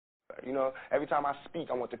You know, every time I speak,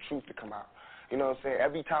 I want the truth to come out. You know what I'm saying?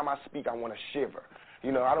 Every time I speak, I want to shiver.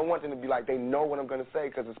 You know, I don't want them to be like, they know what I'm going to say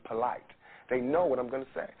because it's polite. They know what I'm going to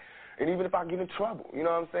say. And even if I get in trouble, you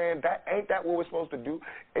know what I'm saying? Ain't that what we're supposed to do?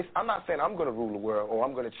 I'm not saying I'm going to rule the world or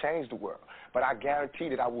I'm going to change the world, but I guarantee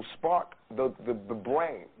that I will spark the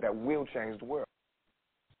brain that will change the world.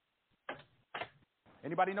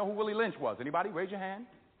 Anybody know who Willie Lynch was? Anybody? Raise your hand.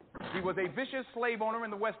 He was a vicious slave owner in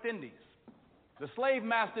the West Indies. The slave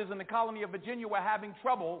masters in the colony of Virginia were having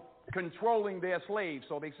trouble controlling their slaves,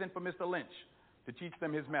 so they sent for Mr. Lynch to teach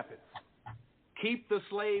them his methods. Keep the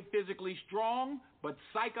slave physically strong, but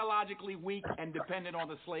psychologically weak and dependent on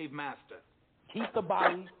the slave master. Keep the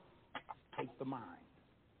body, take the mind.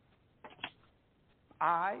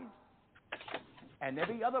 I and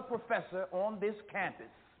every other professor on this campus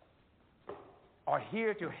are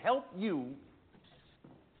here to help you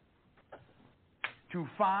to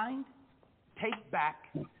find, take back,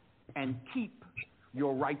 and keep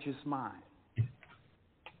your righteous mind.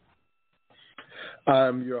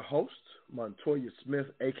 I'm your host, Montoya Smith,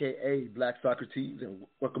 a.k.a. Black Socrates, and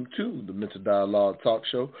welcome to the Mental Dialogue Talk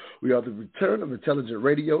Show. We are the return of intelligent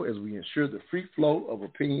radio as we ensure the free flow of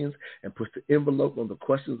opinions and push the envelope on the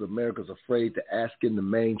questions America's afraid to ask in the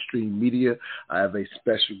mainstream media. I have a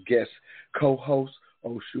special guest co-host,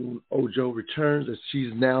 Oshun Ojo, returns as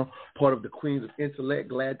she's now part of the Queens of Intellect.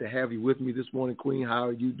 Glad to have you with me this morning, Queen. How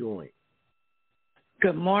are you doing?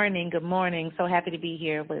 Good morning. Good morning. So happy to be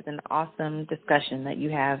here with an awesome discussion that you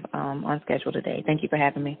have on schedule today. Thank you for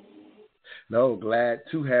having me. No, glad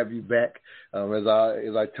to have you back. As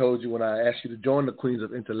I told you when I asked you to join the Queens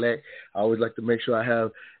of Intellect, I always like to make sure I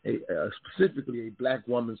have specifically a black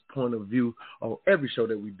woman's point of view on every show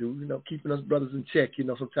that we do. You know, keeping us brothers in check. You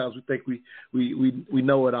know, sometimes we think we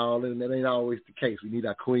know it all, and that ain't always the case. We need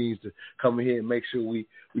our queens to come in here and make sure we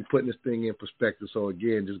putting this thing in perspective. So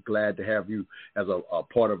again, just glad to have you as a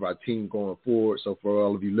part of our team going forward. So for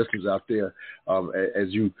all of you listeners out there, as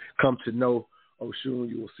you come to know Oshun,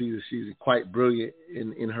 you will see that she's quite brilliant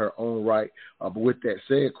in her own right. But with that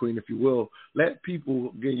said, Queen, if you will, let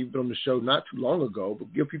people, again, you've been on the show not too long ago,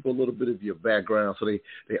 but give people a little bit of your background so they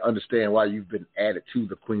understand why you've been added to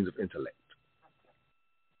the Queens of Intellect.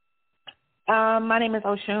 My name is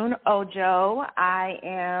Oshun Ojo. I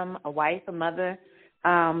am a wife, a mother,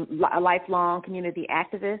 a lifelong community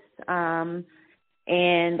activist.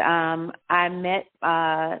 And I met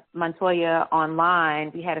Montoya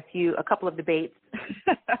online. We had a couple of debates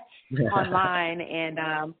online, and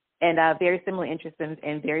very similar interests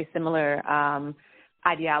and very similar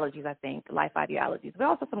ideologies. I think life ideologies, but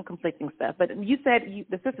also some conflicting stuff. But you said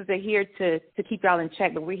the sisters are here to keep y'all in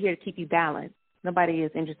check, but we're here to keep you balanced. Nobody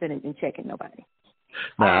is interested in checking nobody.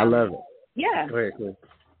 I love it. Yeah. Go ahead, Queen.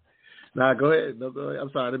 Nah, go ahead. No, go ahead. I'm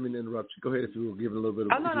sorry, I didn't mean to interrupt you. Go ahead if you will give it a little bit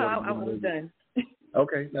of. Oh no, I was done.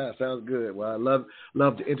 Okay, sounds good. Well, I love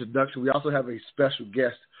the introduction. We also have a special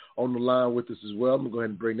guest on the line with us as well. I'm going to go ahead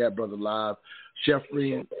and bring that brother live. Chef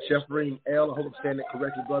Reem L. I hope I'm saying that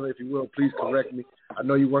correctly, brother. If you will, please correct me. I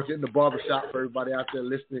know you work in the barbershop. For everybody out there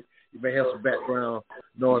listening, you may have some background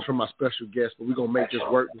noise from my special guest, but we're going to make this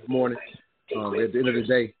work this morning. At the end of the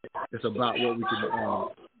day, it's about what we can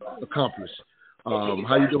accomplish.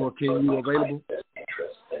 How you doing, King? You available?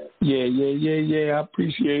 Yeah. I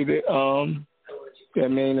appreciate it. That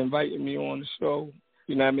man inviting me on the show.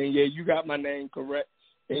 You know what I mean? Yeah, you got my name correct.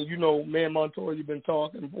 And, you know, me and Montoya, you've been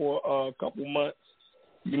talking for a couple months,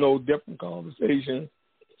 you know, different conversations.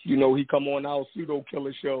 You know, he come on our Pseudo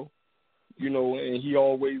Killer show, you know, and he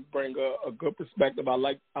always bring a good perspective. I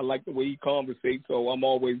like the way he conversates, so I'm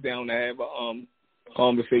always down to have a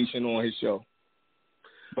conversation on his show.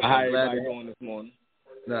 But how everybody doing this morning?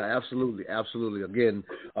 No, absolutely. Again,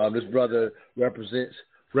 this brother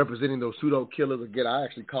representing those pseudo killers. Again, I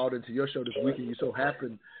actually called into your show this week, and you so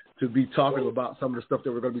happened to be talking about some of the stuff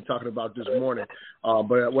that we're going to be talking about this morning.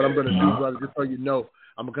 But what I'm going to do, brother, just so you know,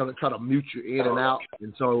 I'm going to try to mute you in and out.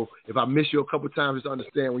 And so if I miss you a couple of times, just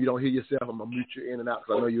understand when you don't hear yourself, I'm going to mute you in and out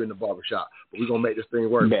because I know you're in the barbershop. But we're going to make this thing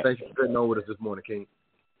work. Yeah. Thank you for sitting on with us this morning, King.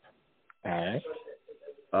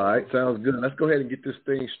 All right, sounds good. Let's go ahead and get this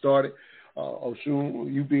thing started.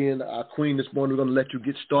 Oshun, you being our queen this morning, we're going to let you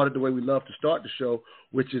get started the way we love to start the show,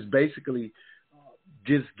 which is basically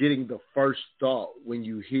just getting the first thought when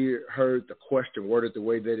you heard the question worded the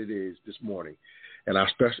way that it is this morning. And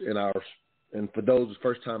for those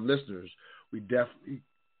first-time listeners, we definitely,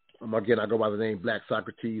 again, I go by the name Black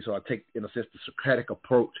Socrates, so I take, in a sense, the Socratic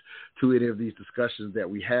approach to any of these discussions that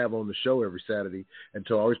we have on the show every Saturday, and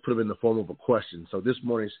so I always put them in the form of a question. So this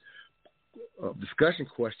morning's discussion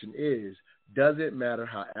question is, does it matter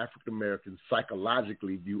how African Americans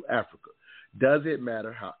psychologically view Africa? Does it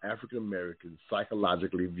matter how African Americans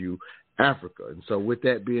psychologically view Africa? And so with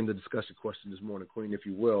that being the discussion question this morning, Queen, if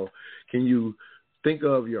you will, can you think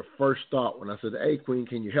of your first thought when I said, hey, Queen,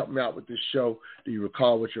 can you help me out with this show? Do you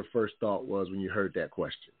recall what your first thought was when you heard that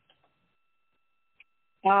question?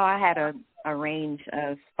 Oh, I had a range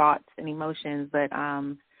of thoughts and emotions, but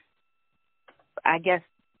I guess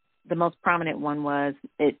the most prominent one was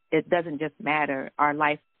it doesn't just matter. Our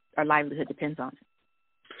livelihood depends on it.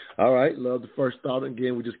 All right. Love the first thought.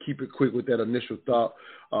 Again, we just keep it quick with that initial thought.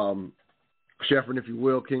 Sheffrin, if you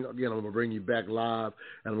will, King, again, I'm going to bring you back live,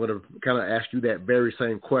 and I'm going to kind of ask you that very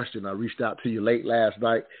same question. I reached out to you late last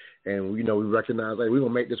night, and, we recognize, hey, we're going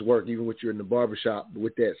to make this work even with you in the barbershop. But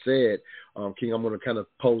with that said, King, I'm going to kind of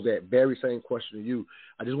pose that very same question to you.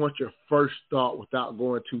 I just want your first thought without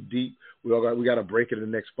going too deep. We got to break it in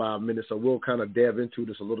the next 5 minutes, so we'll kind of delve into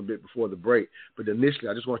this a little bit before the break. But initially,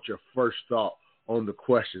 I just want your first thought on the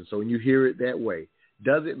question. So when you hear it that way,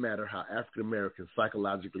 does it matter how African Americans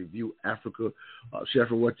psychologically view Africa?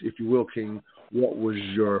 Sheffrin, what, if you will, King, what was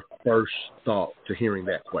your first thought to hearing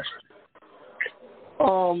that question?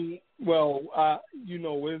 Well,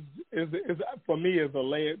 for me, it's a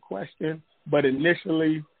layered question, but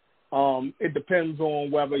initially, it depends on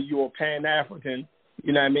whether you're Pan-African.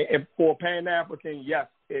 You know what I mean? If for Pan-African, yes,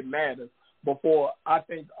 it matters. But I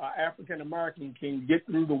think African American can get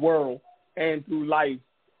through the world and through life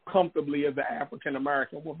comfortably as an African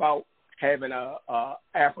American without having a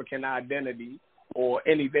African identity or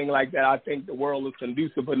anything like that. I think the world is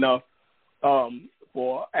conducive enough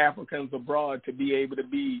for Africans abroad to be able to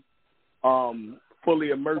be fully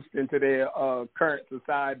immersed into their current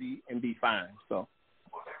society and be fine. So.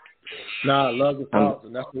 No, I love the thoughts,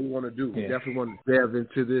 and that's what we want to do. Yeah. We definitely want to delve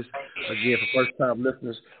into this. Again, for first-time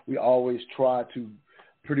listeners, we always try to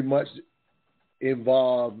pretty much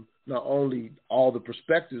involve not only all the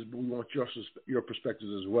perspectives, but we want your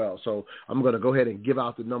perspectives as well. So I'm going to go ahead and give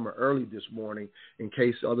out the number early this morning in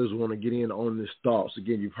case others want to get in on this thoughts.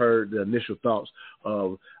 Again, you've heard the initial thoughts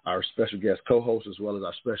of our special guest co-host as well as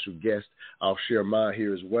our special guest. I'll share mine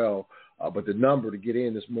here as well. But the number to get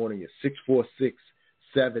in this morning is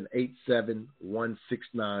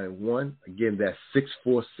 646-787-1691. Again, that's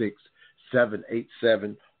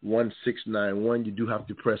 646-787-1691. 1691. You do have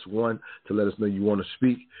to press 1 to let us know you want to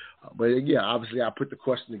speak. But yeah, obviously I put the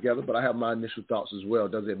question together, but I have my initial thoughts as well.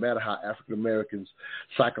 Does it matter how African Americans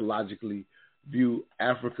psychologically view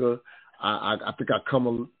Africa? I think I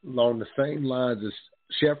come along the same lines as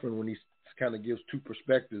Sheffrin when he kind of gives two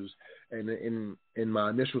perspectives. And in my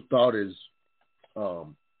initial thought is,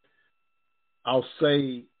 I'll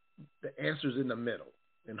say the answer's in the middle.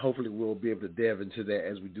 And hopefully we'll be able to delve into that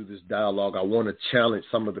as we do this dialogue. I want to challenge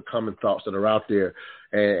some of the common thoughts that are out there.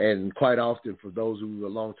 And quite often, for those who are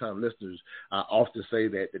longtime listeners, I often say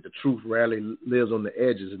that the truth rarely lives on the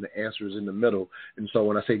edges and the answer is in the middle. And so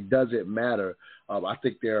when I say, does it matter, I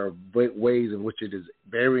think there are ways in which it is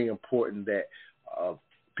very important that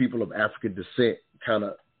people of African descent kind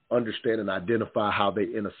of understand and identify how they,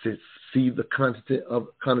 in a sense, see the continent of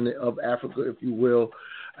Africa, if you will.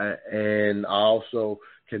 And I also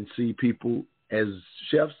can see people, as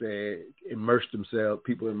Chef said,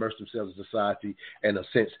 people immerse themselves in society and, in a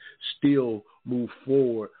sense, still move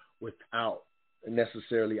forward without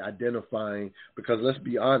necessarily identifying, because let's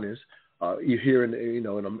be honest, you're here in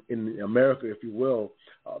America, if you will,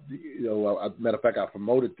 matter of fact, I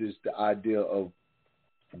promoted this, the idea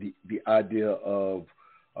of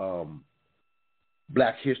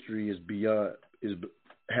Black history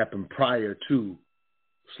happened prior to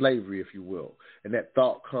slavery, if you will. And that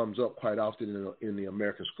thought comes up quite often in the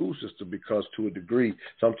American school system because, to a degree,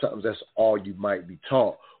 sometimes that's all you might be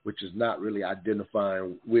taught, which is not really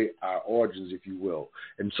identifying with our origins, if you will.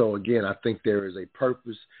 And so, again, I think there is a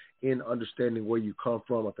purpose in understanding where you come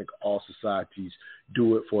from. I think all societies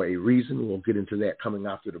do it for a reason. We'll get into that coming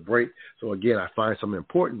after the break. So, again, I find some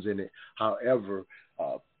importance in it. However,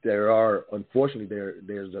 unfortunately,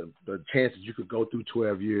 there's the chances you could go through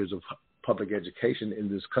 12 years of public education in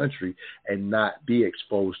this country and not be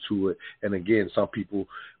exposed to it. And again, some people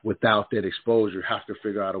without that exposure have to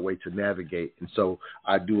figure out a way to navigate. And so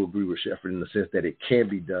I do agree with Sheffrin in the sense that it can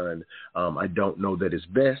be done. I don't know that it's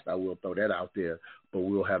best. I will throw that out there, but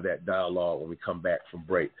we'll have that dialogue when we come back from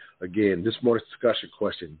break. Again, this morning's discussion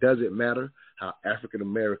question, does it matter how African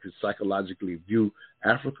Americans psychologically view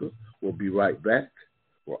Africa? We'll be right back,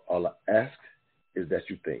 where all I ask is that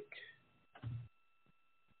you think.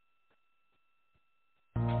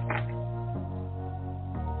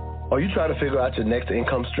 Are you trying to figure out your next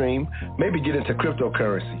income stream? Maybe get into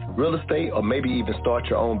cryptocurrency, real estate, or maybe even start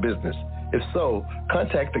your own business. If so,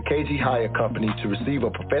 contact the KG Hyatt Company to receive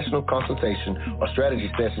a professional consultation or strategy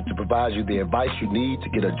session to provide you the advice you need to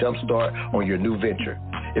get a jump start on your new venture.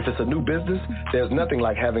 If it's a new business, there's nothing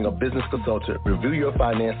like having a business consultant review your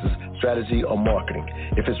finances, strategy, or marketing.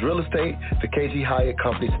 If it's real estate, the KG Hyatt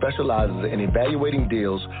Company specializes in evaluating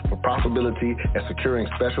deals for profitability and securing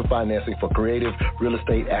special financing for creative real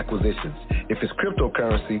estate acquisitions. If it's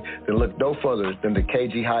cryptocurrency, then look no further than the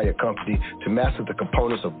KG Hyatt Company to master the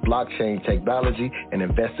components of blockchain technology and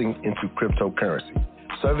investing into cryptocurrency.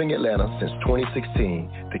 Serving Atlanta since 2016,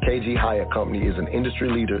 the KG Hyatt Company is an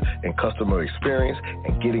industry leader in customer experience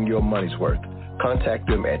and getting your money's worth. Contact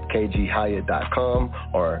them at kghyatt.com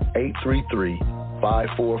or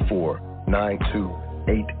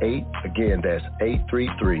 833-544-9288. Again, that's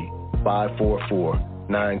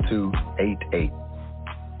 833-544-9288.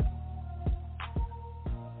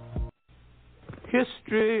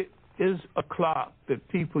 History is a clock that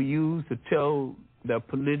people use to tell their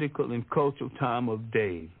political and cultural time of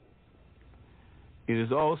day. It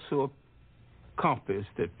is also a compass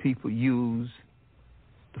that people use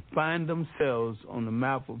to find themselves on the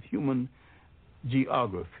map of human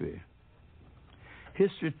geography.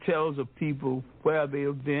 History tells of people where they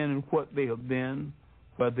have been and what they have been,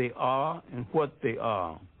 where they are and what they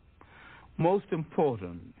are. Most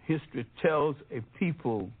important, history tells a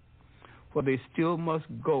people where they still must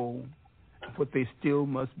go, what they still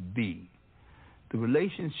must be. The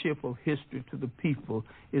relationship of history to the people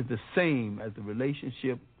is the same as the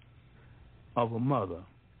relationship of a mother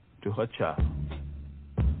to her child.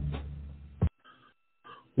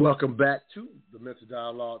 Welcome back to the Mental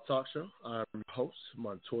Dialogue Talk Show. I'm your host,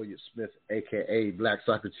 Montoya Smith, a.k.a. Black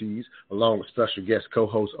Socrates, along with special guest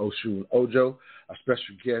co-host Oshun Ojo. Our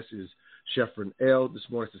special guest is Sheffrin L. This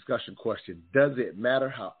morning's discussion question: does it matter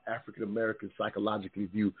how African Americans psychologically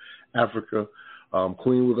view Africa?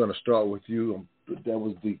 Queen, we're going to start with you. That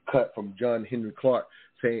was the cut from John Henry Clark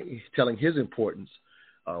telling his importance,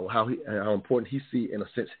 how important he sees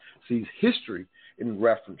history in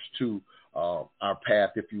reference to our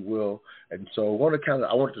path, if you will. And so I wanted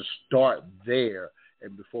to start there,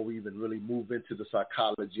 and before we even really move into the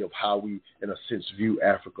psychology of how we, in a sense, view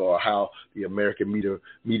Africa, or how the American media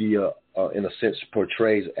in a sense,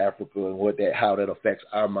 portrays Africa and how that affects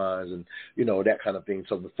our minds and, that kind of thing.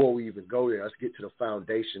 So before we even go there, let's get to the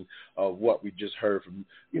foundation of what we just heard from,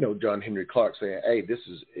 John Henry Clark saying, hey, this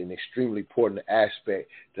is an extremely important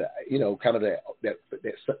aspect to, kind of that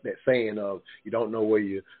saying of you don't know where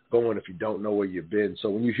you're going if you don't know where you've been. So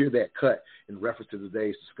when you hear that cut in reference to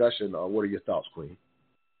today's discussion, what are your thoughts, Queen?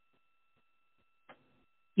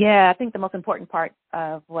 Yeah, I think the most important part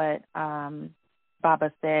of what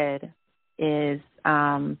Baba said is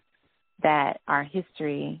that our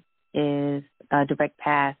history is a direct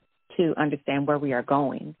path to understand where we are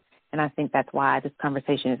going. And I think that's why this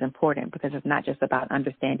conversation is important, because it's not just about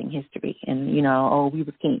understanding history and, we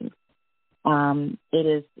were kings. It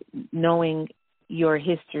is knowing your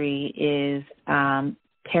history is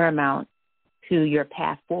paramount to your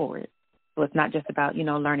path forward. So it's not just about,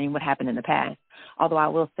 learning what happened in the past. Although I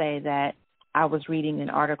will say that I was reading an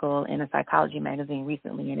article in a psychology magazine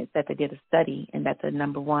recently, and it said they did a study, and that's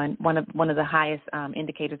one of the highest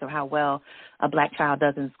indicators of how well a black child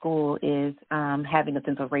does in school is having a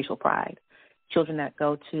sense of racial pride. Children that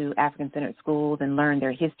go to African-centered schools and learn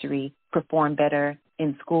their history perform better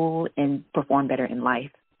in school and perform better in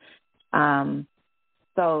life.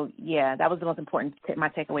 So, yeah, that was the most important, my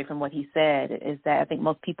takeaway from what he said, is that I think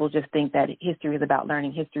most people just think that history is about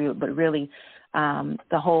learning history, but really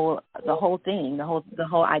the whole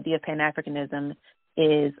idea of Pan-Africanism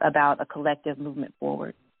is about a collective movement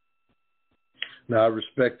forward. Now, I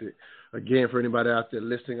respect it. Again, for anybody out there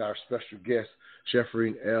listening, our special guest,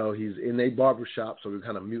 Sheffrin L., he's in a barbershop, so we're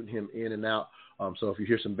kind of muting him in and out. So if you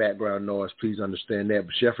hear some background noise, please understand that.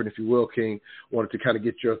 But Sheffrin, if you will, King, wanted to kind of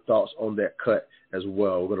get your thoughts on that cut as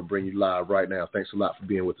well. We're going to bring you live right now. Thanks a lot for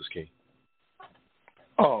being with us, King.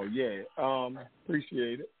 Oh, yeah.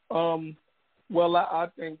 Appreciate it. Well, I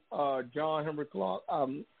think John Henry Clark, I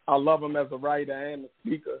love him as a writer and a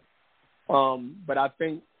speaker. But I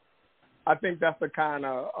think that's the kind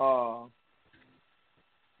of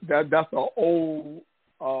that's an old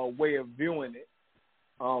way of viewing it.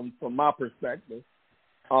 From my perspective,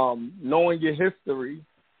 knowing your history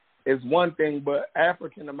is one thing, but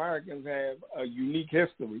African Americans have a unique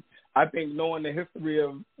history. I think knowing the history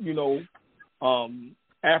of, knowing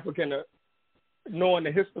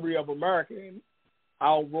the history of America and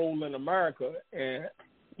our role in America and,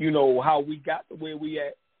 how we got to where we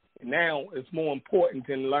at now is more important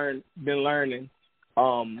than learning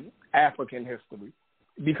African history,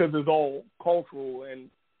 because it's all cultural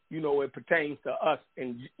and it pertains to us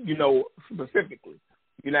and, specifically.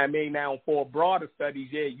 You know what I mean? Now, for broader studies,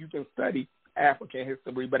 yeah, you can study African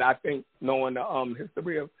history, but I think knowing the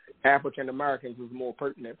history of African Americans is more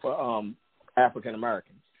pertinent for African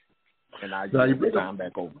Americans. And I give the time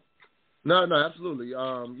back over. No, absolutely.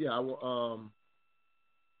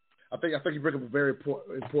 I think you bring up a very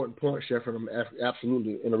important point, Chef, and I'm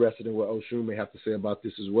absolutely interested in what Oshun may have to say about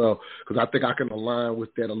this as well, because I think I can align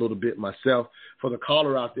with that a little bit myself. For the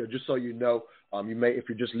caller out there, just so you know, you may, if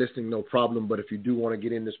you're just listening, no problem, but if you do want to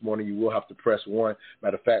get in this morning, you will have to press 1.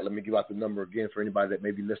 Matter of fact, let me give out the number again for anybody that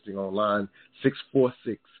may be listening online,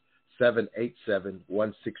 646-787-169.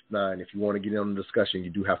 If you want to get in on the discussion, you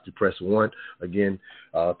do have to press 1. Again,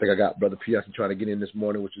 I think I got Brother Piaki trying to get in this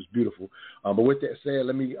morning, which is beautiful. But with that said,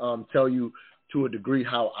 let me tell you to a degree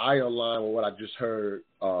how I align with what I just heard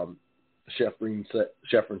Sheffrin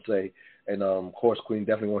say. And, of course, Queen,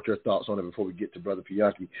 definitely want your thoughts on it before we get to Brother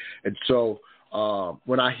Piaki. And so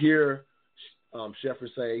when I hear Sheffrin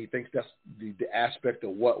say he thinks that's the aspect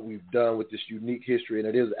of what we've done with this unique history, and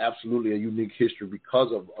it is absolutely a unique history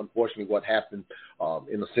because of, unfortunately, what happened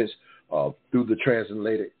in a sense through the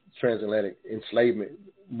transatlantic enslavement,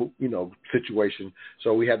 situation.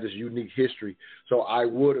 So we have this unique history. So I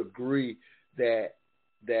would agree that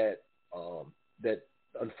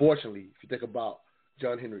unfortunately, if you think about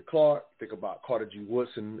John Henry Clark, think about Carter G.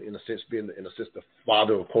 Woodson, in a sense being the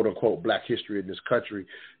father of quote-unquote black history in this country.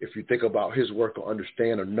 If you think about his work or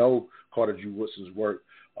understand or know Carter G. Woodson's work,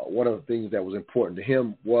 one of the things that was important to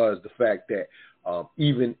him was the fact that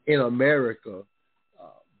even in America,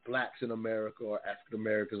 blacks in America or African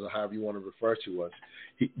Americans or however you want to refer to us,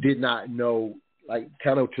 he did not know, like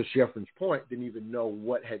kind of to Sheffrin's point, didn't even know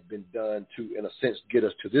what had been done to, in a sense, get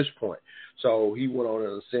us to this point. So he went on, in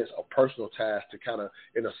a sense, a personal task to kind of,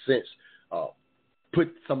 in a sense,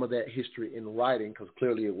 put some of that history in writing, because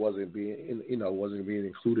clearly it wasn't being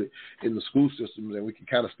included in the school systems, and we can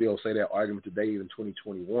kind of still say that argument today, even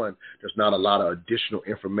 2021. There's not a lot of additional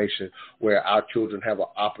information where our children have an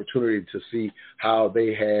opportunity to see how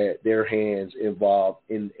they had their hands involved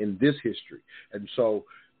in this history. And so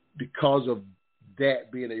because of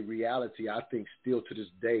that being a reality, I think still to this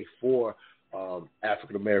day for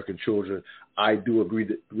African-American children, I do agree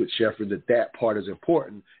with Sheffrin that part is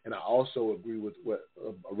important. And I also agree with what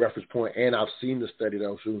a reference point, and I've seen the study that I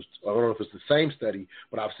don't know if it's the same study,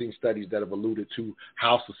 but I've seen studies that have alluded to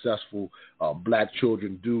how successful black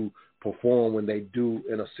children do perform when they do,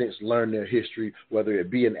 in a sense, learn their history, whether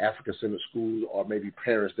it be in African-centered schools or maybe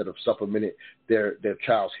parents that have supplemented their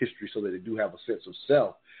child's history so that they do have a sense of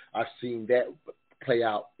self. I've seen that play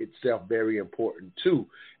out itself very important too.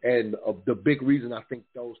 And the big reason I think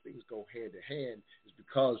those things go hand in hand is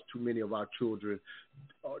because too many of our children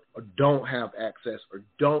don't have access or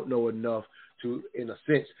don't know enough to, in a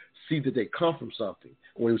sense, see that they come from something.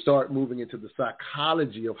 When we start moving into the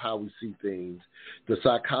psychology of how we see things, the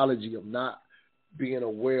psychology of not being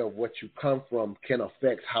aware of what you come from can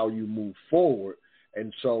affect how you move forward.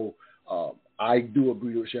 And so I do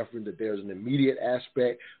agree with Sheffrin that there's an immediate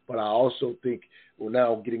aspect, but I also think we're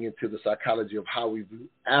now getting into the psychology of how we view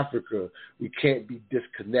Africa. We can't be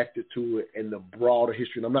disconnected to it in the broader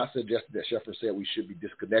history. And I'm not suggesting that Sheffrin said we should be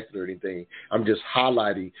disconnected or anything. I'm just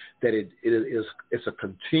highlighting that it's a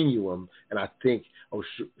continuum, and I think,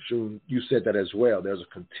 Oshun, you said that as well. There's a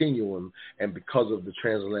continuum, and because of the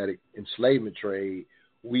transatlantic enslavement trade,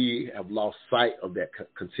 we have lost sight of that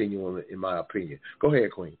continuum, in my opinion. Go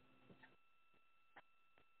ahead, Queen.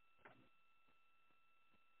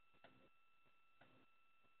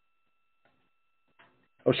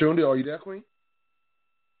 Oshun, are you there, Queen?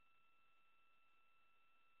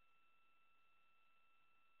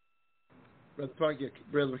 Brother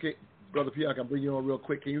P, I can bring you on real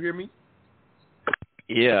quick. Can you hear me?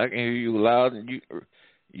 Yeah, I can hear you loud, and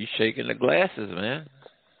you shaking the glasses, man.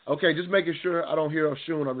 Okay, just making sure I don't hear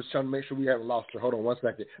Oshun. I'm just trying to make sure we haven't lost her. Hold on 1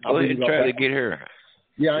 second. Go ahead and try to get her.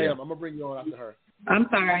 Yeah, I am. I'm gonna bring you on after her. I'm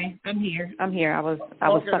sorry. I'm here. I was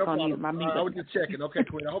stuck on mute. My music. I was just checking. Okay,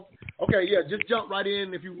 Queen. Just jump right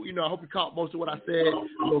in. If you I hope you caught most of what I said.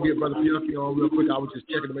 I'm gonna get Brother Piaki on real quick. I was just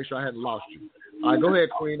checking to make sure I hadn't lost you. All right, go ahead,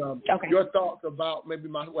 Queen. Okay. Your thoughts about maybe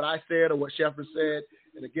what I said or what Sheffrin said.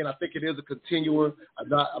 And again, I think it is a continuum.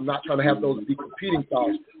 I'm not trying to have those be competing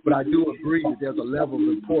thoughts, but I do agree that there's a level of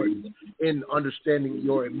importance in understanding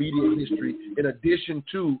your immediate history in addition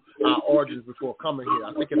to our origins before coming here.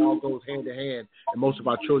 I think it all goes hand in hand, and most of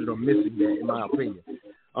our children are missing that, in my opinion.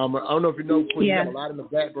 I don't know if you know, Queen, you have a lot in the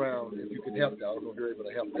background. If you can help that, I don't know if you're able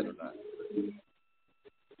to help that or not.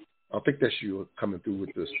 I think that's you coming through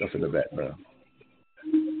with the stuff in the background.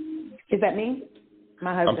 Is that me?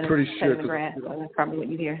 My husband I'm pretty is sure cutting the grass, so that's probably what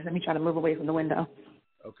you hear. Let me try to move away from the window.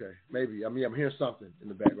 Okay, maybe. I mean, I'm hearing something in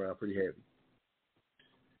the background pretty heavy.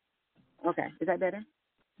 Okay, is that better?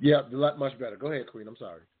 Yeah, a lot much better. Go ahead, Queen. I'm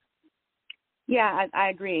sorry. Yeah, I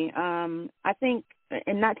agree. I think,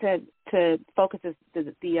 and not to focus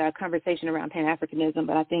the conversation around Pan-Africanism,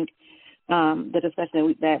 but I think the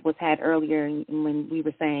discussion that was had earlier when we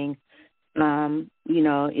were saying,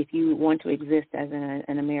 if you want to exist as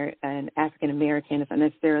an African American, it's not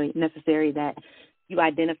necessary that you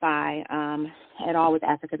identify at all with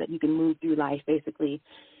Africa, that you can move through life basically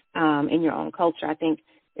in your own culture. I think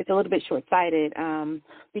it's a little bit short-sighted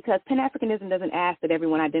because Pan-Africanism doesn't ask that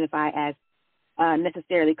everyone identify as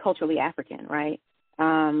necessarily culturally African, right?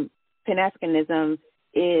 Pan-Africanism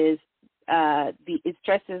is it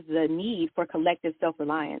stresses the need for collective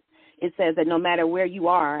self-reliance. It says that no matter where you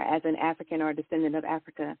are as an African or a descendant of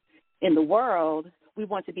Africa in the world, we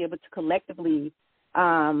want to be able to collectively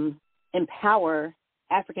empower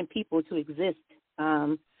African people to exist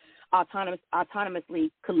autonomously,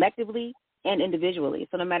 collectively, and individually.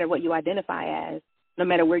 So no matter what you identify as, no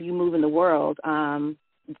matter where you move in the world,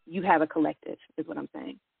 you have a collective, is what I'm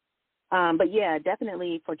saying. But, yeah,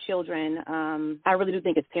 definitely for children, I really do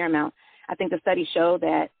think it's paramount. I think the studies show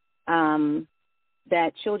that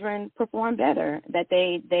that children perform better, that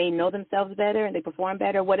they know themselves better and they perform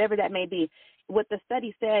better, whatever that may be. What the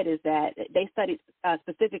study said is that they studied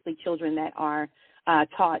specifically children that are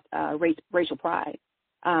taught racial pride.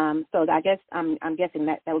 So I guess I'm guessing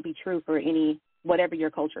that would be true for whatever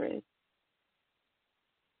your culture is.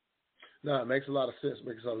 No, it makes a lot of sense.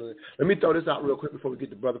 Let me throw this out real quick before we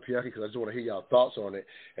get to Brother Pianki, because I just want to hear y'all thoughts on it.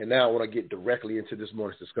 And now I want to get directly into this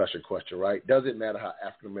morning's discussion question, right? Does it matter how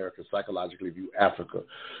African Americans psychologically view Africa?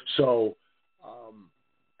 So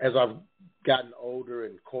as I've gotten older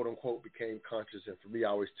and, quote, unquote, became conscious, and for me, I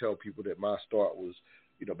always tell people that my start was,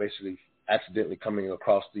 basically accidentally coming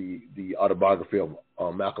across the autobiography of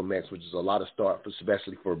Malcolm X, which is a lot of start,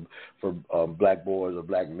 especially for black boys or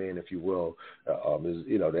black men, if you will.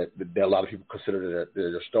 That a lot of people consider that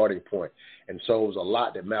their starting point. And so it was a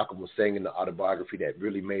lot that Malcolm was saying in the autobiography that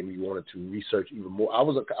really made me want to research even more. I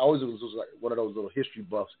was like one of those little history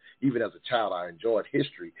buffs. Even as a child, I enjoyed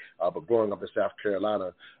history, but growing up in South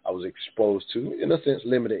Carolina, I was exposed to, in a sense,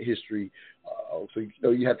 limited history. So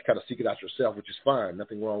you have to kind of seek it out yourself, which is fine.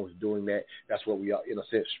 Nothing wrong with doing that. That's what we, in a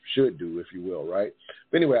sense, should do, if you will, right?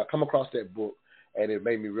 But anyway, I come across that book, and it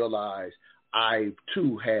made me realize I,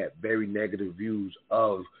 too, had very negative views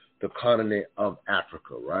of the continent of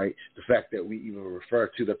Africa, right? The fact that we even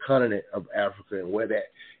refer to the continent of Africa and where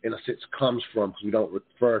that, in a sense, comes from, because we don't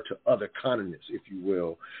refer to other continents, if you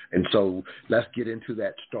will. And so let's get into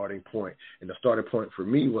that starting point. And the starting point for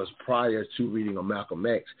me was prior to reading of Malcolm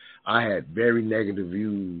X, I had very negative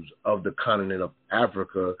views of the continent of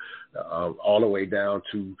Africa, all the way down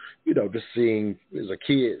to, just seeing, as a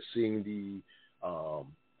kid, seeing the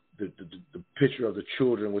picture of the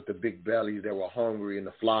children with the big bellies that were hungry and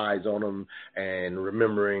the flies on them, and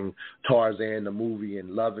remembering Tarzan, the movie,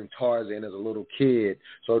 and loving Tarzan as a little kid.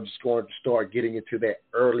 So just going to start getting into that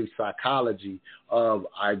early psychology of,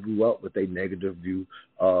 I grew up with a negative view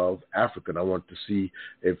of Africa. And I want to see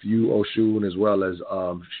if you, Oshun, as well as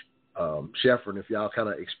Sheffrin, if y'all kind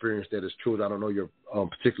of experienced that as children. I don't know your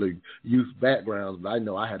particular youth backgrounds, but I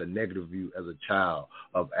know I had a negative view as a child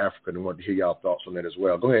of Africa, and want to hear y'all thoughts on that as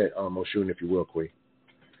well. Go ahead, Oshun, if you will, Queen.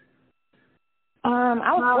 I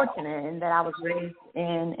was fortunate in that I was raised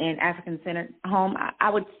in an African-centered home.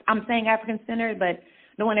 I'm saying African-centered, but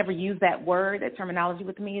no one ever used that word, that terminology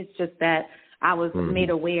with me. It's just that I was made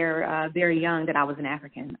aware very young that I was an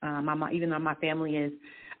African. Even though my family is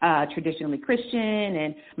traditionally Christian,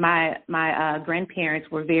 and my grandparents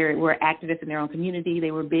were activists in their own community.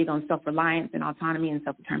 They were big on self-reliance and autonomy and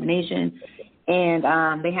self-determination,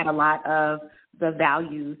 and they had a lot of the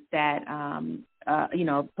values that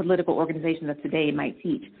political organizations of today might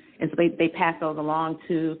teach. And so they passed those along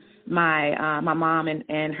to my mom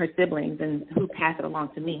and her siblings, and who passed it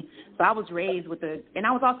along to me. So I was raised and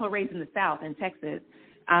I was also raised in the South, in Texas,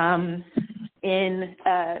 in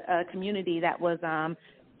a community that was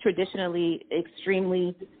traditionally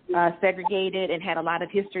extremely segregated and had a lot of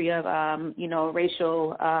history of,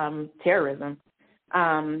 racial terrorism.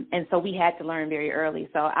 And so we had to learn very early.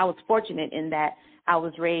 So I was fortunate in that I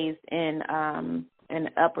was raised in an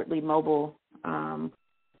upwardly mobile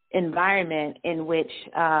environment in which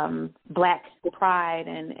Black pride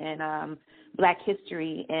and Black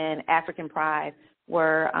history and African pride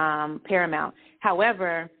were paramount.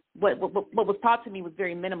 However, what was taught to me was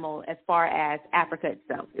very minimal as far as Africa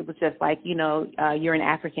itself. It was just like, you're an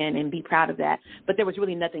African and be proud of that. But there was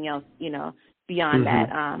really nothing else, beyond that.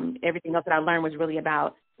 Everything else that I learned was really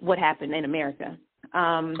about what happened in America.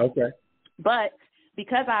 But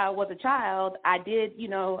because I was a child, I did,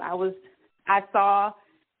 I saw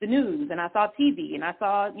the news and I saw TV and I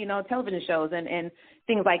saw, television shows and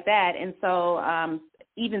things like that. And so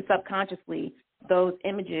even subconsciously, those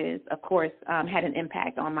images, of course, had an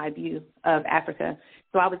impact on my view of Africa.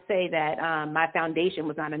 So I would say that my foundation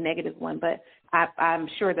was not a negative one, but I'm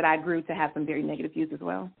sure that I grew to have some very negative views as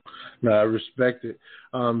well. No, I respect it.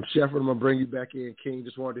 Shefford, I'm going to bring you back in. King,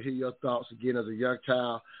 just wanted to hear your thoughts. Again, as a young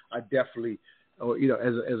child, I definitely,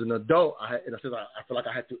 as an adult, I feel like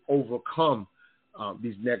I had to overcome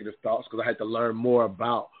these negative thoughts because I had to learn more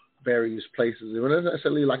about various places. And not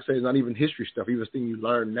necessarily, like I say, it's not even history stuff, even things you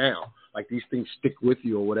learn now. Like these things stick with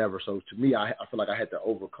you or whatever. So to me, I feel like I had to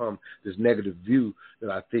overcome this negative view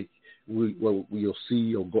that I think we'll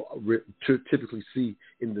see or typically see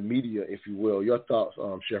in the media, if you will. Your thoughts,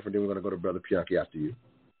 Shefford, then we're going to go to Brother Pianki after you.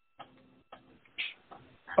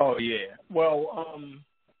 Oh, yeah. Well,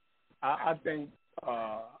 I think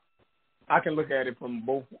I can look at it from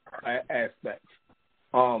both aspects.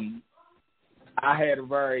 I had a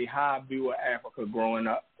very high view of Africa growing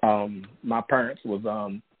up. My parents was,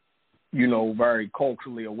 very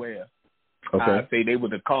culturally aware. Okay. I'd say they were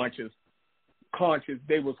the conscious.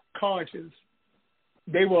 They was conscious.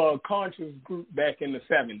 They were a conscious group back in the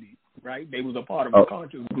 70s, right? They was a part of a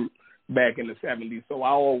conscious group back in the 70s. So I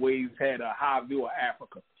always had a high view of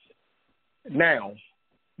Africa. Now,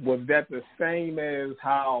 was that the same as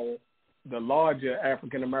how the larger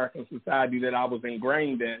African-American society that I was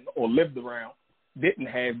ingrained in or lived around didn't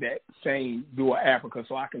have that same view of Africa?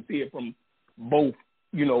 So I can see it from both,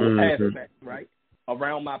 aspects, right?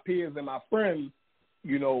 Around my peers and my friends,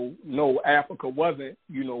 no, Africa wasn't,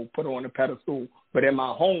 put on a pedestal. But in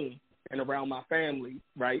my home and around my family,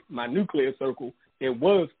 right, my nuclear circle, it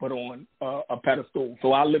was put on a pedestal.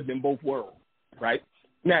 So I lived in both worlds, right?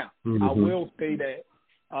 Now, I will say that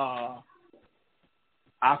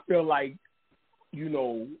I feel like,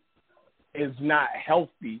 it's not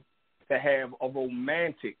healthy to have a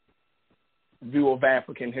romantic view of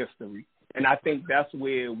African history. And I think that's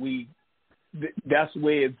where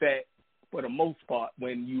it's at for the most part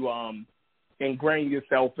when you ingrain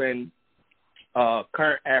yourself in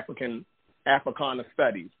current Africana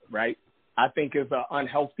studies, right? I think it's an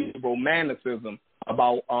unhealthy romanticism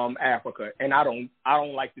about Africa, and I don't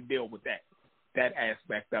like to deal with that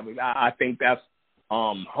aspect of it. I think that's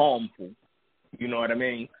harmful. You know what I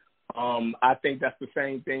mean? I think that's the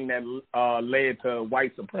same thing that led to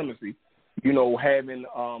white supremacy. Having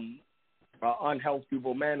unhealthy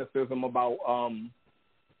romanticism about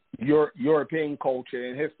European culture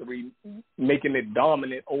and history, making it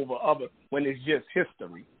dominant over other when it's just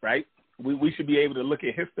history, right? We should be able to look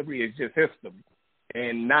at history as just history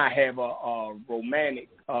and not have a romantic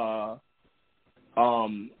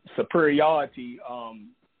superiority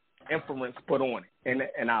inference put on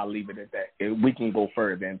it. And I'll leave it at that. We can go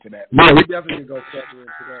further into that. No, we definitely can go further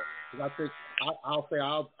into that. Because I think I'll say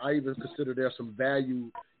I even consider there's some value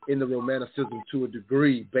in the romanticism to a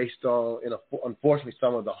degree based on, unfortunately,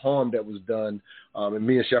 some of the harm that was done. And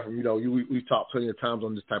me and Shefford, we've talked plenty of times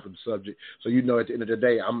on this type of subject. So, at the end of the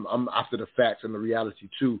day, I'm after the facts and the reality,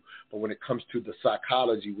 too. But when it comes to the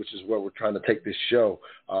psychology, which is where we're trying to take this show,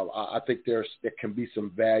 I think there can be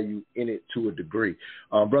some value in it to a degree.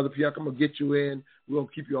 Brother Pianki, I'm going to get you in. We're going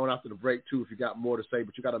to keep you on after the break, too, if you got more to say.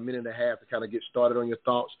 But you got a minute and a half to kind of get started on your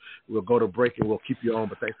thoughts. We'll go to break and we'll keep you on.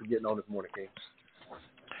 But thanks for getting on this morning, King.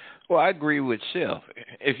 Well, I agree with Chef.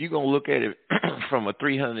 If you're going to look at it from a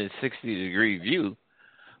 360-degree view,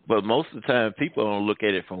 but most of the time people don't look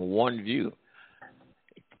at it from one view.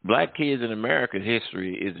 Black kids in America's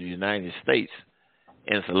history is the United States,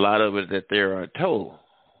 and it's a lot of it that they are told.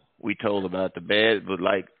 We told about the bad, but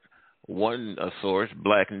like one source,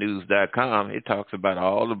 blacknews.com, it talks about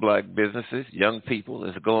all the black businesses, young people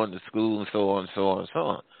that's going to school and so on and so on and so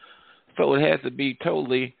on. So it has to be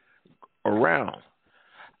totally around.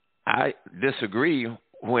 I disagree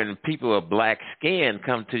when people of black skin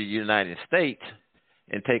come to the United States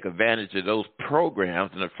and take advantage of those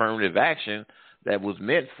programs and affirmative action that was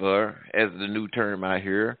meant for, as the new term I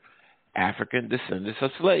hear, African descendants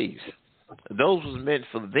of slaves. Those was meant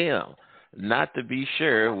for them, not to be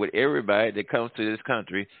shared with everybody that comes to this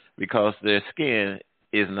country because their skin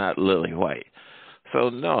is not lily white. So,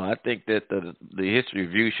 no, I think that the history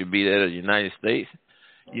view should be that of the United States.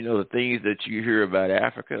 The things that you hear about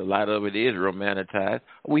Africa, a lot of it is romanticized.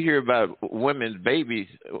 We hear about women's babies,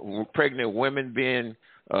 pregnant women being,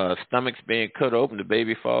 stomachs being cut open, the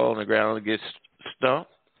baby fall on the ground and gets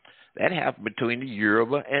stumped. That happened between the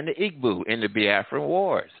Yoruba and the Igbo in the Biafran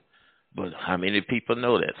Wars. But how many people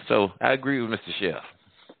know that? So I agree with Mr. Chef.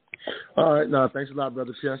 All right. No, thanks a lot,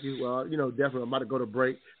 Brother Pianki. Well, definitely, I'm about to go to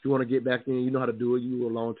break. If you want to get back in, you know how to do it. You were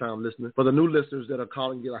a long-time listener. For the new listeners that are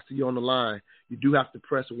calling you, I see you on the line. You do have to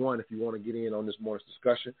press 1 if you want to get in on this morning's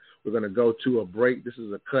discussion. We're going to go to a break. This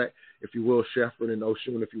is a cut, if you will, Shefford and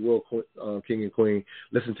Oshun, if you will, King and Queen.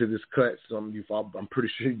 Listen to this cut. Some of you, I'm pretty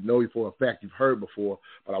sure you know for a fact you've heard before,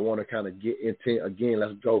 but I want to kind of get into again.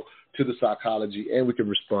 Let's go to the psychology, and we can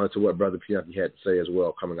respond to what Brother Pianki had to say as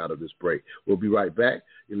well coming out of this break. We'll be right back.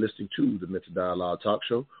 You're listening to the Mental Dialogue Talk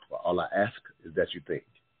Show, where all I ask is that you think.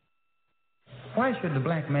 Why should the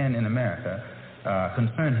black man in America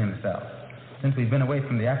concern himself, since we've been away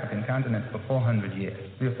from the African continent for 400 years,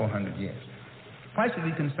 300 or 400 years? Why should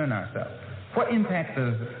we concern ourselves? What impact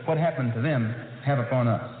does what happened to them have upon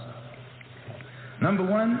us? Number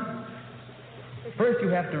one, first you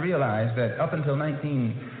have to realize that up until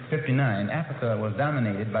 1959, Africa was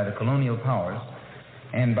dominated by the colonial powers,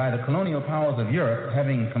 and by the colonial powers of Europe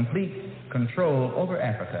having complete control over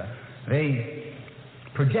Africa, they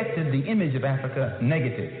projected the image of Africa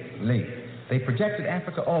negatively. They projected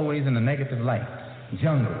Africa always in a negative light.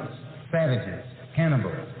 Jungles, savages,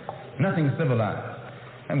 cannibals, nothing civilized.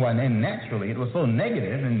 And naturally, it was so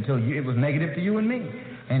negative until it was negative to you and me.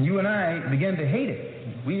 And you and I began to hate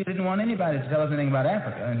it. We didn't want anybody to tell us anything about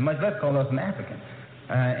Africa, and much less call us an African.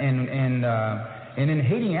 And in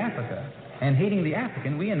hating Africa and hating the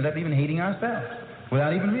African, we ended up even hating ourselves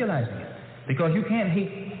without even realizing it. Because you can't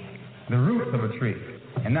hate the roots of a tree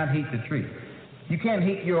and not hate the tree. You can't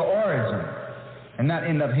hate your origin and not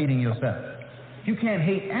end up hating yourself. You can't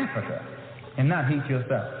hate Africa and not hate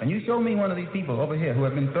yourself. And you show me one of these people over here who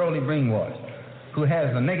have been thoroughly brainwashed, who has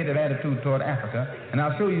a negative attitude toward Africa, and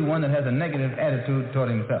I'll show you one that has a negative attitude toward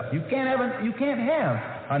himself. You can't have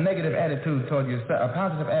a negative attitude toward yourself, a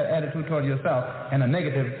positive attitude toward yourself, and a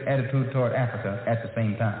negative attitude toward Africa at the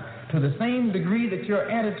same time. To the same degree that your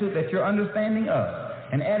attitude, that your understanding of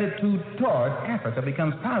an attitude toward Africa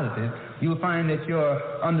becomes positive, you'll find that your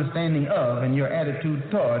understanding of and your attitude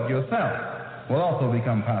toward yourself will also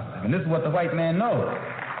become positive. And this is what the white man knows.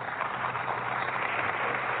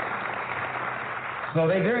 So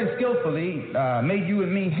they very skillfully made you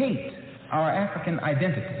and me hate our African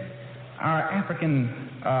identity, our African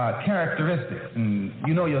characteristics. And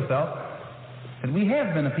you know yourself that we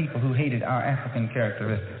have been a people who hated our African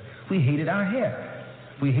characteristics. We hated our hair.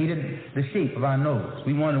 We hated the shape of our nose.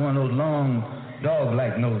 We wanted one of those long,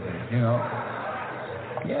 dog-like noses, you know.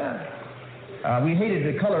 Yeah. We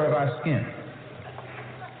hated the color of our skin.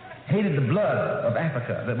 Hated the blood of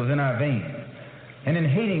Africa that was in our veins. And in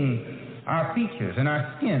hating our features and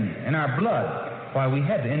our skin and our blood, why we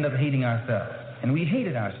had to end up hating ourselves. And we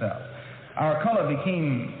hated ourselves. Our color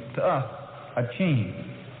became to us a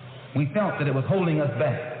chain. We felt that it was holding us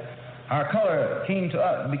back. Our color became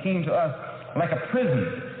to us like a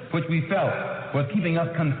prison, which we felt was keeping us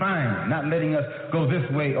confined, not letting us go this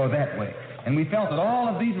way or that way. And we felt that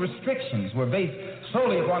all of these restrictions were based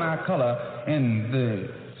solely upon our color, and the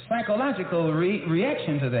psychological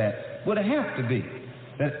reaction to that would have to be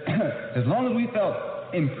that as long as we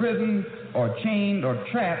felt imprisoned or chained or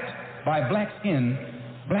trapped by black skin,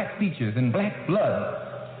 black features, and black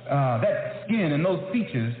blood, that skin and those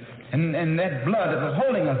features and that blood that was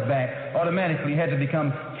holding us back automatically had to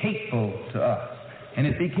become hateful to us. And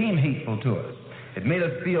it became hateful to us. It made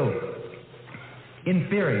us feel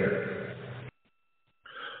inferior.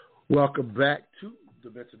 Welcome back to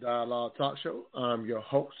the Mental Dialogue Talk Show. I'm your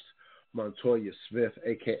host, Montoya Smith,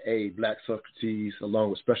 a.k.a. Black Socrates,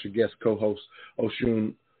 along with special guest co-host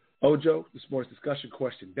Oshun Ojo. This morning's discussion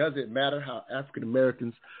question: does it matter how African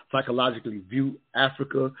Americans psychologically view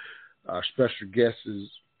Africa? Our special guest is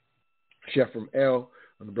Chef from L,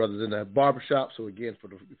 and the brother's in that barbershop. So again,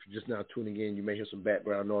 if you're just now tuning in, you may hear some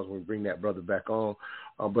background noise when we bring that brother back on.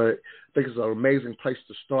 But I think it's an amazing place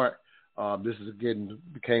to start. This is again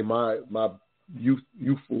became my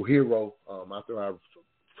youthful hero after I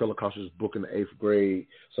fell across this book in the 8th grade.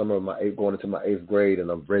 Going into my 8th grade,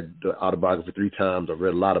 and I've read the autobiography 3 times. I've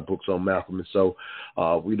read a lot of books on Malcolm, and so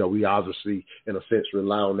we obviously, in a sense,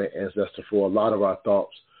 rely on that ancestor for a lot of our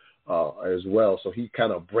thoughts. As well, so he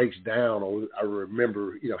kind of breaks down. I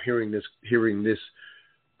remember, hearing this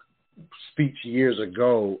speech years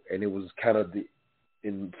ago, and it was kind of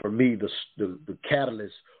for me the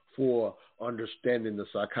catalyst for understanding the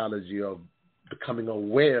psychology of becoming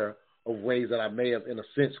aware of ways that I may have, in a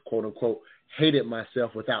sense, quote unquote, hated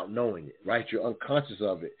myself without knowing it. Right, you're unconscious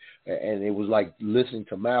of it, and it was like listening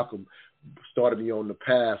to Malcolm started me on the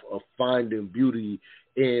path of finding beauty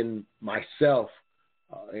in myself.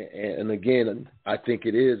 And again, I think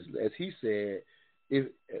it is, as he said, if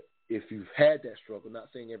if you've had that struggle, not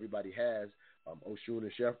saying everybody has, Oshun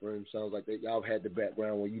and Sheffrin sounds like y'all have had the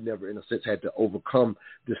background where you never, in a sense, had to overcome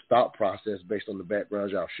this thought process based on the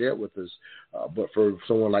backgrounds y'all shared with us. But for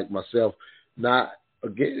someone like myself, not,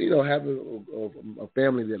 again, having a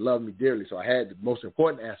family that loved me dearly, so I had the most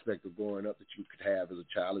important aspect of growing up that you could have as a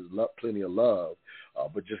child is plenty of love,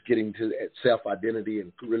 but just getting to self-identity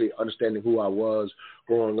and really understanding who I was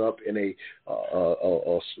growing up in a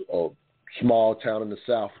small town in the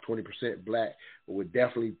South, 20% black, but with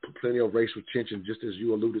definitely plenty of racial tension, just as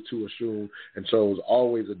you alluded to, Oshun. And so it was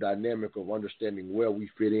always a dynamic of understanding where we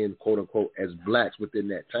fit in, quote unquote, as blacks within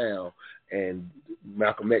that town. And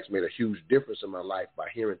Malcolm X made a huge difference in my life by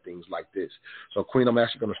hearing things like this. So, Queen, I'm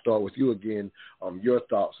actually going to start with you again. Your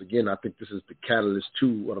thoughts. Again, I think this is the catalyst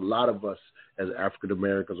to what a lot of us as African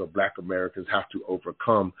Americans or Black Americans have to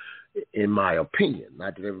overcome, in my opinion.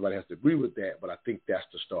 Not that everybody has to agree with that, but I think that's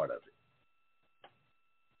the start of it.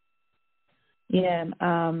 Yeah,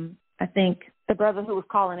 I think the brother who was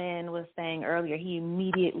calling in was saying earlier he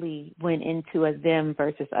immediately went into a them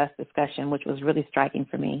versus us discussion, which was really striking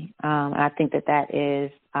for me. And I think that is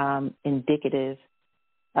indicative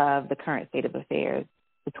of the current state of affairs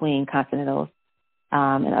between Continentals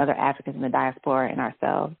and other Africans in the diaspora and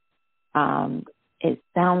ourselves. It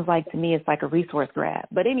sounds like to me it's like a resource grab.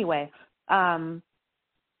 But anyway, I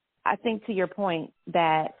think to your point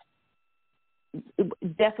that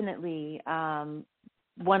definitely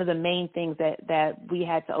one of the main things that we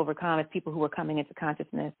had to overcome as people who were coming into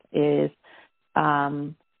consciousness is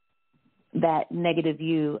that negative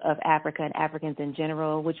view of Africa and Africans in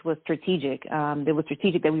general, which was strategic. It was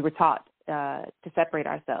strategic that we were taught to separate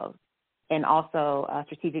ourselves, and also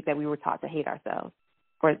strategic that we were taught to hate ourselves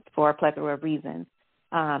for a plethora of reasons.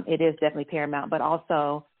 It is definitely paramount, but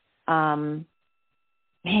also, man,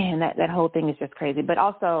 that whole thing is just crazy. But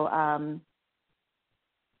also,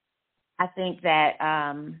 I think that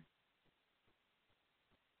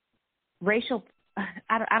racial,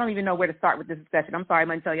 I don't even know where to start with this discussion. I'm sorry, I'm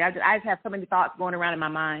going to tell you. I just have so many thoughts going around in my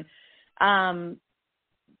mind. I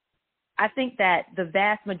think that the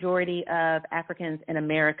vast majority of Africans in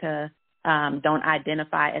America don't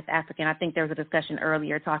identify as African. I think there was a discussion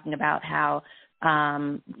earlier talking about how,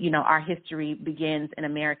 our history begins in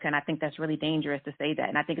America, and I think that's really dangerous to say that.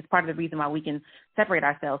 And I think it's part of the reason why we can separate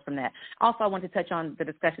ourselves from that. Also, I want to touch on the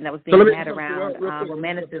discussion that was being had around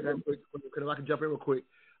romanticism. If I can jump in real quick.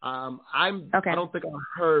 I okay. don't think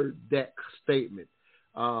I heard that statement.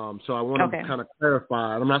 So I want to kind of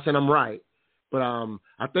clarify. I'm not saying I'm right, but I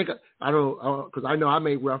think I don't, because I know I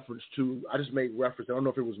just made reference. I don't know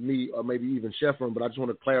if it was me or maybe even Sheffrin, but I just want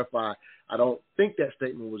to clarify. I don't think that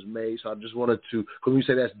statement was made, so I just wanted to, because when you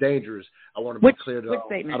say that's dangerous, I want to be clear that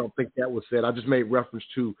I don't think that was said. I just made reference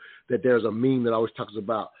to that there's a meme that always talks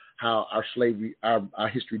about how our slavery, our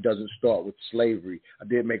history doesn't start with slavery. I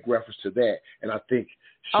did make reference to that, and I think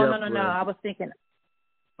Sheffrin. No. I was thinking.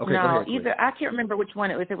 Okay, no, go ahead, either I can't remember which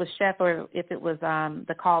one, if it was Chef or if it was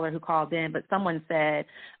the caller who called in, but someone said,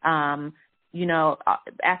 Africans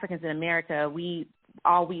in America, we've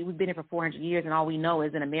been here for 400 years, and all we know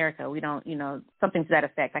is in America. We don't, something to that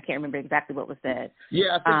effect. I can't remember exactly what was said.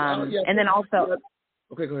 Yeah, I think, and then also. Yeah.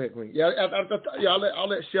 Okay, go ahead, Queen. Yeah, I'll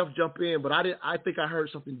let Chef jump in, but I think I heard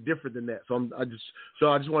something different than that. So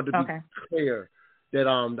I just wanted to be clear that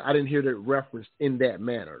I didn't hear that referenced in that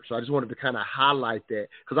manner. So I just wanted to kind of highlight that,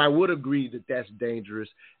 because I would agree that that's dangerous.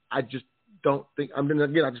 I just don't think, I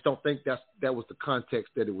just don't think that was the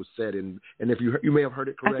context that it was said in. And if you may have heard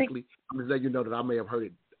it correctly, I'm just letting you know that I may have heard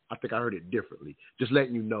it. I think I heard it differently. Just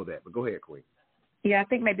letting you know that. But go ahead, Queen. Yeah, I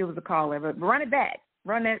think maybe it was a caller, but run it back.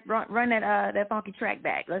 Run that funky track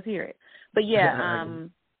back. Let's hear it. But yeah,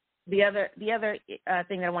 the other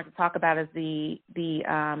thing that I want to talk about is the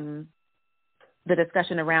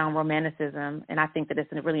discussion around romanticism, and I think that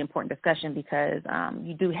it's a really important discussion because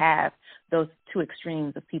you do have those two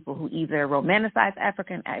extremes of people who either romanticize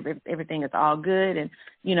African, everything is all good, and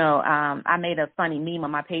I made a funny meme on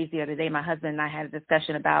my page the other day. My husband and I had a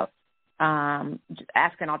discussion about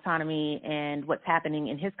African autonomy and what's happening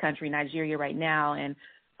in his country, Nigeria, right now, and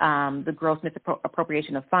the gross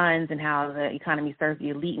misappropriation of funds and how the economy serves the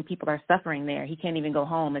elite and people are suffering there. He can't even go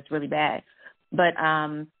home. It's really bad. But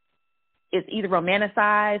it's either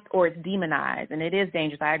romanticized or it's demonized, and it is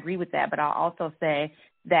dangerous. I agree with that, but I'll also say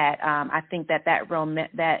that I think that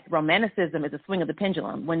romanticism is a swing of the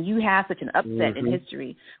pendulum. When you have such an upset in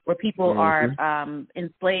history where people are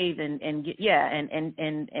enslaved and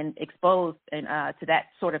exposed to that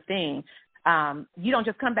sort of thing, you don't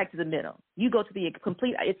just come back to the middle. You go to the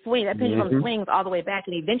complete. That pendulum swings all the way back,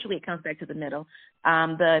 and eventually it comes back to the middle.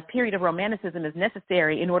 The period of romanticism is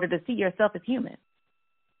necessary in order to see yourself as human.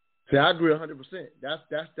 See, I agree 100%.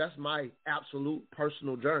 That's my absolute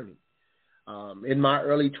personal journey. In my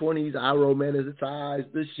early 20s, I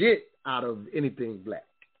romanticized the shit out of anything black.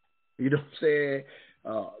 You know what I'm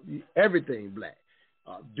saying? Everything black.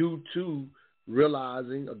 Due to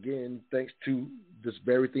realizing, again, thanks to this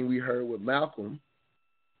very thing we heard with Malcolm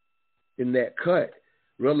in that cut,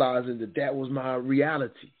 realizing that was my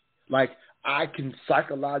reality. Like, I can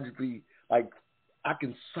psychologically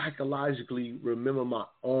remember my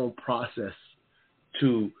own process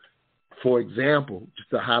to, for example, just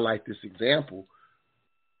to highlight this example,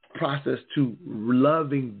 process to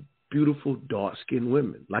loving beautiful dark-skinned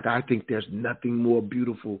women. Like, I think there's nothing more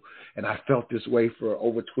beautiful, and I felt this way for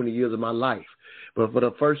over 20 years of my life. But for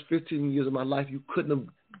the first 15 years of my life, you couldn't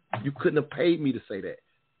have paid me to say that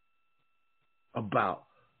about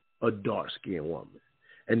a dark-skinned woman.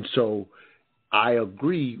 And so I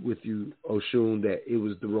agree with you, Oshun, that it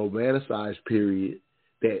was the romanticized period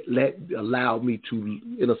that allowed me to,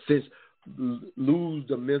 in a sense, lose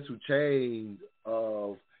the mental chain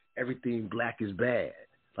of everything black is bad.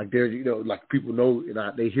 Like, there's, like people know,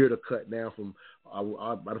 they hear the cut now from,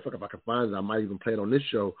 matter of fact, if I can find it, I might even play it on this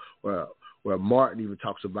show, where Martin even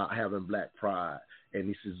talks about having black pride. And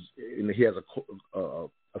he says, and he has a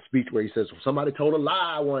speech where he says, somebody told a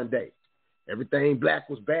lie one day. Everything black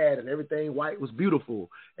was bad and everything white was beautiful.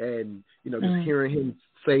 And, just hearing him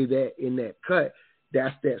say that in that cut,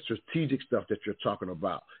 that's that strategic stuff that you're talking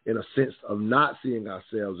about, in a sense of not seeing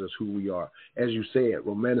ourselves as who we are. As you said,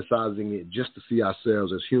 romanticizing it just to see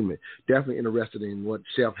ourselves as human. Definitely interested in what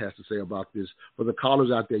Chef has to say about this. For the callers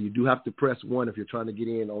out there, you do have to press 1 if you're trying to get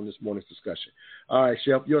in on this morning's discussion. All right,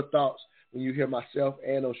 Chef, your thoughts when you hear myself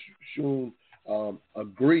and Oshun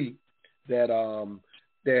agree that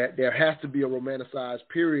there has to be a romanticized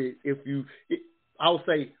period. I would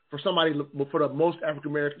say for the most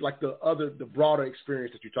African American, like the broader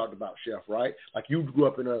experience that you talked about, Chef, right? Like, you grew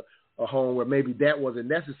up in a home where maybe that wasn't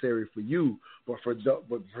necessary for you, but for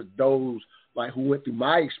those like who went through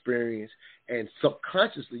my experience, and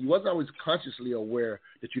subconsciously, you wasn't always consciously aware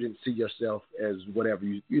that you didn't see yourself as whatever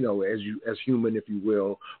as human, if you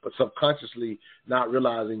will, but subconsciously not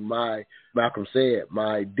realizing Malcolm said,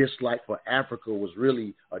 my dislike for Africa was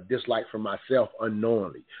really a dislike for myself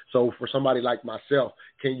unknowingly. So for somebody like myself,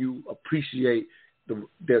 can you appreciate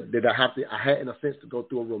that I had in a sense to go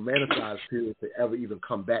through a romanticized period to ever even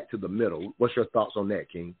come back to the middle? What's your thoughts on that,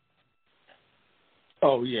 King?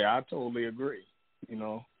 Oh yeah, I totally agree.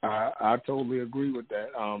 I totally agree with that.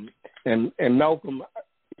 And Malcolm,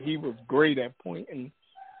 he was great at pointing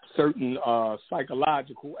certain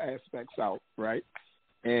psychological aspects out, right?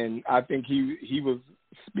 And I think he was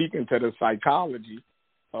speaking to the psychology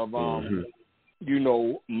of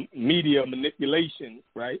media manipulation,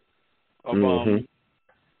 right? And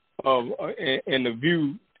the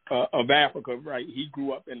view of Africa, right? He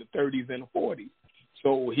grew up in the 30s and the 40s.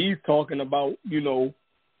 So he's talking about,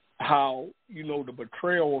 how, the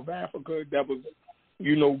betrayal of Africa that was,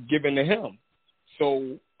 given to him.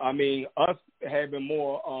 So, I mean, us having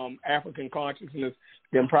more African consciousness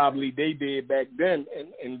than probably they did back then.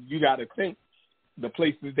 And you got to think the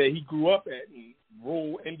places that he grew up at in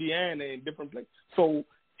rural Indiana and different places. So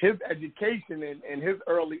his education and his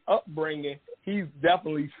early upbringing, he's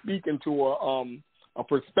definitely speaking to a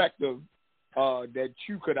perspective that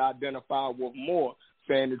you could identify with more,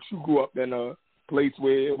 saying that you grew up in a place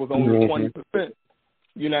where it was only 20%.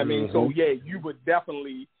 You know what I mean? So, yeah, you would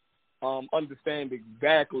definitely understand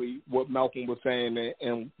exactly what Malcolm was saying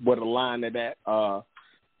and would align to that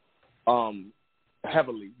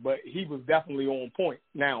heavily. But he was definitely on point.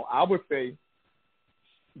 Now, I would say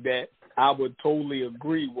that I would totally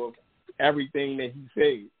agree with everything that he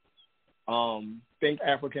said. Think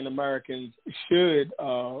African Americans should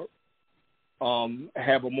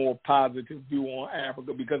have a more positive view on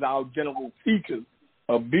Africa, because our general features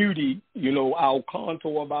of beauty, our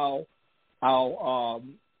contour of our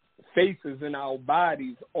faces and our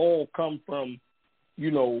bodies all come from,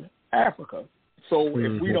 Africa. So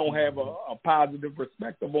if we don't have a positive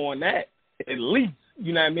perspective on that, at least,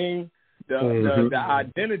 you know what I mean, the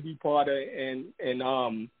identity part and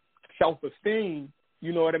self-esteem,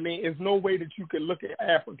 you know what I mean, there's no way that you can look at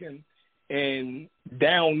Africans and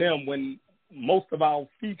down them when most of our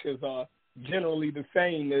features are generally the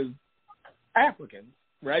same as Africans,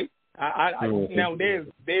 right? Now there's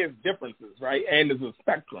differences, right? And there's a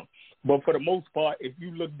spectrum. But for the most part, if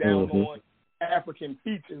you look down on African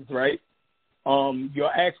features, right,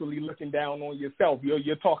 you're actually looking down on yourself.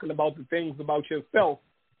 You're talking about the things about yourself,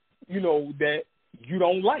 that you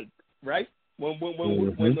don't like, right?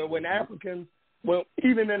 When Africans well,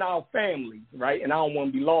 even in our families, right? And I don't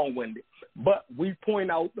want to be long-winded, but we point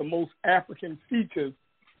out the most African features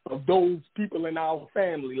of those people in our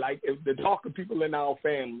family, like if the darker people in our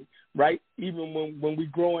family, right? Even when we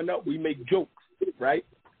growing up, we make jokes, right?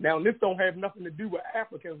 Now, this don't have nothing to do with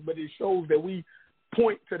Africans, but it shows that we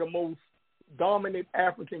point to the most dominant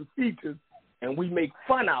African features and we make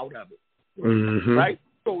fun out of it, right?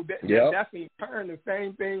 So that's in turn the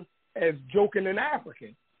same thing as joking in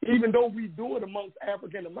African. Even though we do it amongst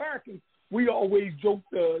African Americans, we always joke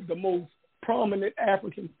the most prominent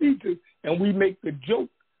African features, and we make the joke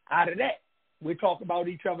out of that. We talk about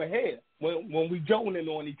each other's hair when we joning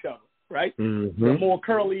on each other, right? The more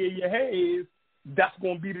curly your hair is, that's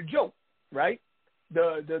going to be the joke, right?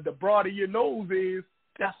 The broader your nose is,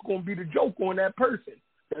 that's going to be the joke on that person.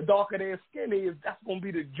 The darker their skin is, that's going to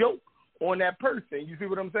be the joke on that person. You see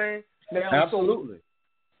what I'm saying? Now, absolutely.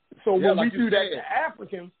 So when we do that to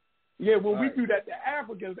Africans, we do that to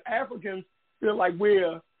Africans feel like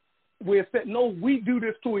we're saying, no, we do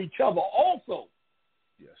this to each other also.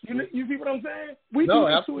 Yes, you see what I'm saying? We do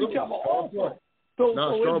this to each other also.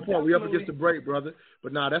 Strong point. We up against the break, brother.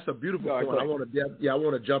 But that's a beautiful point. I want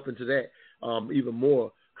to jump into that even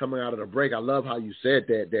more coming out of the break. I love how you said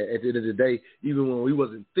that at the end of the day, even when we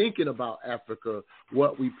wasn't thinking about Africa,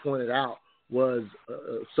 what we pointed out was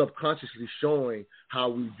subconsciously showing how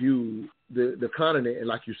we view the continent. And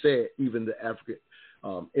like you said, even the African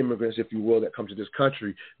immigrants, if you will, that come to this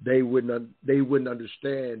country, they wouldn't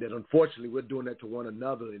understand that. Unfortunately, we're doing that to one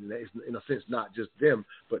another, and it's, in a sense, not just them.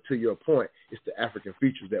 But to your point, it's the African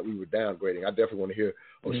features that we were downgrading. I definitely want to hear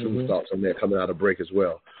Oshuna's thoughts on that coming out of break as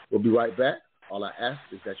well. We'll be right back. All I ask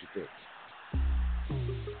is that you think.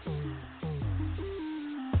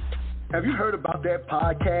 Have you heard about that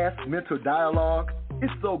podcast, Mental Dialogue?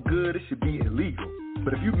 It's so good it should be illegal.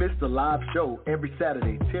 But if you missed the live show every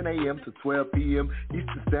Saturday, 10 a.m. to 12 p.m.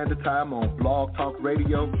 Eastern Standard Time on Blog Talk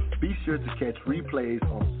Radio, be sure to catch replays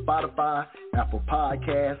on Spotify, Apple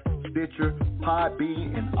Podcasts, Stitcher,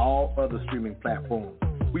 Podbean, and all other streaming platforms.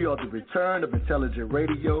 We are the return of intelligent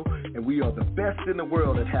radio, and we are the best in the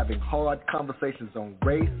world at having hard conversations on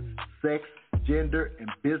race, sex, gender, and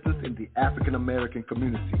business in the African American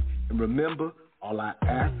community. And remember, all I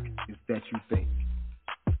ask is that you think.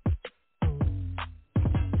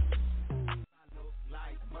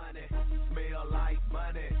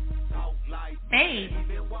 Hey,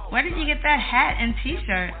 where did you get that hat and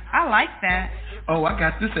t-shirt? I like that. Oh, I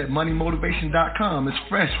got this at moneymotivation.com. It's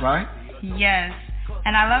fresh, right? Yes,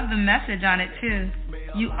 and I love the message on it too.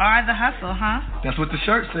 You are the hustle, huh? That's what the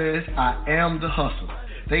shirt says. I am the hustle.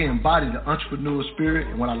 They embody the entrepreneur spirit,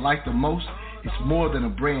 and what I like the most, it's more than a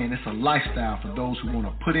brand. It's a lifestyle for those who want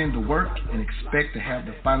to put in the work and expect to have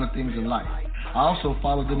the finer things in life. I also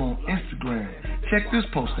follow them on Instagram. Check this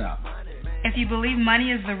post out. If you believe money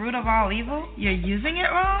is the root of all evil, you're using it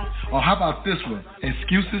wrong? Or how about this one?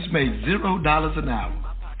 Excuses make $0 an hour.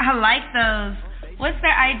 I like those. What's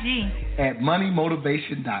their IG? At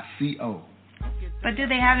moneymotivation.co. But do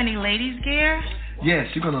they have any ladies' gear? Yes,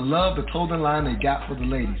 you're going to love the clothing line they got for the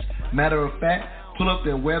ladies. Matter of fact, pull up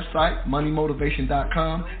their website,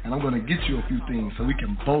 moneymotivation.com, and I'm going to get you a few things so we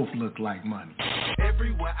can both look like money.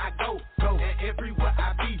 Everywhere I go, and everywhere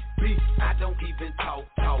I be. I don't even talk,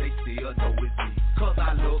 they still know it's me. Cause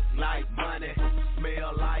I look like money,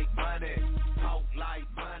 smell like money, talk like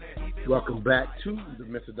money. Welcome back to the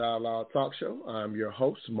Mental Dialogue Talk Show. I'm your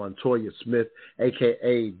host, Montoya Smith,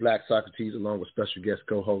 a.k.a. Black Socrates, along with special guest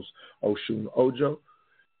co-host Oshun Ojo.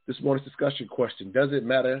 This morning's discussion question: does it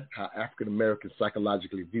matter how African Americans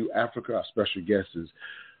psychologically view Africa? Our special guest is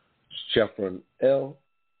Chefron L.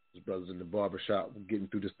 His brother's in the barbershop. We're getting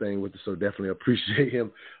through this thing with us, so definitely appreciate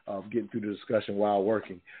him getting through the discussion while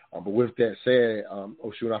working. But with that said,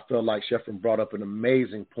 Oshun, I feel like Chefron brought up an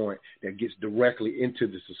amazing point that gets directly into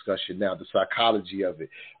this discussion now, the psychology of it.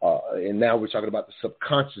 And now we're talking about the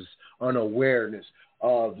subconscious unawareness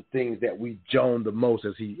of the things that we joan the most,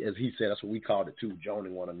 as he said. That's what we called it too,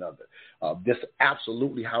 joning one another. That's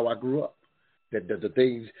absolutely how I grew up. The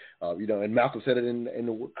things, and Malcolm said it in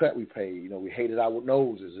the cut we paid. We hated our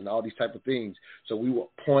noses and all these type of things. So we would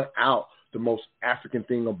point out the most African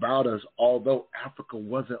thing about us, although Africa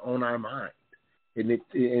wasn't on our mind. And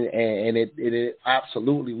it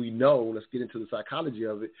absolutely, we know. Let's get into the psychology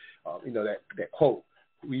of it. That quote: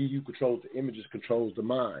 "We who controls the images controls the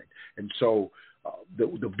mind." And so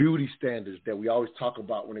the beauty standards that we always talk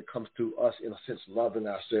about when it comes to us, in a sense, loving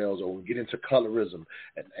ourselves, or we get into colorism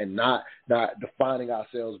and not defining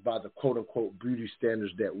ourselves by the quote-unquote beauty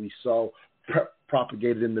standards that we saw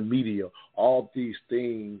propagated in the media. All these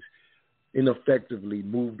things ineffectively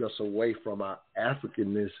moved us away from our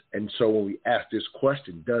Africanness. And so when we ask this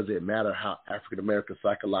question, does it matter how African Americans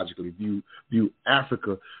psychologically view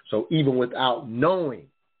Africa? So even without knowing,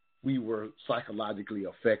 we were psychologically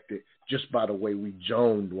affected just by the way we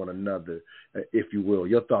joined one another, if you will.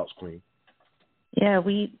 Your thoughts, Queen? Yeah,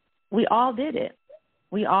 we all did it.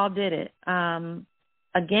 We all did it.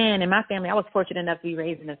 Again, in my family, I was fortunate enough to be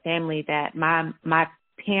raised in a family that my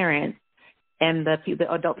parents and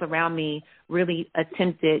the adults around me really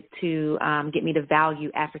attempted to get me to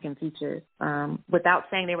value African features without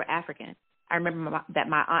saying they were African. I remember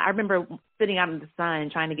I remember sitting out in the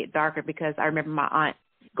sun trying to get darker because I remember my aunt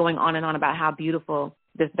going on and on about how beautiful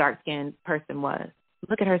this dark-skinned person was.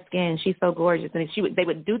 Look at her skin; she's so gorgeous. And they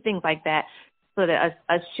would do things like that so that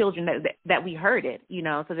us children that we heard it,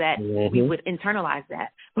 so that we would internalize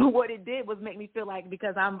that. But what it did was make me feel like,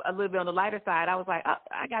 because I'm a little bit on the lighter side, I was like, oh,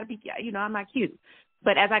 I got to be, I'm not cute.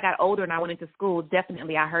 But as I got older and I went into school,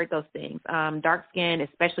 definitely I heard those things. Dark skin,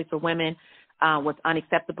 especially for women, was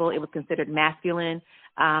unacceptable. It was considered masculine,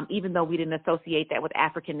 even though we didn't associate that with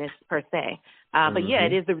Africanness per se. But yeah,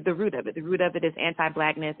 it is the root of it. The root of it is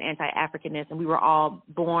anti-blackness, anti-Africanness, and we were all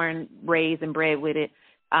born, raised, and bred with it.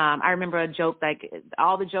 I remember a joke, like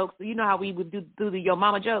all the jokes, you know how we would do the Yo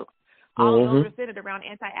Mama jokes? All of those were centered around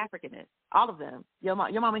anti-Africanness. All of them. Your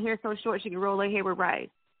mama hair so short she can roll her hair with rice.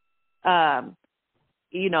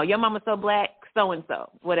 Your mama so black, so-and-so,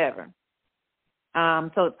 whatever.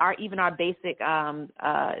 So our basic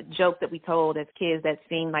jokes that we told as kids that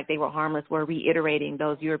seemed like they were harmless were reiterating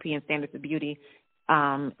those European standards of beauty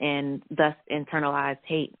and thus internalized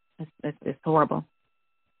hate. It's horrible.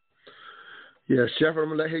 Yeah, Shepard,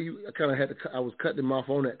 I'm going to let him, I was cutting him off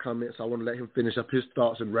on that comment, so I want to let him finish up his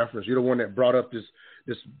thoughts and reference. You're the one that brought up this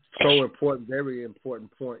so important, very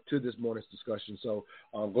important point to this morning's discussion. So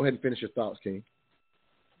go ahead and finish your thoughts, King.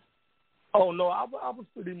 Oh, no, I was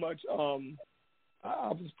pretty much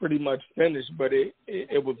finished, but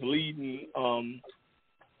it was leading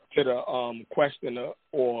to the question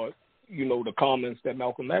or, the comments that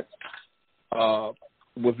Malcolm X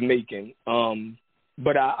was making.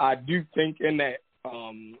 But I do think in that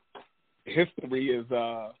history is,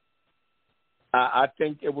 I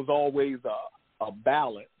think it was always a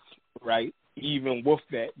balance, right? Even with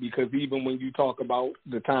that, because even when you talk about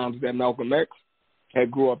the times that Malcolm X had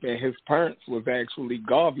grew up and his parents was actually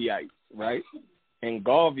Garveyites, right? And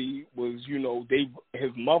Garvey was,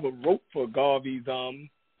 his mother wrote for Garvey's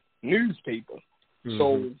newspaper.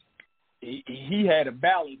 So he had a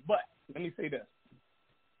balance. But let me say this.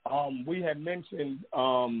 We had mentioned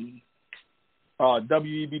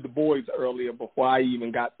W.E.B. Du Bois earlier before I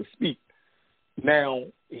even got to speak. Now,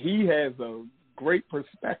 he has a great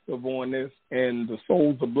perspective on this in The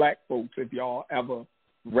Souls of Black Folks, if y'all ever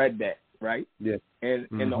read that, right? Yeah. And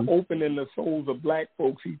in the opening of Souls of Black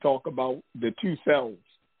Folks, he talk about the two selves,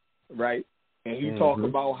 right? And he talk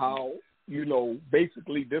about how,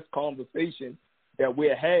 basically this conversation that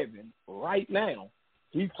we're having right now,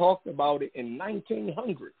 he talked about it in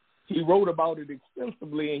 1900. He wrote about it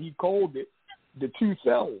extensively, and he called it the two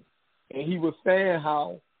selves. And he was saying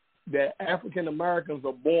how that African Americans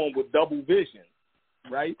are born with double vision,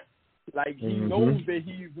 right? Like he knows that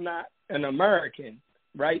he's not an American,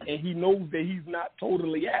 right? And he knows that he's not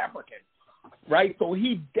totally African, right? So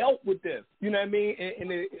he dealt with this, you know what I mean?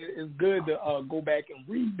 And it's good to go back and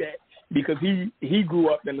read that because he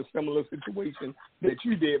grew up in a similar situation that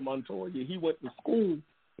you did, Montoya. He went to school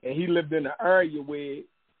and he lived in an area where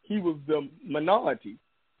he was the minority,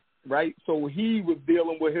 right? So he was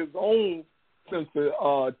dealing with his own sense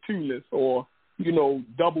of two-ness or,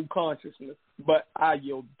 double consciousness. But I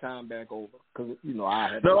yield the time back over because, I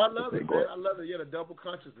had I love it, man. I love it. Yeah, the double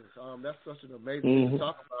consciousness. That's such an amazing thing to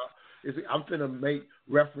talk about. I'm going to make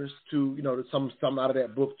reference to, some out of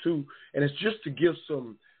that book, too. And it's just to give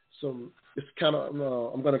some it's kind of,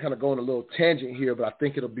 I'm going to kind of go on a little tangent here, but I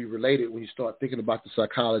think it'll be related when you start thinking about the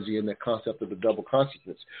psychology and the concept of the double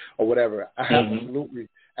consciousness or whatever. I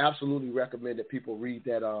absolutely recommend that people read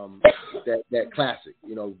that that classic,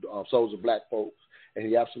 Souls of Black Folks. And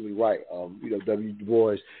he's absolutely right. W. Du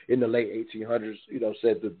Bois in the late 1800s,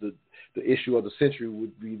 said that the issue of the century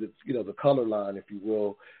would be the color line, if you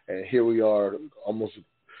will. And here we are, almost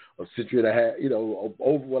a century and a half,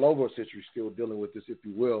 over a century, still dealing with this, if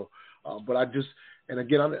you will. But I don't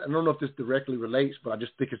know if this directly relates, but I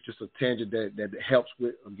just think it's just a tangent that helps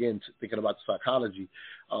with, again, thinking about the psychology.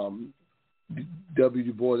 W.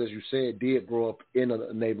 Du Bois, as you said, did grow up in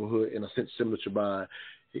a neighborhood in a sense similar to mine.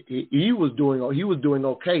 He was doing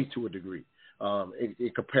okay to a degree.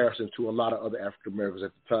 in comparison to a lot of other African Americans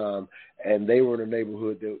at the time, and they were in a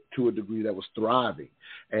neighborhood that, to a degree, that was thriving.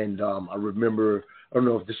 And I remember, I don't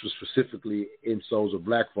know if this was specifically in Souls of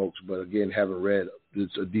Black Folks, but again, having read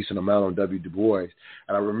a decent amount on W. Du Bois,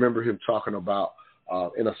 and I remember him talking about,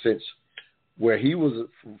 in a sense, where he was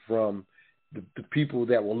from, the people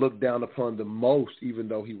that were looked down upon the most, even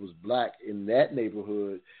though he was black in that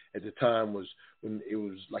neighborhood at the time, was when it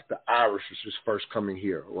was like the Irish was just first coming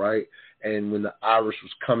here, right? And when the Irish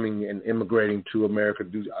was coming and immigrating to America,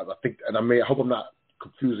 I think, and I hope I'm not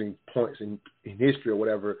confusing points in history or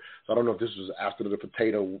whatever, so I don't know if this was after the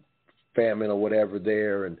potato famine or whatever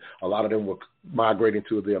there, and a lot of them were migrating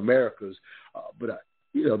to the Americas, but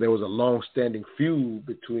there was a long-standing feud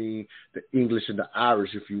between the English and the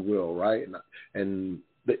Irish, if you will, right? And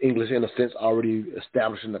the English, in a sense, already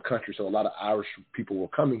established in the country, so a lot of Irish people were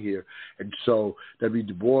coming here. And so W.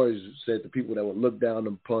 Du Bois said the people that were looked down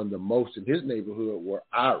upon the most in his neighborhood were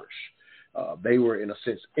Irish. They were, in a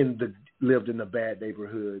sense, lived in the bad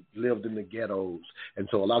neighborhood, lived in the ghettos. And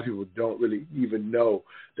so a lot of people don't really even know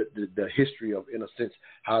the history of, in a sense,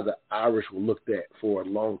 how the Irish were looked at for a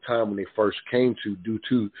long time when they first came to, due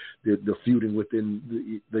to the feuding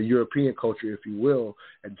within the European culture, if you will.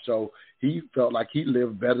 And so he felt like he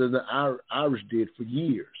lived better than the Irish did for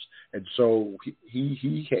years. And so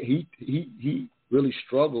he really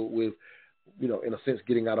struggled with, in a sense,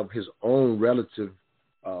 getting out of his own relative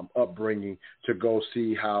upbringing to go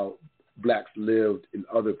see how blacks lived in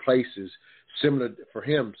other places, similar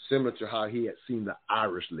to how he had seen the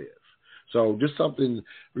Irish live. So just something,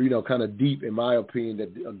 kind of deep, in my opinion,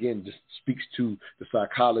 that, again, just speaks to the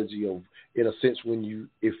psychology of, in a sense,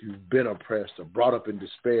 if you've been oppressed or brought up in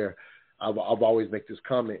despair. I've always make this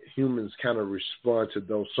comment, humans kind of respond to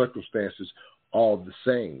those circumstances all the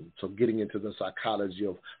same. So getting into the psychology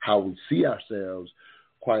of how we see ourselves,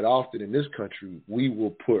 quite often in this country, we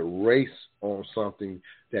will put race on something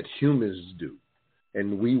that humans do.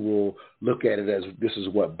 And we will look at it as this is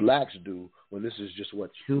what blacks do, when this is just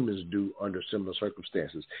what humans do under similar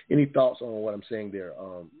circumstances. Any thoughts on what I'm saying there,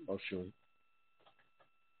 Oshun?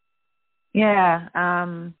 Yeah.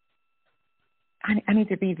 I need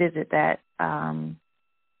to revisit that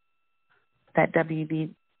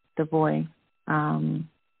W.B. Du Bois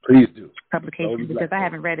please do publication, because I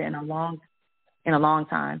haven't read it in a long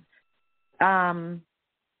time.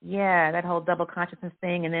 Yeah, that whole double consciousness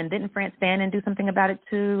thing. And then didn't France Fanon do something about it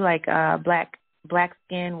too, like black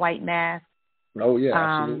skin, white mask? Oh yeah,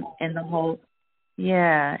 absolutely. And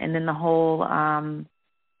the whole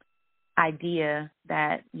idea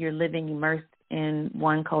that you're living immersed in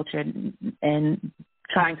one culture and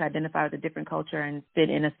trying to identify with a different culture and fit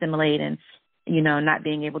and assimilate, and not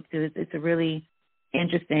being able to. It's a really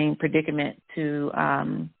interesting predicament to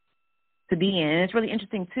be in. And it's really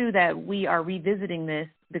interesting, too, that we are revisiting this,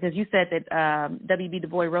 because you said that W.B. Du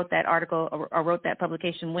Bois wrote that article or wrote that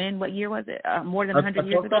publication when? What year was it? More than 100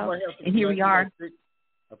 years ago? And here we are.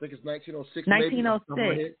 I think it's 1906. 1906.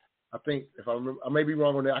 Maybe. I think, if I remember, I may be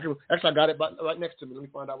wrong on that. I got it right next to me. Let me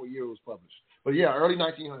find out what year it was published. But yeah, early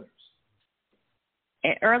 1900s.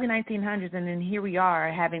 Early 1900s, and then here we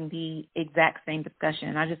are having the exact same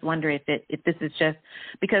discussion. I just wonder if this is just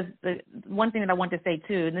because the one thing that I want to say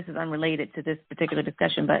too, and this is unrelated to this particular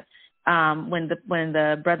discussion, but when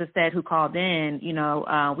the brother said who called in,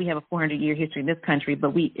 we have a 400-year history in this country,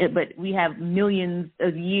 but we have millions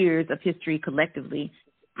of years of history collectively.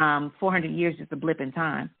 400 years is a blip in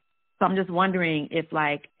time. So I'm just wondering if,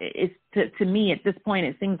 it's to me at this point,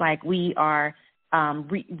 it seems like we are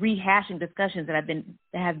rehashing discussions that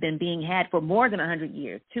have been being had for more than 100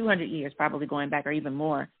 years, 200 years probably going back, or even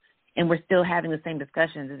more, and we're still having the same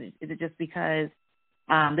discussions. Is it just because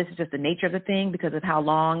this is just the nature of the thing, because of how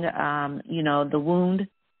long the wound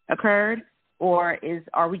occurred, or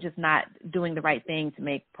are we just not doing the right thing to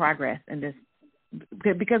make progress in this?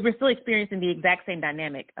 Because we're still experiencing the exact same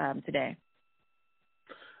dynamic today.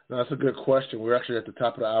 No, that's a good question. We're actually at the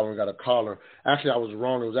top of the hour and got a caller. Actually, I was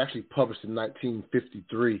wrong. It was actually published in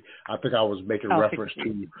 1953. I think I was making reference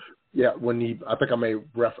 53. I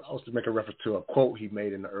was to make a reference to a quote he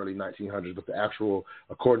made in the early 1900s, but the actual,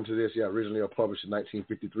 according to this, originally published in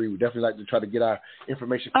 1953. We definitely like to try to get our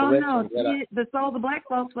information correct. Oh, no. The Soul of the Black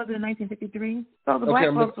Folks was in 1953. Soul of the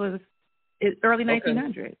Black Folks was early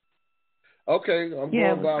 1900s. Okay. I'm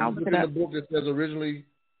looking at the book that says originally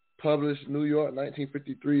published New York,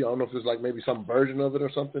 1953. I don't know if it's like maybe some version of it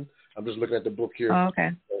or something. I'm just looking at the book here. Oh,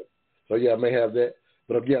 okay. So yeah, I may have that.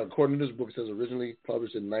 But again, according to this book, it says originally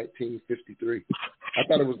published in 1953. I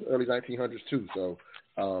thought it was early 1900s too, so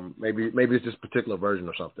maybe it's this particular version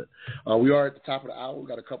or something. We are at the top of the hour. We've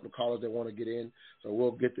got a couple of callers that want to get in, so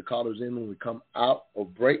we'll get the callers in when we come out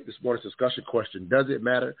of break. This morning's discussion question, does it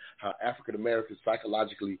matter how African Americans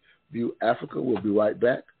psychologically view Africa? We'll be right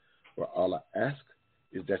back, where all I ask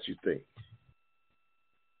is that you think.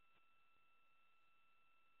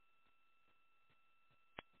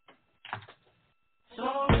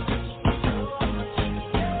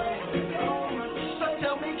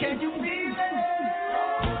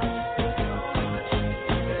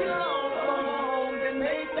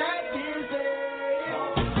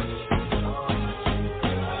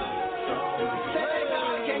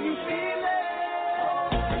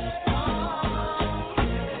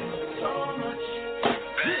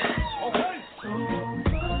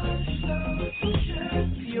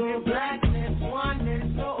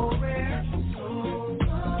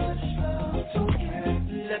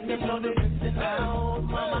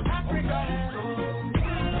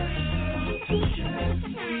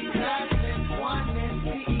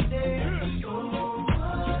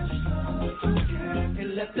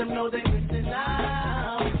 Let them know they missing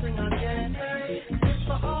out. Sing again. It's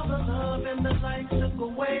for all the love and the light took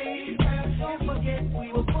away. Don't forget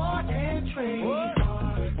we were born and trained.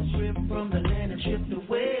 Trip from the land and shipped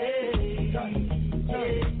away.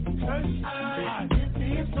 It's the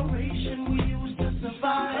inspiration we use to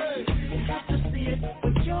survive. You got to see it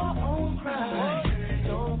with your own pride.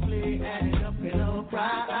 Don't play add it up in a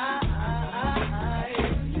pride.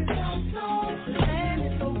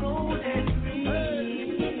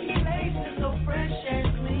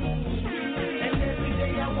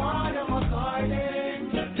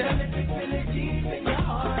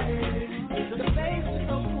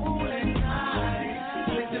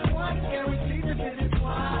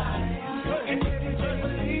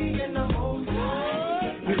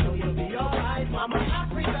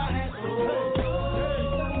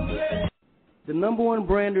 The number one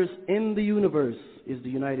branders in the universe is the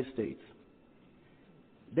United States.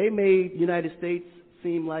 They made the United States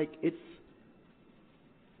seem like it's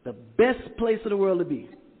the best place in the world to be.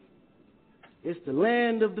 It's the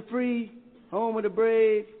land of the free, home of the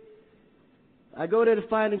brave. I go there to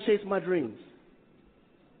find and chase my dreams.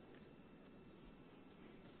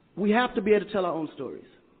 We have to be able to tell our own stories.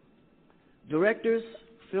 Directors,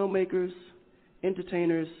 filmmakers,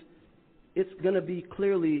 entertainers, it's going to be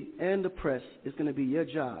clearly, and the press, it's going to be your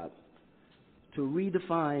job to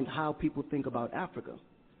redefine how people think about Africa.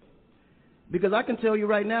 Because I can tell you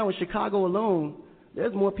right now, in Chicago alone,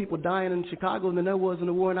 there's more people dying in Chicago than there was in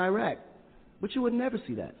the war in Iraq. But you would never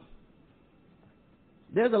see that.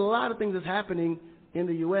 There's a lot of things that's happening in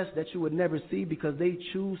the U.S. that you would never see because they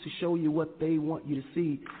choose to show you what they want you to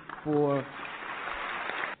see. For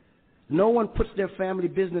no one puts their family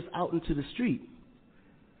business out into the street.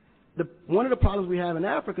 One of the problems we have in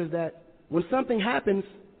Africa is that when something happens,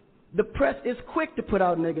 the press is quick to put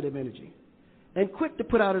out negative energy and quick to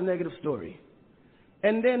put out a negative story.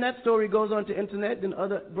 And then that story goes on to internet, then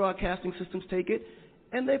other broadcasting systems take it,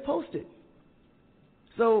 and they post it.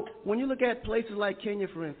 So when you look at places like Kenya,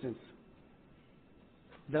 for instance,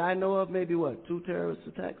 that I know of, maybe 2 terrorist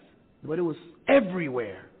attacks? But it was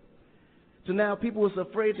everywhere. So now people was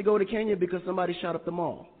afraid to go to Kenya because somebody shot up the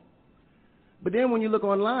mall. But then when you look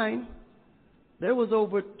online, there was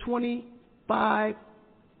over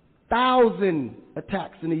 25,000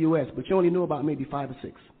 attacks in the U.S., but you only knew about maybe 5 or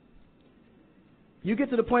 6. You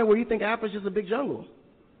get to the point where you think Africa's just a big jungle.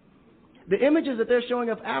 The images that they're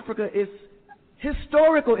showing of Africa is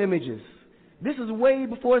historical images. This is way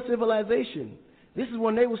before civilization. This is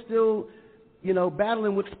when they were still,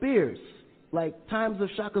 battling with spears, like times of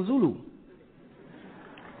Shaka Zulu.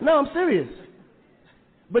 No, I'm serious.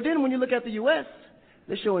 But then when you look at the U.S.,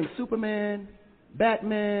 they're showing Superman,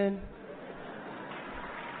 Batman,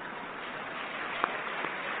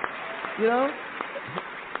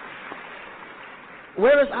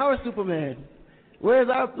 Where is our Superman? Where is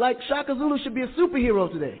Shaka Zulu should be a superhero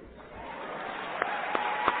today.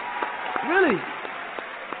 Really.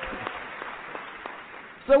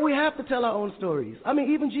 So we have to tell our own stories. I mean,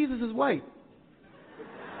 even Jesus is white.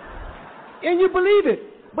 And you believe it.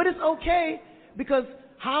 But it's okay because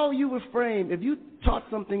how you were framed, if you taught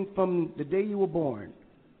something from the day you were born,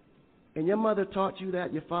 and your mother taught you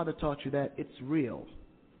that, your father taught you that, it's real.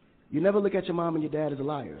 You never look at your mom and your dad as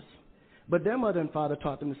liars. But their mother and father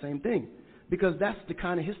taught them the same thing because that's the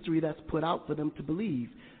kind of history that's put out for them to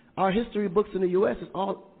believe. Our history books in the U.S. is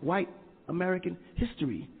all white American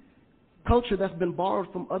history, culture that's been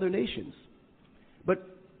borrowed from other nations. But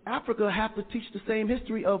Africa have to teach the same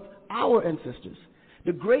history of our ancestors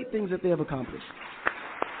the great things that they have accomplished.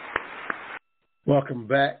 Welcome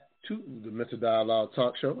back to the Mental Dialogue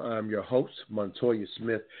Talk Show. I'm your host, Montoya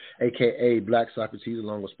Smith, a.k.a. Black Socrates,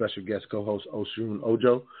 along with special guest co-host Oshun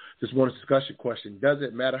Ojo. This morning's discussion question: does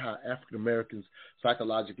it matter how African Americans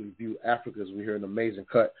psychologically view Africa? As we hear an amazing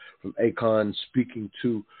cut from Akon speaking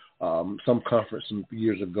to some conference some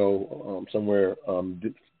years ago, somewhere,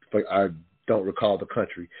 I don't recall the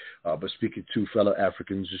country, but speaking to fellow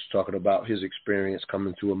Africans, just talking about his experience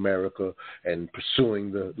coming to America and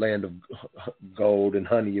pursuing the land of gold and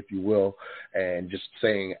honey, if you will, and just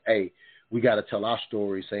saying, hey, we got to tell our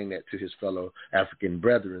story, saying that to his fellow African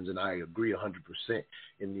brethren. And I agree 100%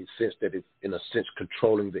 in the sense that it's, in a sense,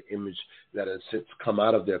 controlling the image that, in a sense, come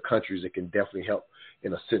out of their countries. It can definitely help,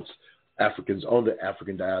 in a sense, Africans on the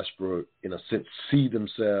African diaspora, in a sense, see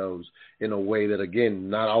themselves in a way that, again,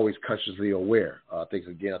 not always consciously aware. I think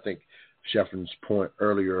Sheffrin's point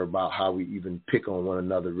earlier about how we even pick on one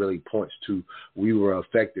another really points to we were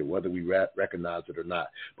affected, whether we recognize it or not.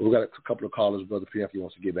 But we've got a couple of callers. Brother Pianki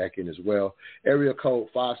wants to get back in as well. Area code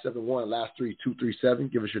 571, last 3237.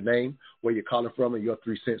 Give us your name, where you're calling from, and your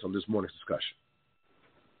 3 cents on this morning's discussion.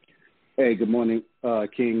 Hey, good morning,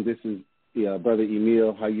 King. This is Brother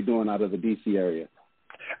Emil. How you doing out of the D.C. area?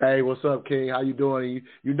 Hey, what's up, King? How you doing?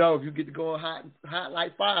 You know, if you get to going hot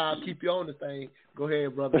like fire, I'll keep you on the thing. Go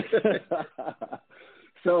ahead, brother.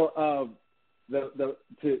 So,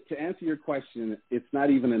 to answer your question, it's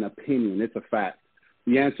not even an opinion; it's a fact.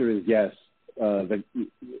 The answer is yes.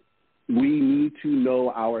 We need to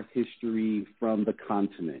know our history from the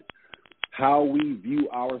continent. How we view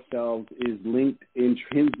ourselves is linked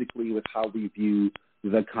intrinsically with how we view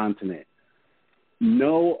the continent.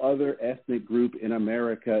 No other ethnic group in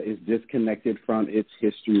America is disconnected from its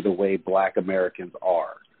history the way Black Americans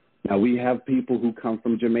are. Now, we have people who come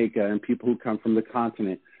from Jamaica and people who come from the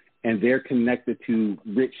continent, and they're connected to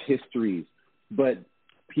rich histories. But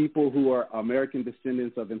people who are American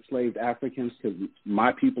descendants of enslaved Africans, because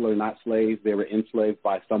my people are not slaves, they were enslaved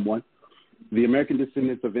by someone. The American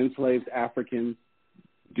descendants of enslaved Africans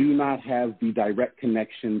do not have the direct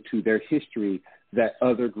connection to their history that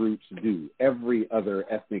other groups do. Every other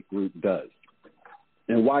ethnic group does.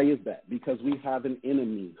 And why is that? Because we have an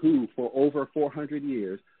enemy who, for over 400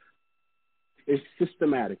 years, is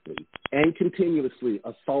systematically and continuously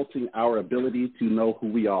assaulting our ability to know who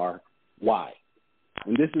we are. Why?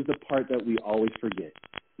 And this is the part that we always forget.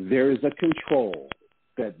 There is a control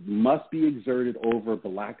that must be exerted over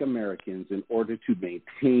Black Americans in order to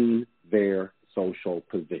maintain their social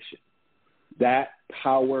position. That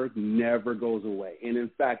power never goes away. And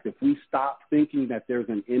in fact, if we stop thinking that there's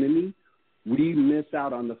an enemy, we miss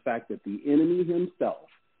out on the fact that the enemy himself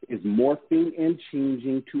is morphing and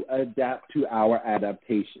changing to adapt to our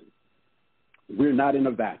adaptation. We're not in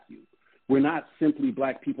a vacuum. We're not simply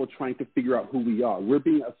Black people trying to figure out who we are. We're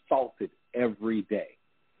being assaulted every day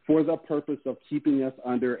for the purpose of keeping us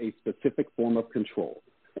under a specific form of control.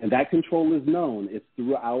 And that control is known. It's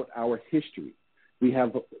throughout our history. We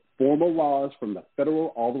have formal laws from the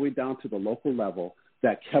federal all the way down to the local level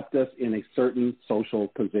that kept us in a certain social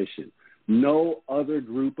position. No other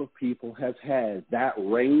group of people has had that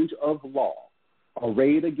range of law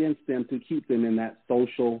arrayed against them to keep them in that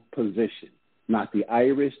social position. Not the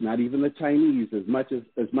Irish, not even the Chinese, as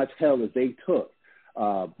much hell as they took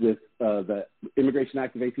with the Immigration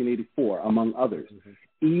Act of 1884, among others.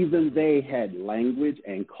 Mm-hmm. Even they had language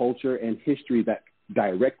and culture and history that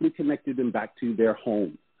directly connected them back to their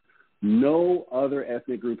home. No other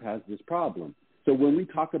ethnic group has this problem. So when we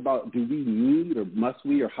talk about do we need or must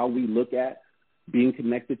we or how we look at being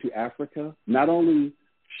connected to Africa, not only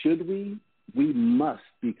should we must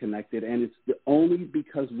be connected, and it's only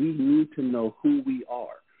because we need to know who we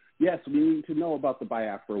are. Yes, we need to know about the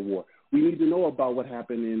Biafra War. We need to know about what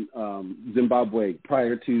happened in Zimbabwe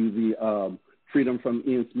prior to the freedom from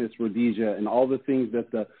Ian Smith's Rhodesia and all the things that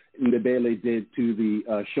the Ndebele did to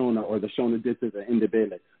the Shona, or the Shona did to the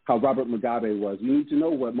Ndebele, how Robert Mugabe was. We need to know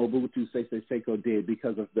what Mobutu Sese Seko did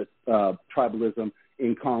because of the tribalism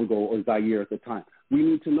in Congo or Zaire at the time. We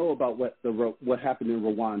need to know about what happened in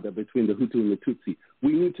Rwanda between the Hutu and the Tutsi.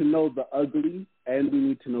 We need to know the ugly, and we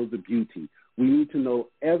need to know the beauty. We need to know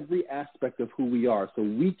every aspect of who we are so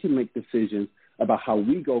we can make decisions about how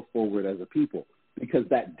we go forward as a people, because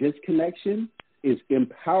that disconnection is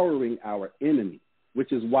empowering our enemy,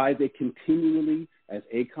 which is why they continually, as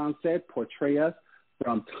Akon said, portray us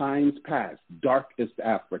from times past, darkest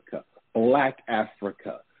Africa, Black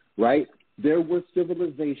Africa, right? There were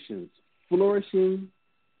civilizations flourishing,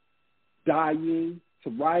 dying,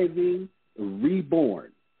 thriving,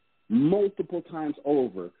 reborn multiple times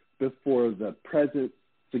over before the present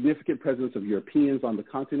significant presence of Europeans on the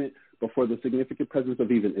continent, before the significant presence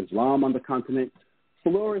of even Islam on the continent,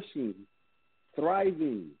 flourishing,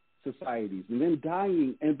 thriving societies, and then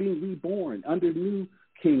dying and being reborn under new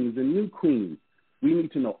kings and new queens. We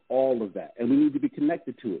need to know all of that, and we need to be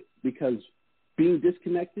connected to it, because being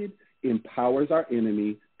disconnected empowers our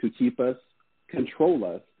enemy to keep us, control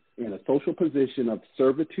us in a social position of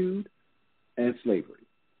servitude and slavery.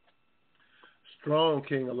 Strong,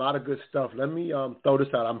 King. A lot of good stuff. Let me throw this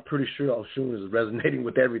out. I'm pretty sure Oshun is resonating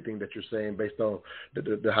with everything that you're saying based on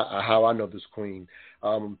how I know this queen.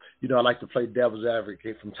 You know, I like to play devil's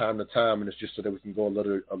advocate from time to time, and it's just so that we can go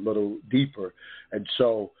a little deeper. And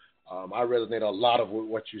so I resonate a lot of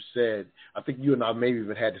what you said. I think you and I maybe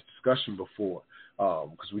even had this discussion before,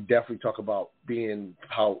 because we definitely talk about being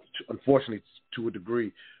how, unfortunately, to a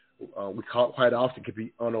degree, we quite often can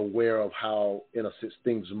be unaware of how, in a sense,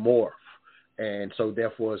 things morph. And so,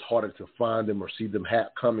 therefore, it's harder to find them or see them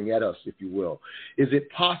coming at us, if you will. Is it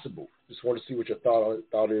possible? Just want to see what your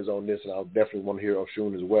thought is on this, and I'll definitely want to hear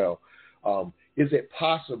Oshun as well. Is it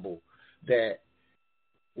possible that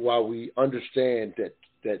while we understand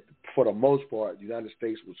that for the most part, the United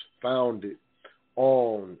States was founded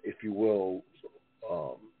on, if you will,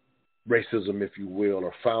 racism, if you will,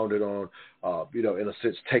 or founded on, in a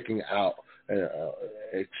sense, taking out,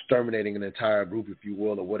 exterminating an entire group, if you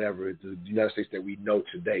will, or whatever, the United States that we know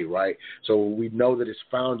today, right? So we know that it's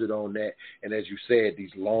founded on that, and as you said, these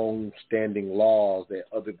long-standing laws that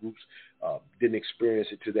other groups didn't experience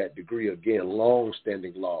it to that degree. Again,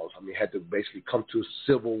 long-standing laws. I mean, had to basically come to a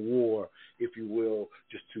civil war, if you will,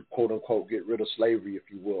 just to, quote-unquote, get rid of slavery, if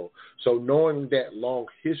you will. So knowing that long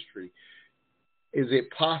history, is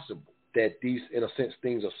it possible that these, in a sense,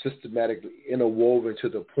 things are systematically interwoven to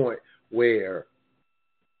the point where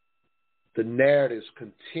the narratives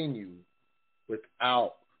continue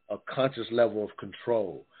without a conscious level of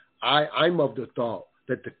control? I'm of the thought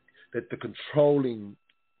that the controlling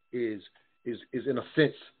is in a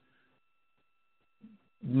sense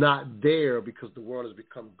not there because the world has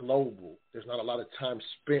become global. There's not a lot of time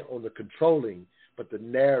spent on the controlling, but the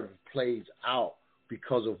narrative plays out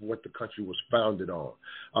because of what the country was founded on.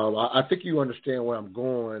 I think you understand where I'm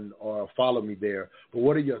going or follow me there, but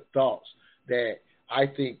what are your thoughts that I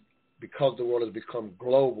think because the world has become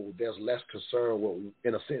global, there's less concern with,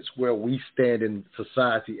 in a sense, where we stand in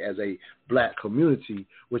society as a black community,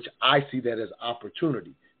 which I see that as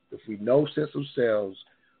opportunity. If we know sense of selves,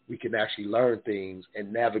 we can actually learn things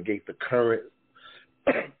and navigate the current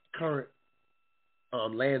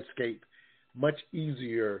landscape much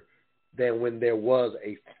easier than when there was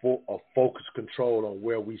a focused control on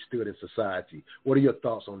where we stood in society. What are your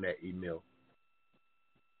thoughts on that, Emil?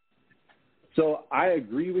 So I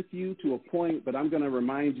agree with you to a point, but I'm going to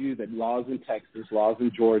remind you that laws in Texas, laws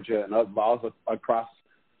in Georgia, and laws across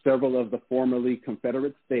several of the formerly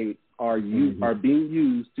Confederate states are being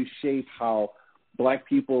used to shape how black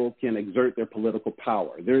people can exert their political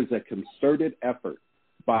power. There's a concerted effort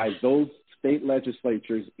by those state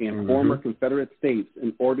legislatures in former Confederate states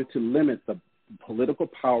in order to limit the political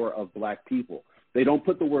power of black people. They don't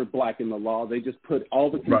put the word black in the law. They just put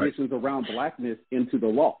all the conditions around blackness into the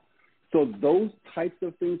law. So those types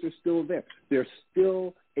of things are still there. There's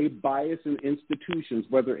still a bias in institutions,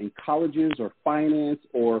 whether in colleges or finance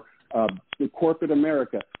or in corporate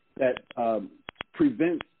America, that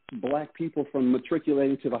prevents black people from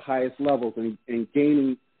matriculating to the highest levels and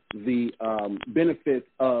gaining the benefits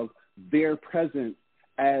of their presence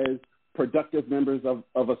as productive members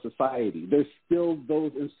of a society. There's still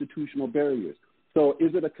those institutional barriers. So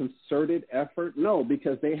is it a concerted effort? No,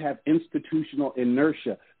 because they have institutional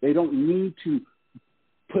inertia. They don't need to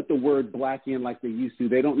put the word black in like they used to.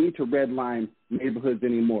 They don't need to redline neighborhoods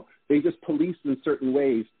anymore. They just police in certain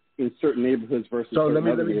ways in certain neighborhoods versus so let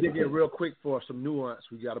me dig in real quick for some nuance.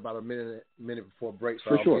 We got about a minute before break,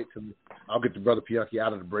 so I'll get the Brother Pianki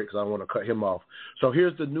out of the break because I don't want to cut him off. So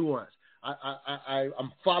here's the nuance.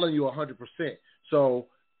 I'm following you 100%. So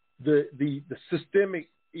the systemic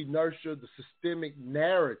inertia, the systemic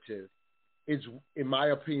narrative is, in my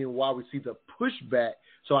opinion, why we see the pushback.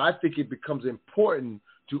 So I think it becomes important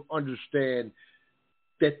to understand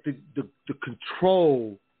that the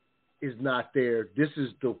control is not there. This is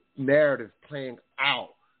the narrative playing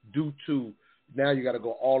out due to, now you got to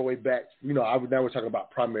go all the way back. Now we're talking about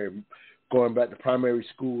going back to primary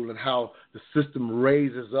school and how the system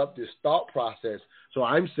raises up this thought process. So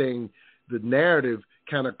I'm saying the narrative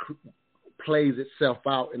kind of plays itself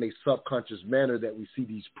out in a subconscious manner that we see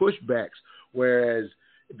these pushbacks, whereas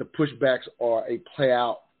the pushbacks are a play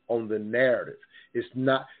out on the narrative. It's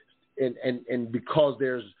not, and because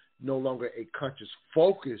there's no longer a conscious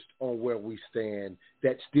focus on where we stand,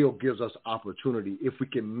 that still gives us opportunity if we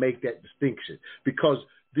can make that distinction. Because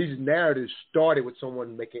these narratives started with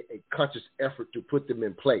someone making a conscious effort to put them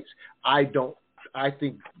in place. I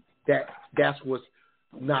think that's what's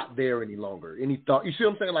not there any longer. Any thought? You see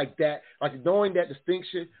what I'm saying? Like that, like knowing that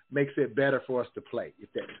distinction makes it better for us to play. If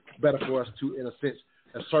that's better for us to, in a sense,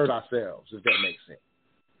 assert ourselves, if that makes sense.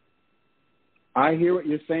 I hear what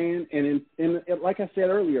you're saying, and in like I said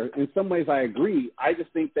earlier, in some ways I agree. I just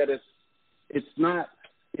think that it's not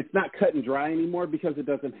cut and dry anymore because it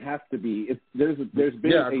doesn't have to be. There's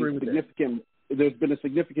been a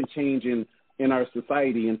significant change in our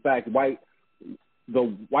society. In fact, the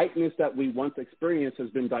whiteness that we once experienced has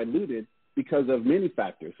been diluted because of many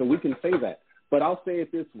factors. So we can say that. But I'll say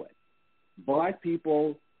it this way. Black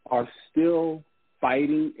people are still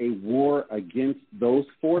fighting a war against those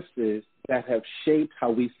forces that have shaped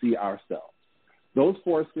how we see ourselves. Those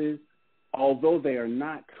forces, although they are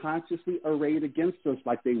not consciously arrayed against us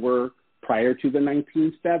like they were prior to the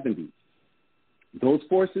 1970s, those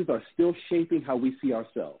forces are still shaping how we see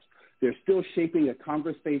ourselves. They're still shaping a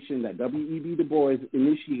conversation that W.E.B. Du Bois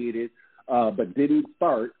initiated but didn't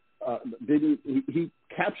start. He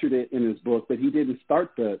captured it in his book, but he didn't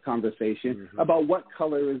start the conversation about what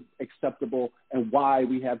color is acceptable and why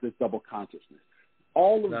we have this double consciousness.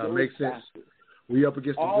 All of those makes factors. Sense. We up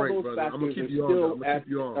against the break, brother. I'm going to keep you on. Let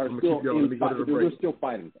me go to the break. We're still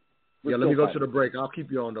fighting them. Let me go to the break. I'll keep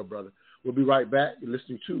you on, though, brother. We'll be right back. You're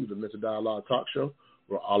listening to the Mental Dialogue Talk Show,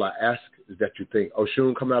 where all I ask is that you think.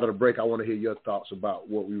 Oshun, coming out of the break, I want to hear your thoughts about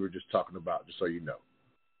what we were just talking about, just so you know.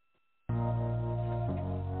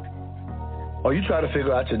 Are you trying to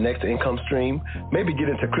figure out your next income stream? Maybe get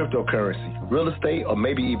into cryptocurrency, real estate, or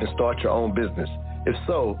maybe even start your own business. If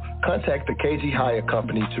so, contact the KG Hire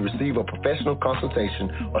Company to receive a professional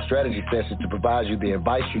consultation or strategy session to provide you the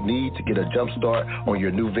advice you need to get a jump start on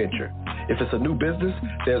your new venture. If it's a new business,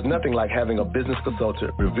 there's nothing like having a business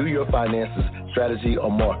consultant review your finances, strategy,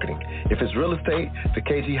 or marketing. If it's real estate, the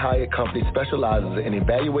KG Hire Company specializes in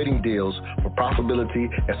evaluating deals for profitability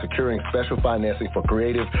and securing special financing for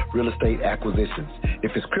creative real estate acquisitions.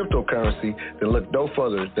 If it's cryptocurrency, then look no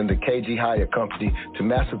further than the KG Hire Company to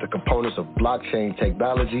master the components of blockchain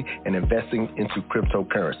technology and investing into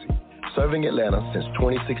cryptocurrency. Serving Atlanta since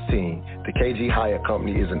 2016, the KG Hire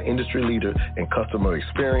Company is an industry leader in customer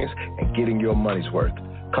experience and getting your money's worth.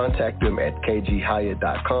 Contact them at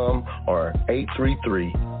kghire.com or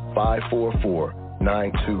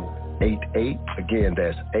 833-544-9288. Again,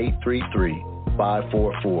 that's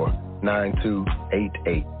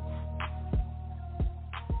 833-544-9288.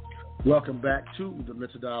 Welcome back to the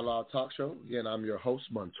Mental Dialogue Talk Show. Again, I'm your host,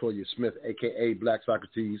 Montoya Smith, a.k.a. Black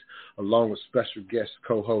Socrates, along with special guest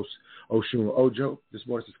co-host Oshun Ojo. This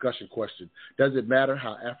morning's discussion question: does it matter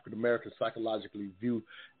how African Americans psychologically view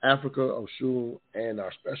Africa? Oshun and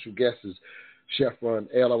our special guest is Chef Ron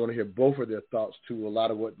L. I want to hear both of their thoughts, too. A lot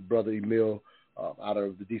of what Brother Emil out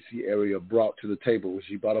of the D.C. area brought to the table, which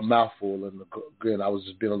he brought a mouthful. And again, I was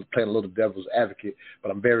just playing a little devil's advocate, but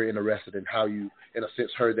I'm very interested in how you, in a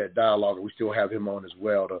sense, heard that dialogue. And we still have him on as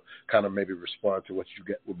well to kind of maybe respond to what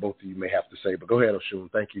both of you may have to say. But go ahead, Oshun.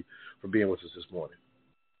 Thank you for being with us this morning.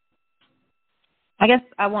 I guess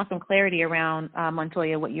I want some clarity around,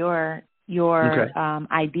 Montoya, what your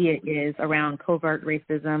idea is around covert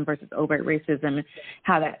racism versus overt racism and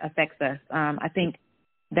how that affects us. I think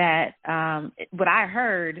that what I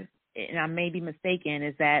heard, and I may be mistaken,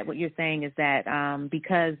 is that what you're saying is that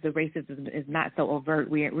because the racism is not so overt,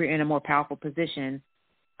 we're in a more powerful position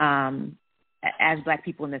as Black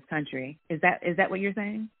people in this country. Is that what you're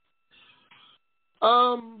saying?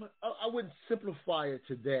 I wouldn't simplify it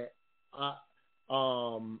to that.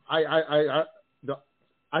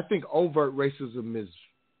 I think overt racism is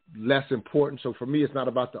less important. So for me, it's not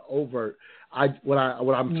about the overt. What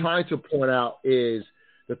I'm trying to point out is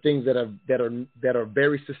the things that are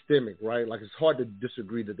very systemic, right? Like, it's hard to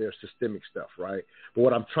disagree that there's systemic stuff, right? But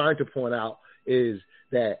what I'm trying to point out is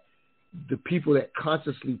that the people that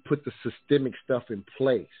consciously put the systemic stuff in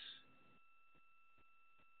place,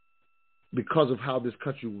 because of how this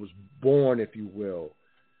country was born, if you will,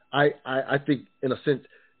 I think in a sense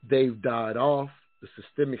they've died off. The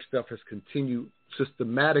systemic stuff has continued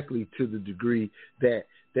systematically to the degree that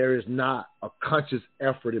there is not a conscious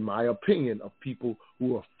effort, in my opinion, of people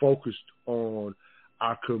who are focused on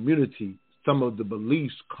our community. Some of the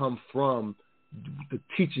beliefs come from the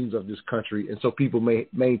teachings of this country, and so people may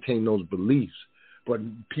maintain those beliefs. But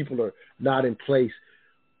people are not in place,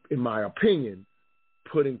 in my opinion,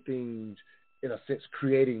 putting things, in a sense,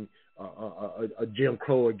 creating a Jim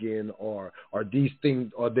Crow again, or these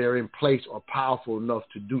things, or they're in place or powerful enough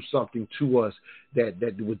to do something to us that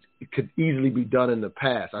could easily be done in the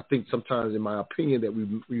past. I think sometimes, in my opinion, that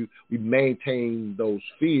we maintain those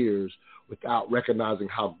fears without recognizing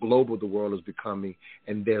how global the world is becoming,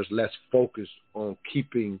 and there's less focus on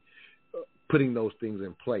putting those things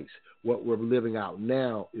in place. What we're living out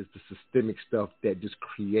now is the systemic stuff that just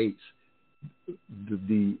creates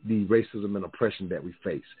the racism and oppression that we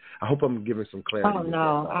face. I hope I'm giving some clarity. Oh,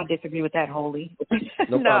 no, I disagree with that wholly.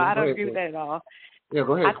 No, I don't agree with that at all. Yeah,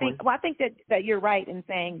 go ahead. I think that you're right in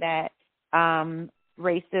saying that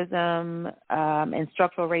racism and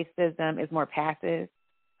structural racism is more passive.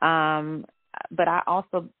 But I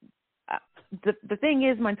also, the thing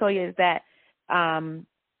is, Montoya, is that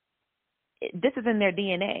this is in their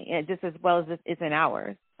DNA, and just as well as it's in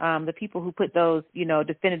ours. The people who put those,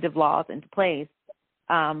 definitive laws into place,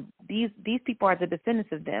 these people are the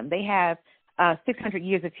descendants of them. They have 600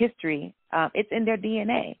 years of history. It's in their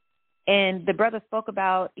DNA. And the brother spoke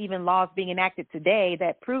about even laws being enacted today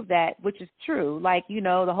that prove that, which is true. Like,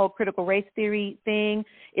 the whole critical race theory thing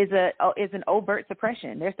is an overt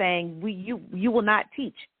suppression. They're saying you will not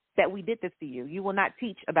teach that we did this to you. You will not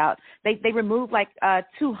teach about. They removed like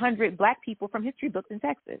 200 black people from history books in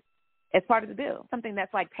Texas as part of the bill. Something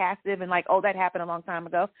that's like passive and like, oh, that happened a long time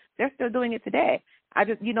ago. They're still doing it today.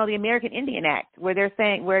 The American Indian Act, where they're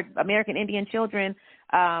saying where American Indian children,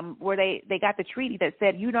 where they got the treaty that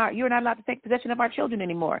said you're not allowed to take possession of our children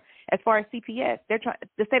anymore. As far as CPS,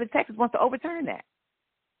 the state of Texas wants to overturn that,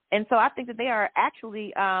 and so I think that they are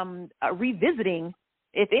actually revisiting,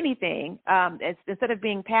 if anything, instead of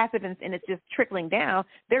being passive and it's just trickling down,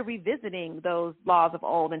 they're revisiting those laws of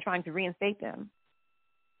old and trying to reinstate them.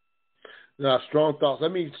 Now, strong thoughts.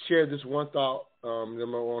 Let me share this one thought. Then I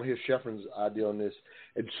want to hear Sheffrin's idea on this.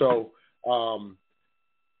 And so,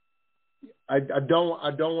 I don't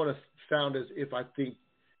want to sound as if I think,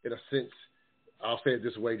 in a sense, I'll say it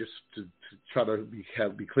this way just to try to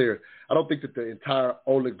be clear. I don't think that the entire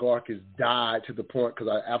oligarch has died to the point,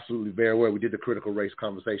 because I absolutely very well, we did the critical race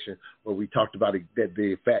conversation where we talked about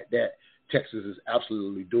the fact that Texas is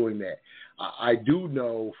absolutely doing that. I do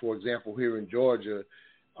know, for example, here in Georgia,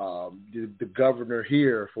 the governor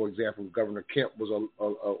here, for example, Governor Kemp, was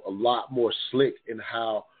a lot more slick in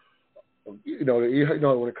how,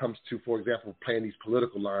 when it comes to, for example, playing these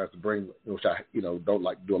political lines to bring, which I, don't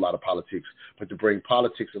like to do a lot of politics, but to bring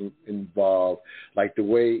politics involved, like the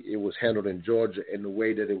way it was handled in Georgia and the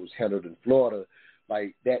way that it was handled in Florida,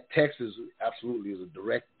 like that Texas absolutely is a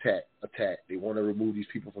direct attack. They want to remove these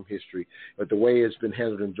people from history, but the way it's been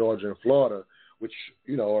handled in Georgia and Florida, which,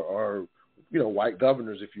 are white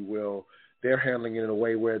governors, if you will, they're handling it in a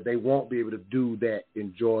way where they won't be able to do that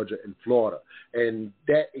in Georgia and Florida. And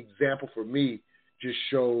that example for me just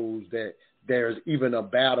shows that there's even a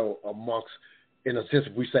battle amongst, in a sense,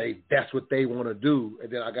 if we say that's what they want to do,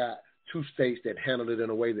 and then I got two states that handle it in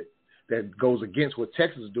a way that goes against what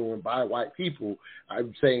Texas is doing by white people,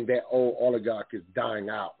 I'm saying that old oligarch is dying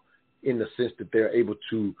out in the sense that they're able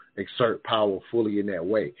to exert power fully in that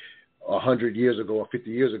way. 100 years ago or 50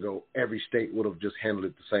 years ago, every state would have just handled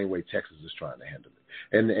it the same way Texas is trying to handle it.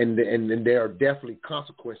 And there are definitely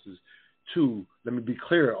consequences to, let me be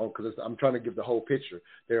clear, because I'm trying to give the whole picture.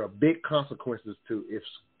 There are big consequences to if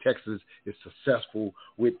Texas is successful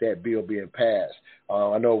with that bill being passed.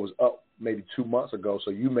 I know it was up maybe 2 months ago, so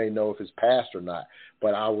you may know if it's passed or not,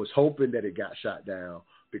 but I was hoping that it got shot down,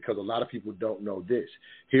 because a lot of people don't know this.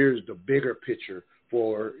 Here's the bigger picture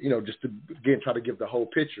for, just to, again, try to give the whole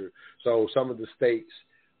picture. So some of the states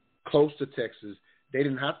close to Texas, they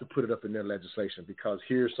didn't have to put it up in their legislation, because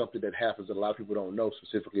here's something that happens that a lot of people don't know,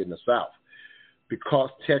 specifically in the South. Because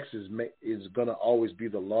Texas is going to always be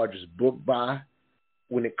the largest book buy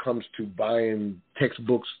when it comes to buying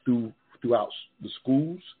textbooks throughout the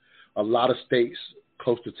schools, a lot of states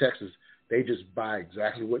close to Texas, they just buy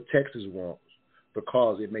exactly what Texas wants,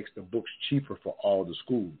 because it makes the books cheaper for all the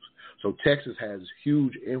schools. So Texas has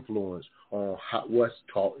huge influence on what's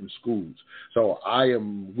taught in schools. So I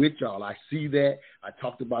am with y'all. I see that. I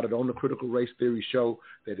talked about it on the Critical Race Theory show,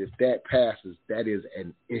 that if that passes, that is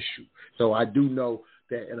an issue. So I do know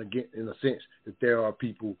that, and again, in a sense, that there are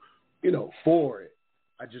people, for it.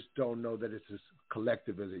 I just don't know that it's as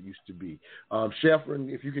collective as it used to be.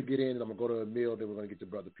 Sheffrin, if you could get in, and I'm going to go to Emil, then we're going to get to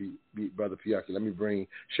Brother Piaki. Let me bring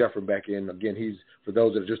Sheffrin back in. Again, he's, for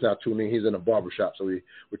those that are just now tuning in, he's in a barbershop, so we're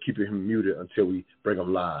keeping him muted until we bring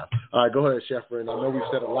him live. All right, go ahead, Sheffrin. I know we've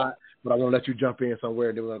said a lot, but I'm going to let you jump in somewhere,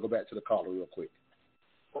 and then we're going to go back to the caller real quick.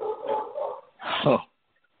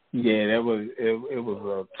 Yeah, it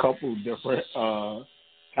was a couple different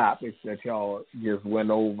topics that y'all just went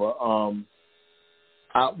over.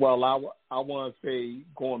 I want to say,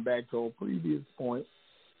 going back to a previous point,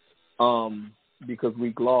 because we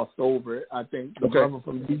glossed over it. I think the brother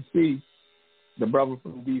from DC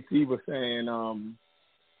was saying,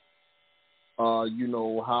 you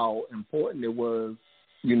know, how important it was,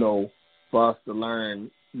 you know, for us to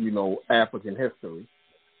learn, you know, African history.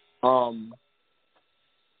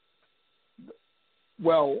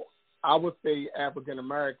 Well, I would say African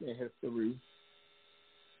American history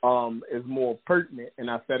is more pertinent, and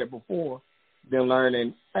I said it before, than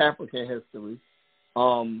learning African history.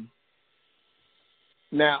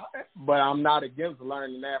 Now, but I'm not against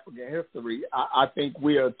learning African history. I think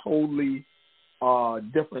we are totally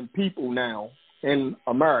different people now in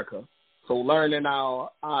America. So learning our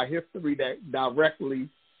history that directly,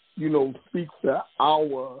 you know, speaks to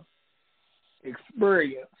our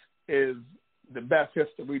experience is the best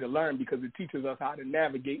history to learn, because it teaches us how to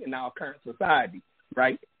navigate in our current society,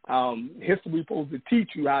 right? History is supposed to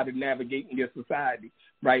teach you how to navigate in your society,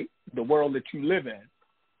 right? The world that you live in.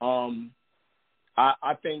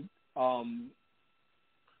 I think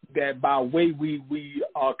that by way we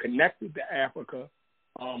are connected to Africa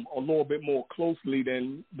a little bit more closely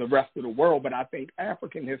than the rest of the world, but I think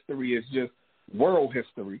African history is just world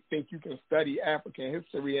history. I think you can study African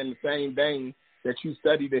history in the same vein that you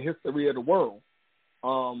study the history of the world.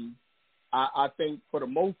 I think for the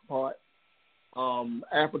most part,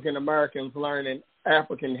 African Americans learning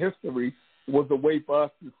African history was a way for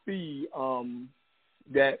us to see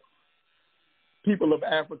that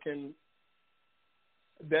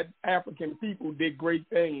African people did great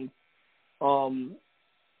things, and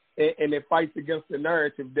it fights against the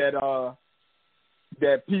narrative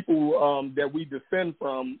that people that we descend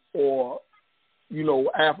from, or you know,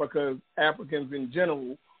 Africans in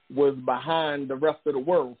general, was behind the rest of the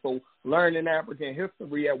world. So learning African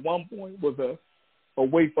history at one point was a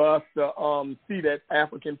way for us to see that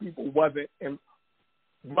African people wasn't and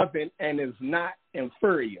is not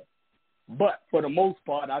inferior. But for the most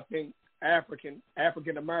part, I think African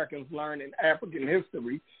Americans learning African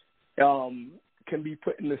history can be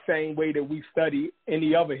put in the same way that we study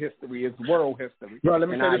any other history. It's world history. Bro, let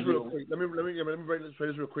me say this real quick. Let me say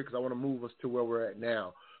this real quick, because I want to move us to where we're at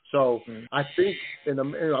now. So I think, and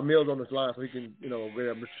Emil's on this line, so he can, you know,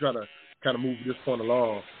 I'm just trying to kind of move this point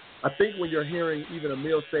along. I think when you're hearing even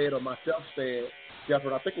Emil say it or myself say it,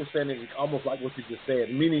 Jeffrey, I think we're saying it almost like what you just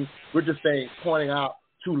said, meaning we're just saying, pointing out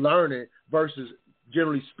to learn it versus,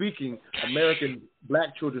 generally speaking, American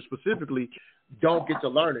black children specifically don't get to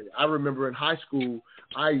learn it. I remember in high school,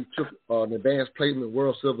 I took an advanced placement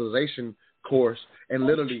world civilization course, and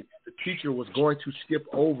literally the teacher was going to skip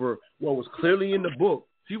over what was clearly in the book.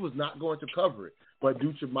 She was not going to cover it. But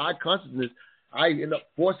due to my consciousness, I ended up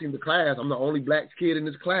forcing the class. I'm the only black kid in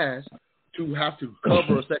this class to have to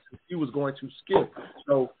cover a section she was going to skip.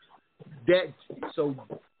 So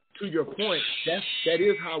to your point, that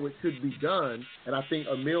is how it could be done. And I think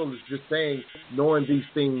Emil is just saying, knowing these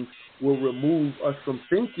things will remove us from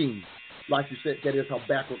thinking, like you said, that is a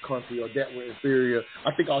backward country or that we're inferior.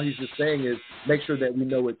 I think all he's just saying is make sure that we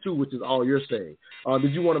know it too, which is all you're saying.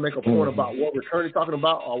 Did you want to make a point about what we're currently talking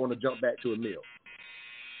about, or I want to jump back to Emil?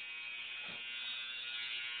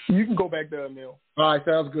 You can go back to Emil. All right,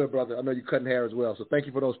 sounds good, brother. I know you're cutting hair as well, so thank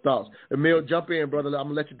you for those thoughts. Emil, jump in, brother. I'm going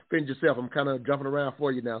to let you defend yourself. I'm kind of jumping around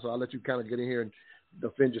for you now, so I'll let you kind of get in here and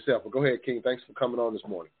defend yourself. But go ahead, King. Thanks for coming on this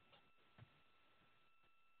morning.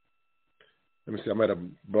 Let me see.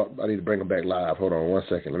 I need to bring him back live. Hold on 1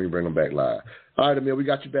 second. Let me bring him back live. All right, Emil, we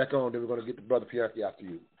got you back on. Then we're going to get the brother Pianki after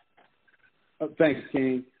you. Thanks,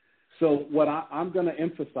 King. So what I'm going to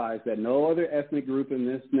emphasize that no other ethnic group in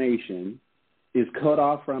this nation is cut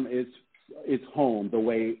off from its home the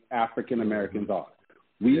way African Americans are.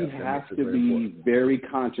 We have to be very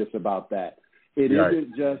conscious about that. It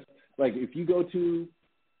isn't just like if you go to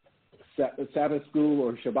Sabbath school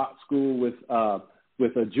or Shabbat school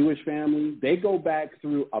with a Jewish family, they go back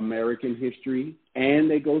through American history and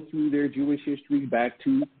they go through their Jewish history back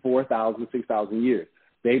to 4,000, 6,000 years.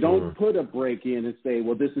 They don't put a break in and say,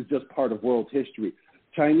 well, this is just part of world history.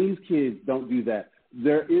 Chinese kids don't do that.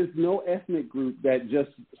 There is no ethnic group that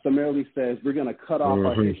just summarily says we're going to cut off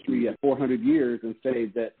our history at 400 years and say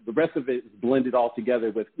that the rest of it is blended all together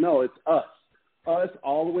with, no, it's us. Us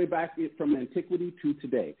all the way back from antiquity to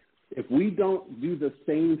today. If we don't do the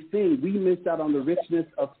same thing, we miss out on the richness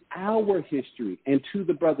of our history. And to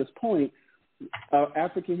the brother's point,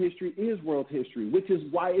 African history is world history, which is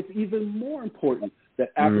why it's even more important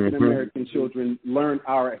that African-American children learn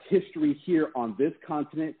our history here on this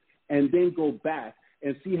continent and then go back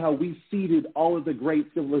and see how we seeded all of the great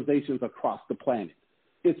civilizations across the planet.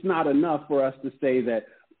 it's not enough for us to say that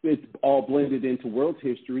it's all blended into world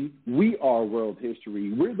history. We are world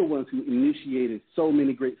history. We're the ones who initiated so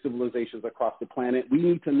many great civilizations across the planet. We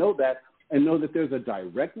need to know that and know that there's a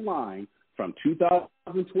direct line from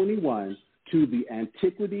 2021 to the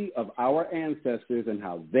antiquity of our ancestors and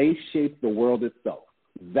how they shaped the world itself.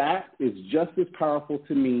 That is just as powerful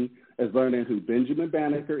to me as learning who Benjamin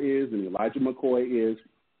Banneker is and Elijah McCoy is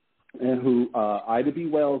and who Ida B.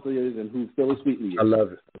 Wells is and who Phyllis Wheatley is. I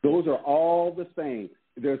love it. Those are all the same.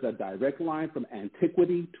 There's a direct line from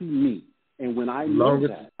antiquity to me. And when I know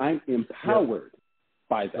that, I'm empowered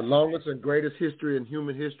by that. The longest and greatest history in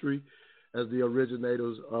human history as the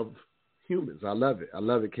originators of humans. I love it. I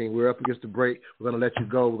love it, King. We're up against the break. We're going to let you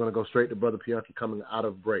go. We're going to go straight to Brother Pianki coming out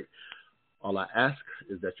of break. All I ask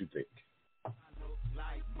is that you think.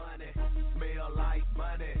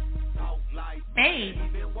 Hey,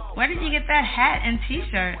 where did you get that hat and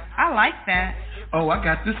T-shirt? I like that. Oh, I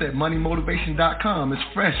got this at moneymotivation.com. It's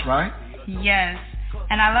fresh, right? Yes,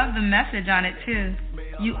 and I love the message on it, too.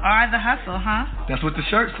 You are the hustle, huh? That's what the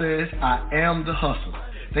shirt says. I am the hustle.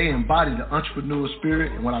 They embody the entrepreneur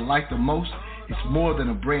spirit, and what I like the most, it's more than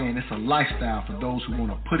a brand. It's a lifestyle for those who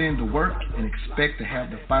want to put in the work and expect to have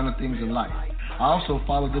the finer things in life. I also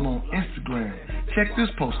follow them on Instagram. Check this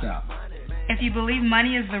post out. If you believe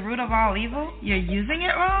money is the root of all evil, you're using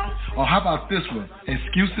it wrong? Or how about this one?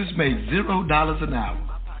 Excuses make $0 an hour.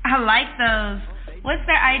 I like those. What's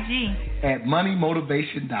their IG? At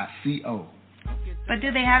moneymotivation.co. But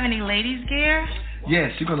do they have any ladies' gear?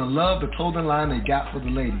 Yes, you're going to love the clothing line they got for the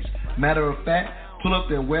ladies. Matter of fact, pull up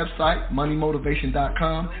their website,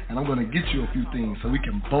 moneymotivation.com, and I'm going to get you a few things so we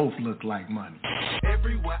can both look like money.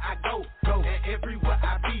 Everywhere I go, and everywhere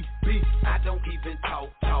I be, I don't even talk,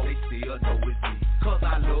 they still know it's me. Cause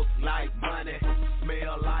I look like money,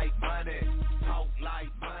 smell like money, talk like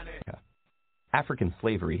money. African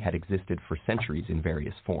slavery had existed for centuries in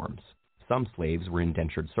various forms. Some slaves were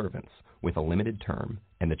indentured servants, with a limited term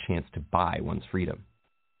and the chance to buy one's freedom.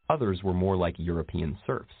 Others were more like European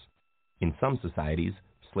serfs. In some societies,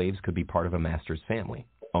 slaves could be part of a master's family,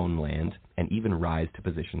 own land, and even rise to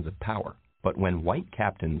positions of power. But when white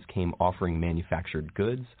captains came offering manufactured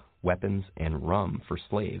goods, weapons, and rum for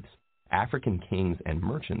slaves, African kings and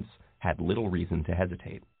merchants had little reason to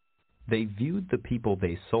hesitate. They viewed the people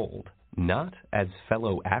they sold not as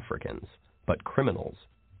fellow Africans, but criminals,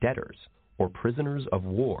 debtors, or prisoners of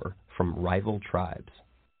war from rival tribes.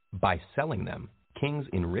 By selling them, kings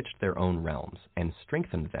enriched their own realms and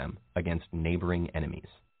strengthened them against neighboring enemies.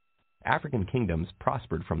 African kingdoms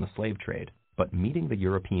prospered from the slave trade, but meeting the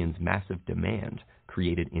Europeans' massive demand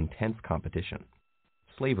created intense competition.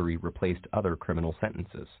 Slavery replaced other criminal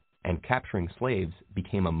sentences, and capturing slaves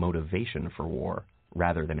became a motivation for war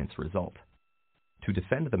rather than its result. To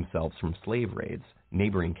defend themselves from slave raids,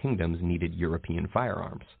 neighboring kingdoms needed European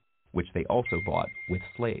firearms, which they also bought with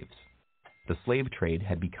slaves. The slave trade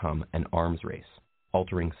had become an arms race,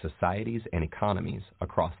 altering societies and economies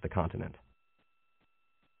across the continent.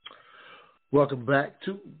 Welcome back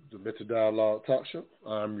to the Mental Dialogue Talk Show.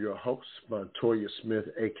 I'm your host, Montoya Smith,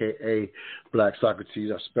 a.k.a. Black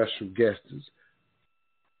Socrates. Our special guest is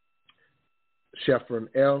Shefferin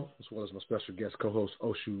L., as well as my special guest co-host,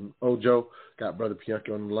 Oshun Ojo. Got Brother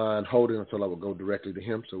Pianki on the line holding. I thought I would go directly to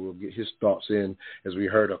him, so we'll get his thoughts in as we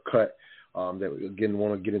heard a cut. That we again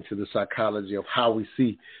want to get into the psychology of how we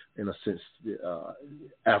see, in a sense,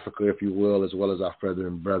 Africa, if you will, as well as our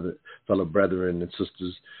fellow brethren and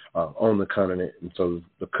sisters on the continent. And so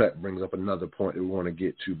the cut brings up another point that we want to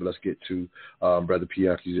get to, but let's get to Brother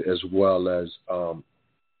Pianki as well as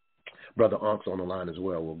Brother Ank's on the line as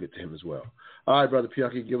well. We'll get to him as well. All right, Brother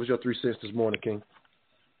Pianki, give us your 3 cents this morning, King.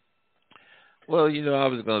 Well, I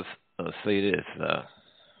was going to say this.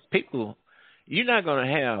 People, you're not going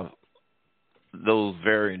to have those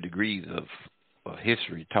varying degrees of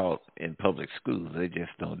history taught in public schools. They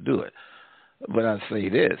just don't do it. But I say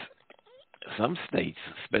this, some states,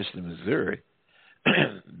 especially Missouri,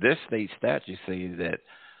 their state statutes say that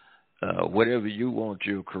whatever you want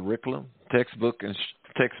your curriculum, textbooks,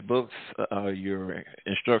 your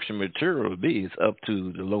instruction material to be is up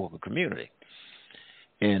to the local community.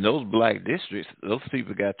 And those black districts, those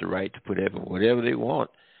people got the right to put whatever they want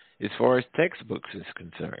as far as textbooks is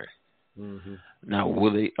concerned. Mm-hmm. Now,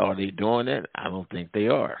 are they doing that? I don't think they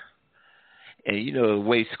are. And, the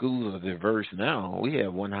way schools are diverse now, we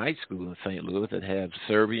have one high school in St. Louis that has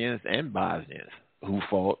Serbians and Bosnians who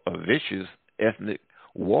fought a vicious ethnic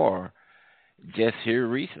war just here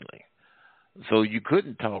recently. So you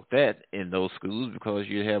couldn't talk that in those schools because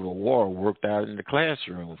you have a war worked out in the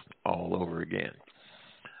classrooms all over again.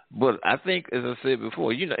 But I think, as I said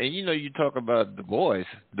before, you talk about Du Bois.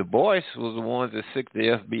 Du Bois was the ones that sicked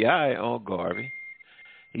the FBI on Garvey.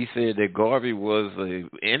 He said that Garvey was an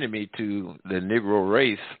enemy to the Negro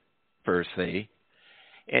race, per se.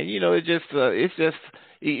 And, you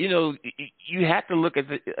have to look at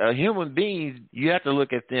human beings, you have to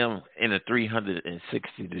look at them in a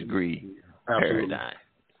 360-degree paradigm.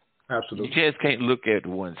 Absolutely. You just can't look at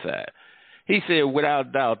one side. He said,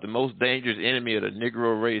 without doubt, the most dangerous enemy of the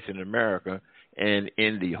Negro race in America and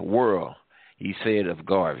in the world, he said of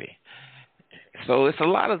Garvey. So it's a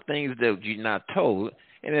lot of things that you're not told.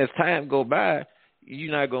 And as time go by,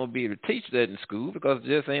 you're not going to be able to teach that in school because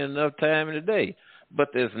there just ain't enough time in the day. But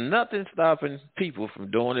there's nothing stopping people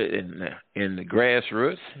from doing it in the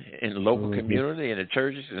grassroots, in the local community, in the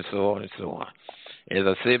churches, and so on and so on. As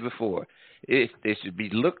I said before, they should be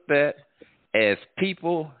looked at as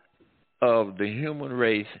people of the human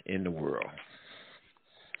race in the world.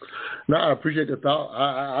 No, I appreciate the thought.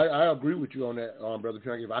 I agree with you on that, Brother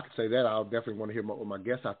Pianki. If I could say that, I'll definitely want to hear what my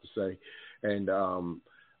guests have to say. And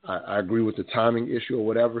I agree with the timing issue or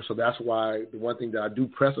whatever. So that's why the one thing that I do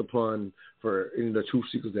press upon for any of the truth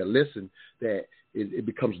seekers that listen, that it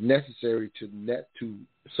becomes necessary to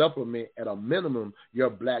supplement at a minimum your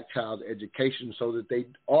black child's education so that they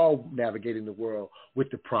are navigating the world with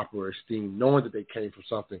the proper esteem, knowing that they came from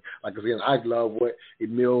something. Like, again, I love what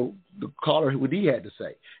Emil, the caller, what he had to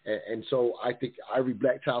say. And so I think every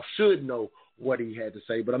black child should know what he had to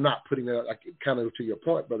say, but I'm not putting that, like, kind of to your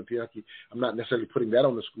point, Brother Pianki, I'm not necessarily putting that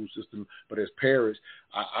on the school system, but as parents,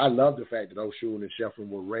 I love the fact that Oshun and Sheffrin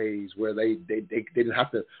were raised where they didn't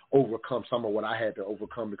have to overcome some of what I had to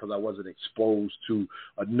overcome because I wasn't exposed to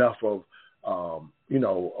enough of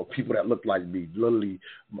of people that looked like me. Literally,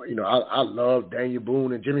 I loved Daniel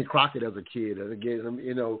Boone and Jimmy Crockett as a kid. And again,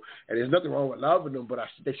 and there's nothing wrong with loving them, but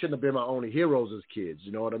they shouldn't have been my only heroes as kids.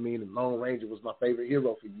 You know what I mean? And Lone Ranger was my favorite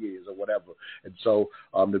hero for years or whatever. And so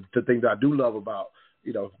the thing that I do love about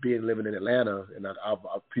living in Atlanta, and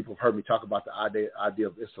people have heard me talk about the idea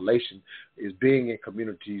of installation, is being in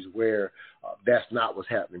communities where that's not what's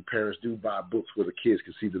happening. Parents do buy books where the kids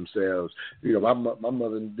can see themselves. My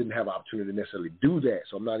mother didn't have an opportunity to necessarily do that,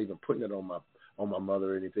 so I'm not even putting it on my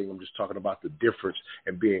mother or anything. I'm just talking about the difference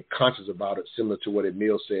and being conscious about it, similar to what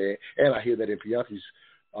Emil said. And I hear that in Pianki's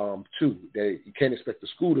too. You can't expect the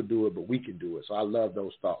school to do it, but we can do it. So I love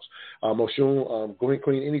those thoughts. Oshun, go ahead,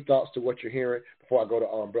 Queen. Any thoughts to what you're hearing before I go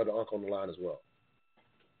to Brother Unc on the line as well?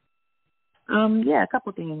 Yeah, a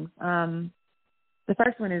couple things. The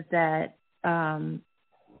first one is that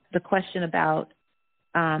the question about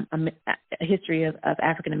a history of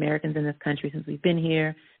African Americans in this country since we've been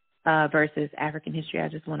here versus African history. I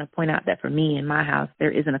just want to point out that for me in my house,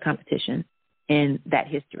 there isn't a competition in that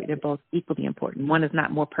history. They're both equally important. One is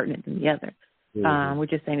not more pertinent than the other. Mm-hmm. We're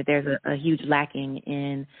just saying that there's a huge lacking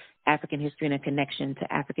in African history and a connection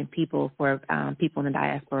to African people for people in the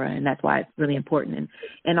diaspora, and that's why it's really important.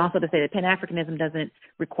 And also to say that Pan-Africanism doesn't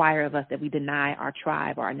require of us that we deny our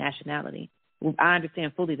tribe or our nationality. I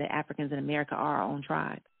understand fully that Africans in America are our own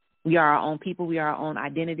tribe. We are our own people. We are our own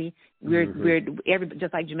identity. We're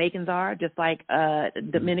just like Jamaicans are, just like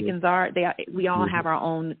Dominicans are. We all have our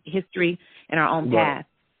own history and our own past.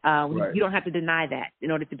 You don't have to deny that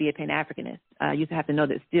in order to be a Pan-Africanist. You have to know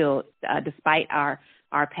that still, despite our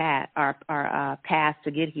past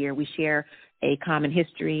to get here, we share a common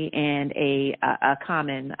history and a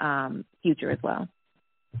common future as well.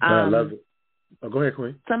 I love it. Go ahead,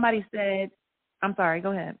 Queen. Somebody said, I'm sorry,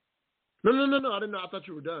 go ahead. No. I didn't know. I thought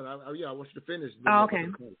you were done. I want you to finish. Oh, okay.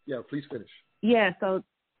 Yeah, please finish. Yeah, so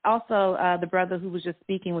also the brother who was just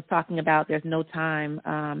speaking was talking about there's no time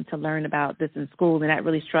to learn about this in school, and that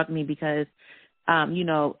really struck me because,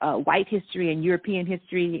 white history and European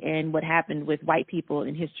history and what happened with white people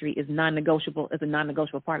in history is a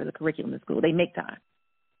non-negotiable part of the curriculum in school. They make time.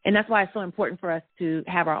 And that's why it's so important for us to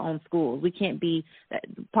have our own schools. We can't be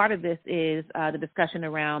 – part of this is the discussion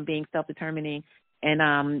around being self-determining.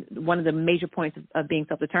 And one of the major points of being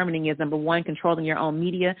self-determining is, number one, controlling your own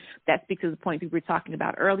media. That speaks to the point we were talking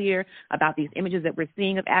about earlier, about these images that we're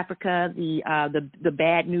seeing of Africa, the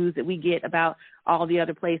bad news that we get about all the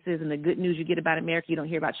other places, and the good news you get about America. You don't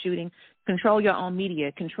hear about shooting. Control your own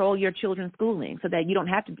media. Control your children's schooling so that you don't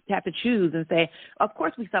have to choose and say, of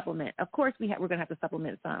course we supplement. Of course we're going to have to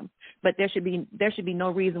supplement some. But there should be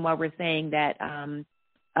no reason why we're saying that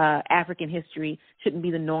African history shouldn't be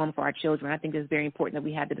the norm for our children. I think it's very important that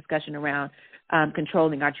we have the discussion around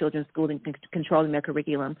controlling our children's schooling, controlling their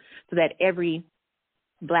curriculum, so that every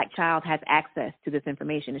black child has access to this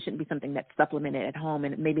information. It shouldn't be something that's supplemented at home,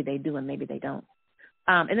 and maybe they do and maybe they don't.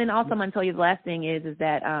 And then also I'm going to tell you the last thing is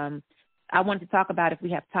that I wanted to talk about, if we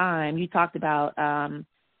have time, you talked about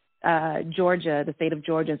Georgia, the state of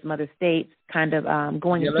Georgia, and some other states kind of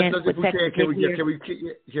going against what Texas did here. I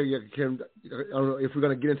don't know if we're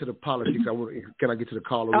going to get into the politics. Can I get to the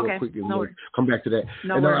caller real quick and we'll come back to that?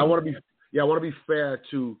 No and worries. I want to be fair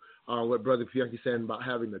to what Brother Pianki's saying about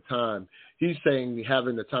having the time. He's saying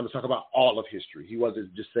having the time to talk about all of history. He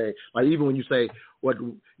wasn't just saying, like, even when you say what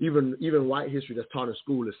even white history that's taught in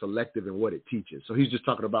school is selective in what it teaches. So he's just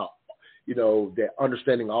talking about, that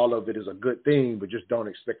understanding all of it is a good thing, but just don't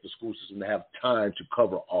expect the school system to have time to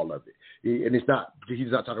cover all of it. And he's not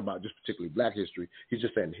talking about just particularly black history. He's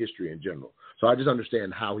just saying history in general. So I just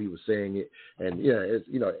understand how he was saying it. And,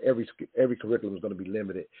 every curriculum is going to be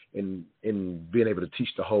limited in being able to teach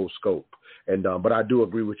the whole scope. And but I do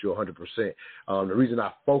agree with you 100%. The reason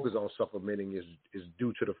I focus on supplementing is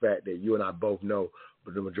due to the fact that you and I both know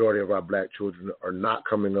but the majority of our black children are not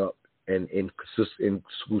coming up in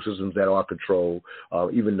school systems that are controlled.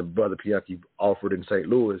 Even the Brother Pianki offered in St.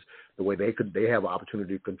 Louis, the way they have an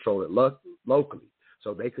opportunity to control it locally.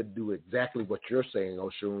 So they could do exactly what you're saying,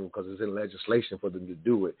 Oshun, because it's in legislation for them to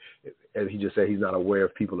do it. And he just said he's not aware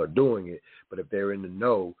if people are doing it. But if they're in the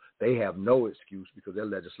know, they have no excuse because their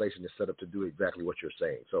legislation is set up to do exactly what you're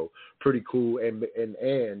saying. So pretty cool. And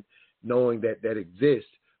knowing that exists,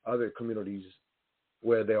 other communities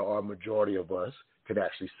where there are a majority of us could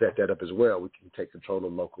actually set that up as well. We can take control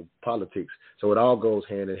of local politics. So it all goes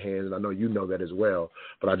hand in hand, and I know you know that as well.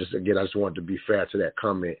 But I just wanted to be fair to that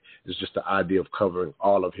comment. It's just the idea of covering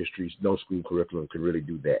all of history. No school curriculum can really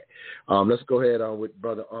do that. Let's go ahead with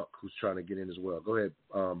Brother Unk, who's trying to get in as well. Go ahead,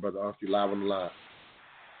 Brother Unk, you're live on the line.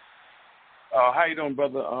 How you doing,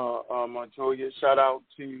 Brother Montoya? Shout out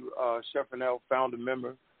to Chef Renell, founder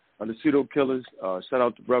member of the Pseudo Killers. Shout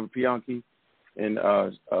out to Brother Pianki. And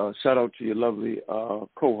shout out to your lovely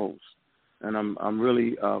co-host. And I'm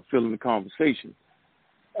really feeling the conversation.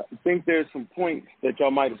 I think there's some points that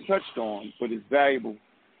y'all might have touched on, but it's valuable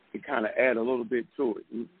to kind of add a little bit to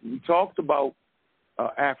it. We talked about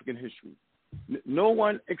African history. No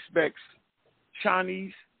one expects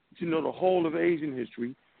Chinese to know the whole of Asian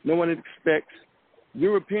history. No one expects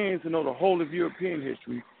Europeans to know the whole of European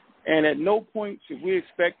history. And at no point should we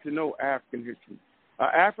expect to know African history.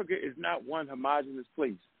 Africa is not one homogenous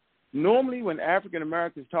place. Normally, when African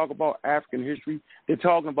Americans talk about African history, they're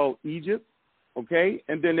talking about Egypt, okay,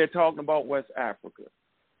 and then they're talking about West Africa.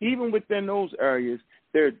 Even within those areas,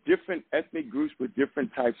 there are different ethnic groups with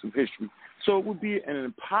different types of history. So it would be an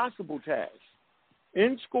impossible task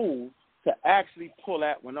in school to actually pull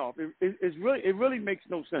that one off. It really makes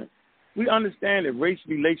no sense. We understand that race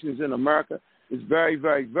relations in America is very,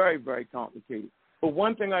 very, very, very complicated. But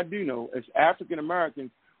one thing I do know, as African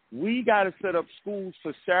Americans, we got to set up schools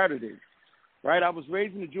for Saturdays, right? I was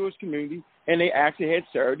raised in the Jewish community, and they actually had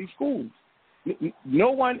Saturday schools.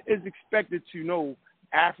 No one is expected to know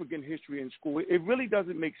African history in school. It really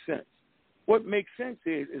doesn't make sense. What makes sense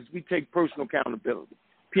is we take personal accountability.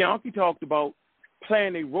 Pianki talked about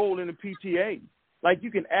playing a role in the PTA. Like,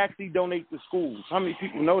 you can actually donate to schools. How many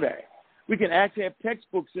people know that? We can actually have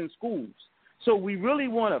textbooks in schools. So we really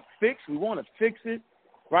want to fix it,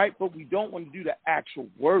 right? But we don't want to do the actual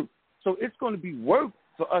work. So it's going to be work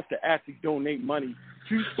for us to actually donate money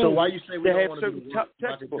to schools. So why you say we don't want to do the work?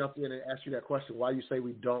 If I could jump in and ask you that question. Why you say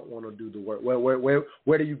we don't want to do the work?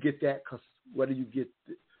 Where do you get that? Where do you get?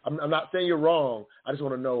 I'm not saying you're wrong. I just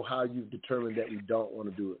want to know how you've determined that we don't want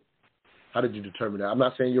to do it. How did you determine that? I'm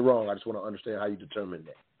not saying you're wrong. I just want to understand how you determined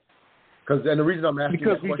that. And the reason I'm asking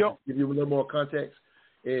that question, to give you a little more context,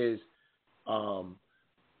 is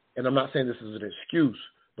and I'm not saying this is an excuse,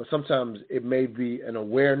 but sometimes it may be an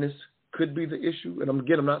awareness could be the issue. And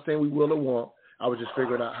I'm not saying we will or won't. I was just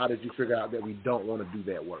figuring out, how did you figure out that we don't want to do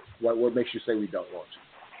that work? What makes you say we don't want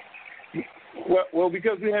to? Well,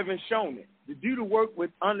 because we haven't shown it. To do the work with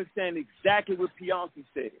understand exactly what Pianki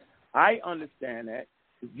said. I understand that.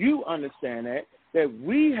 You understand that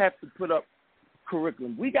we have to put up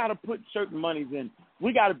curriculum. We got to put certain monies in.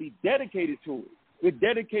 We got to be dedicated to it. We're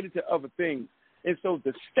dedicated to other things. And so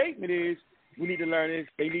the statement is, we need to learn this,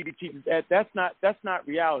 they need to teach us that. That's not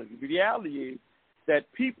reality. The reality is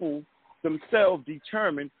that people themselves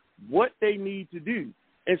determine what they need to do.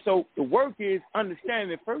 And so the work is understanding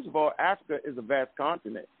that, first of all, Africa is a vast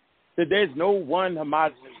continent. That there's no one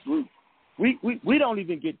homogenous group. We don't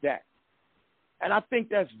even get that. And I think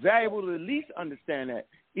that's valuable to at least understand that.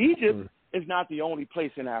 Egypt is not the only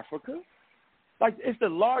place in Africa. Like, it's the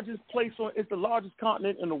largest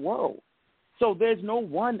continent in the world. So there's no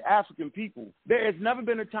one African people. There has never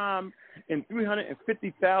been a time in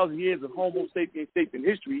 350,000 years of Homo sapiens sapien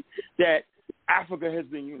history that Africa has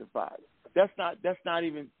been unified. That's not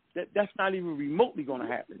even That's not even remotely going to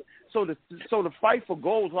happen. So the fight for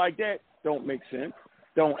goals like that don't make sense,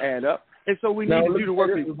 don't add up. And so we need to do the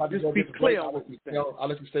work to just be clear on what we think. I'll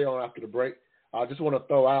let you stay on after the break. I just want to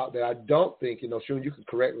throw out that I don't think, Shun, you can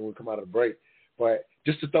correct me when we come out of the break, but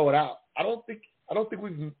just to throw it out, I don't think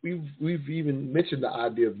we've even mentioned the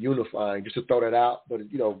idea of unifying, just to throw that out. But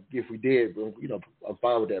if we did, I'm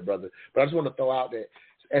fine with that, brother. But I just want to throw out that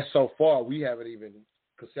as so far we haven't even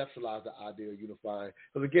conceptualized the idea of unifying,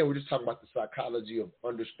 because again, we're just talking about the psychology of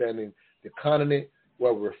understanding the continent,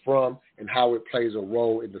 where we're from, and how it plays a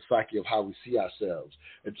role in the psyche of how we see ourselves.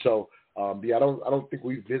 And so, I don't think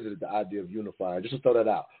we visited the idea of unifying. Just to throw that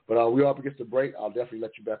out. But we're up against the break. I'll definitely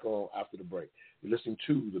let you back on after the break. You're listening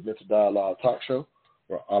to the Mental Dialogue Talk Show,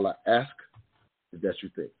 where all I ask is that you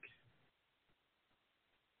think.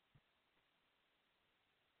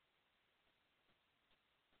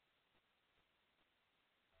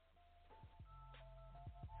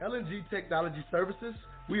 LNG Technology Services,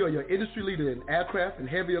 we are your industry leader in aircraft and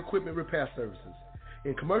heavy equipment repair services.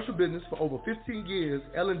 In commercial business for over 15 years,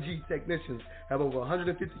 LNG technicians have over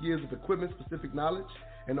 150 years of equipment-specific knowledge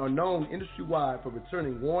and are known industry-wide for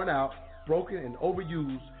returning worn-out, broken, and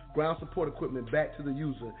overused ground support equipment back to the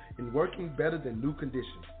user in working better than new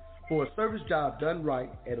conditions. For a service job done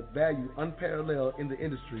right at a value unparalleled in the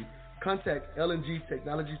industry, contact LNG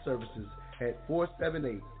Technology Services at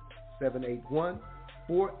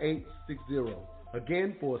 478-781-4860.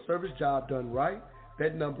 Again, for a service job done right,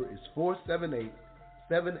 that number is 478-781-4860.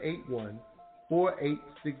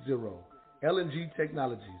 LNG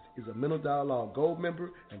Technologies is a Mental Dialogue Gold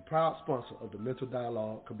member and proud sponsor of the Mental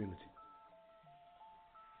Dialogue community.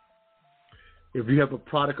 If you have a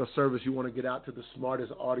product or service you want to get out to the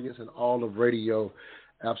smartest audience in all of radio,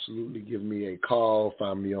 absolutely give me a call.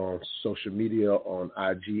 Find me on social media on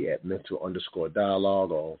IG at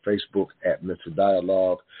mental_dialogue or on Facebook at Mental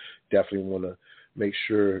Dialogue. Definitely want to make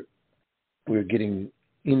sure we're getting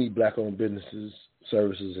any black-owned businesses,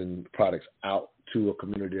 services, and products out to a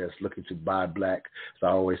community that's looking to buy black. So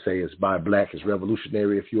I always say it's buy black, it's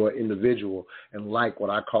revolutionary. If you're an individual and like what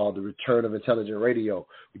I call the return of intelligent radio,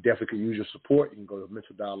 we definitely could use your support. You can go to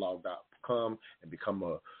mentaldialogue.com and become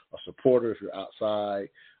a supporter. If you're outside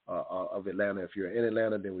of Atlanta, if you're in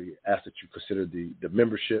Atlanta, then we ask that you consider the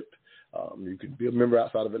membership. You can be a member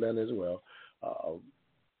outside of Atlanta as well,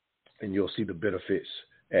 and you'll see the benefits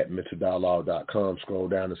at mentaldialogue.com. Scroll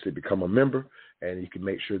down and say become a member, and you can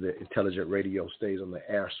make sure that intelligent radio stays on the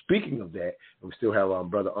air. Speaking of that, and we still have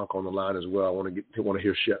Brother Unc on the line as well. I want to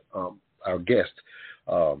hear our guest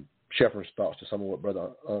Sheffrin's thoughts to some of what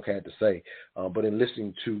Brother Unc had to say. But in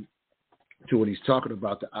listening to what he's talking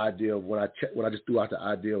about, the idea of when I just threw out the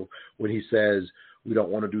idea of when he says we don't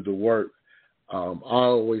want to do the work, I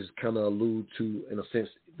always kind of allude to, in a sense,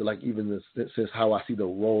 like even the sense how I see the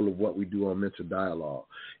role of what we do on Mental Dialogue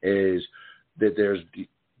is that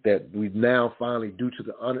that we've now finally, due to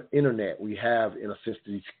the internet, we have, in a sense,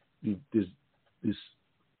 this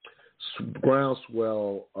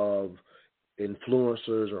groundswell of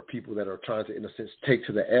influencers or people that are trying to, in a sense, take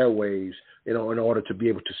to the airwaves, in order to be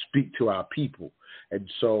able to speak to our people. And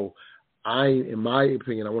so in my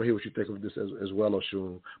opinion, I want to hear what you think of this as well,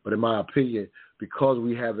 Oshun, but in my opinion, because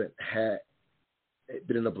we haven't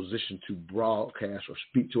been in a position to broadcast or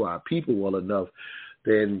speak to our people well enough,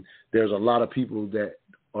 then there's a lot of people that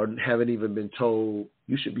haven't even been told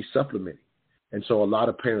you should be supplementing. And so a lot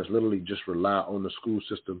of parents literally just rely on the school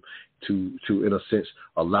system to in a sense,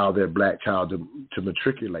 allow their black child to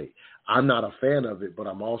matriculate. I'm not a fan of it, but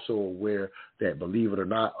I'm also aware that, believe it or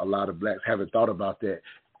not, a lot of blacks haven't thought about that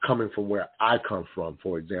coming from where I come from.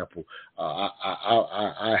 For example,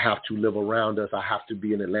 I have to live around us. I have to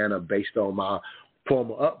be in Atlanta based on my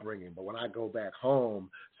former upbringing. But when I go back home,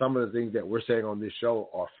 some of the things that we're saying on this show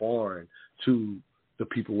are foreign to the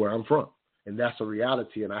people where I'm from. And that's a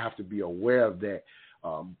reality, and I have to be aware of that.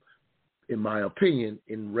 In my opinion,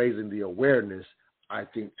 in raising the awareness, I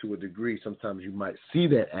think to a degree sometimes you might see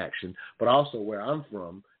that action, but also where I'm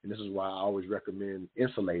from, and this is why I always recommend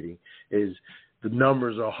insulating, is the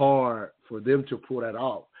numbers are hard for them to pull that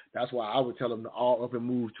off. That's why I would tell them to all up and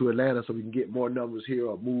move to Atlanta so we can get more numbers here,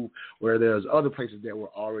 or move where there's other places that were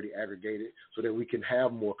already aggregated so that we can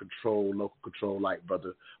have more control, local control, like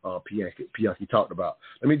Brother Pianki talked about.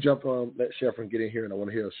 Let me jump on, let Sheffrin get in here, and I want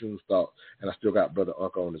to hear Oshun's thoughts, and I still got Brother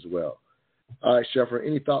Unc on as well. All right, Sheffrin,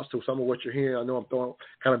 any thoughts to some of what you're hearing? I know I'm going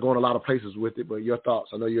a lot of places with it, but your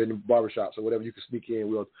thoughts. I know you're in the barbershop, so whatever you can sneak in,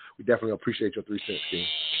 we definitely appreciate your 3 cents, King.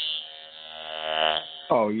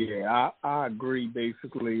 Oh yeah, I agree.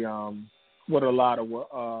 Basically, what a lot of what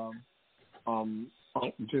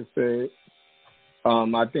just said.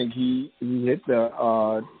 I think he hit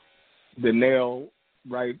the the nail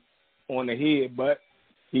right on the head, but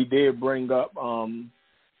he did bring up a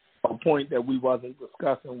point that we wasn't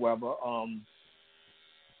discussing, whether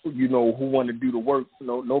you know, who want to do the work.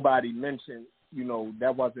 Nobody mentioned, you know,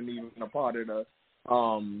 that wasn't even a part of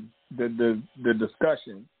the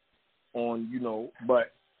discussion on, you know,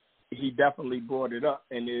 but he definitely brought it up,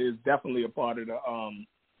 and it is definitely a part of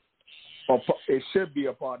it should be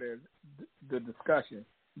a part of the discussion.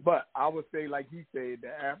 But I would say, like he said,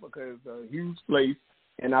 that Africa is a huge place,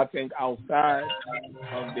 and I think outside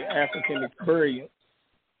of the African experience,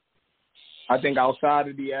 that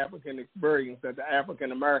the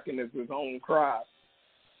African American is his own tribe,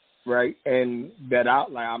 right? And that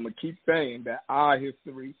outline, I'm gonna keep saying that our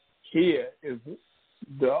history here is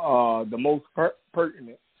the most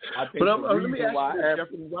pertinent. I think. But let me ask you,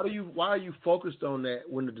 Jeffrey, why are you focused on that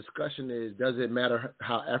when the discussion is, does it matter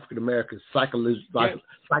how African Americans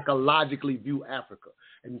psychologically view Africa?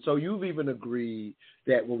 And so you've even agreed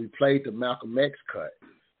that when we played the Malcolm X cut,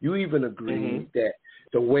 you even agreed that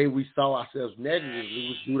the way we saw ourselves negatively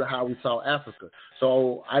was due to how we saw Africa.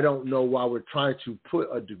 So I don't know why we're trying to put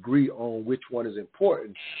a degree on which one is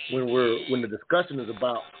important when the discussion is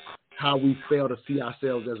about how we fail to see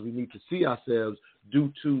ourselves as we need to see ourselves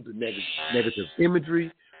due to the negative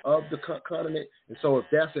imagery of the continent. And so if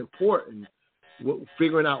that's important,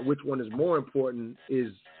 figuring out which one is more important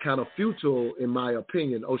is kind of futile, in my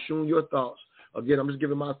opinion. Oshun, your thoughts? Again, I'm just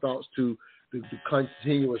giving my thoughts to the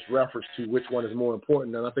continuous reference to which one is more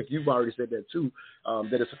important. And I think you've already said that too,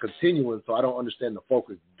 that it's a continuum, so I don't understand the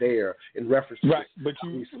focus there in reference to right. But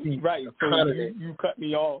you cut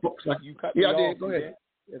me off. You cut me off. I did. Go ahead.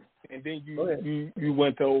 And then you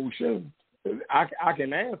went to Oshun. I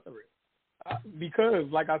can answer it because,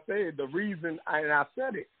 like I said, the reason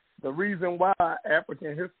why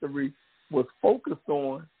African history was focused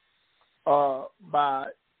on by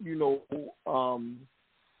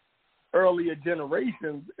earlier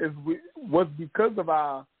generations was because of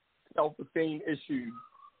our self-esteem issues,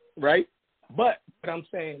 right? But I'm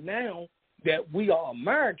saying now that we are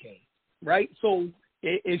Americans, right? So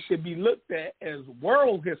it should be looked at as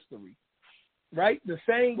world history, right? The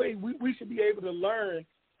same way we should be able to learn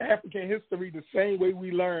African history the same way we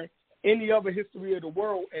learn any other history of the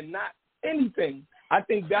world and not anything. I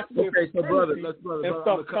think that's where stuff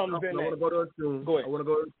comes in. I want to go to Oshun. Go ahead. I want to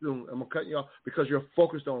go to Oshun. I'm going to cut you off because you're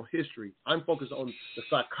focused on history. I'm focused on the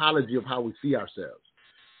psychology of how we see ourselves.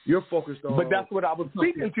 You're focused on... But that's what I was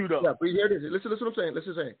speaking to, though. Yeah, but here it is. Listen to what I'm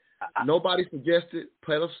saying. Nobody suggested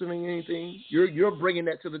pedestaling anything. You're bringing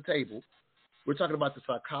that to the table. We're talking about the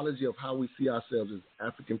psychology of how we see ourselves as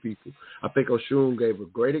African people. I think Oshun gave a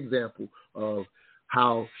great example of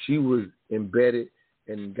how she was embedded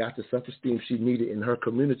and got the self-esteem she needed in her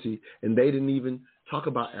community, and they didn't even talk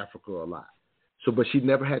about Africa a lot. So, but she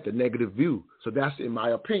never had the negative view. So that's, in my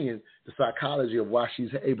opinion, the psychology of why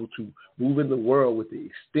she's able to move in the world with the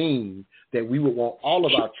esteem that we would want all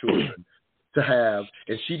of our children to have,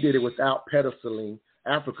 and she did it without pedestaling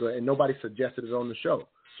Africa, and nobody suggested it on the show.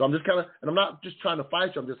 So I'm just and I'm not just trying to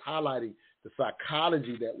fight you, I'm just highlighting the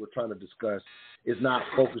psychology that we're trying to discuss is not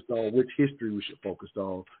focused on which history we should focus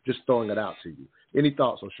on, just throwing it out to you. Any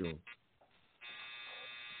thoughts, Oshun?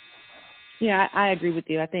 Yeah, I agree with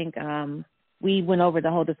you. I think we went over the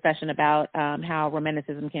whole discussion about how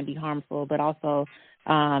romanticism can be harmful, but also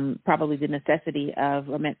probably the necessity of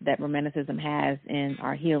that romanticism has in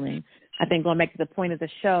our healing. I think going back to the point of the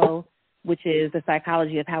show, which is the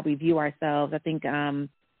psychology of how we view ourselves, I think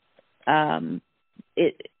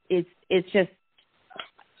it's just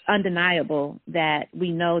undeniable that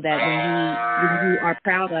we know that when you are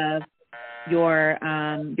proud of your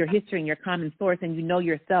history and your common source, and you know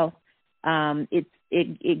yourself, it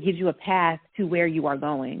gives you a path to where you are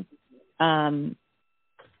going. So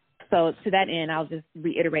to that end, I'll just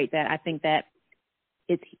reiterate that I think that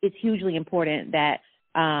it's hugely important that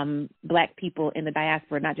Black people in the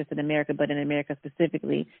diaspora, not just in America, but in America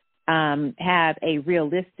specifically, have a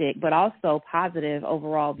realistic but also positive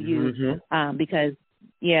overall view, because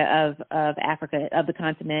of Africa, of the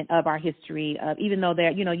continent, of our history, of even though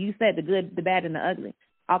there, you said the good, the bad, and the ugly,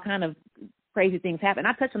 all kind of crazy things happen.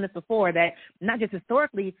 I touched on this before, that not just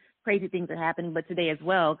historically crazy things are happening, but today as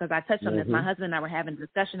well, because I touched on this. My husband and I were having a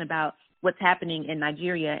discussion about what's happening in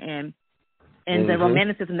Nigeria and the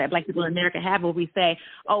romanticism that Black people in America have, where we say,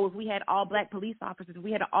 oh, if we had all Black police officers, if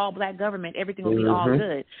we had an all Black government, everything would be all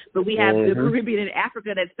good. But we have the Caribbean and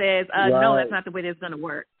Africa that says, no, that's not the way that's going to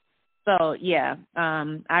work. So,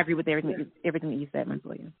 I agree with everything that you said,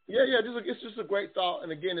 Montoya. Yeah, it's just a great thought.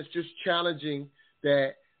 And again, it's just challenging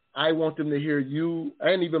that I want them to hear you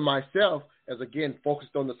and even myself as, again,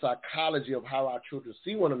 focused on the psychology of how our children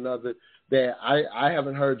see one another, that I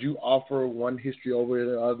haven't heard you offer one history over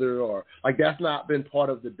the other, or like that's not been part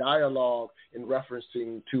of the dialogue in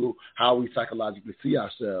referencing to how we psychologically see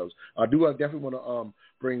ourselves. I definitely want to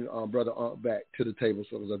bring Brother back to the table,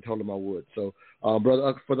 so as I told him I would. So,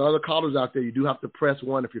 Brother, for the other callers out there, you do have to press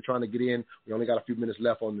 1 if you're trying to get in. We only got a few minutes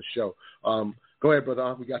left on the show. Go ahead,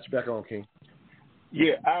 Brother. We got you back on, King.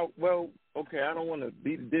 Yeah, I don't want to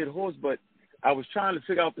beat a dead horse, but I was trying to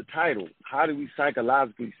figure out the title. How do we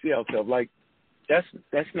psychologically see ourselves? Like, that's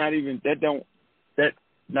not even,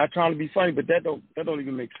 not trying to be funny, but that don't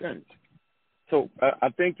even make sense. So I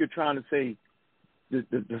think you're trying to say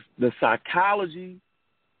the psychology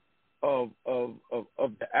of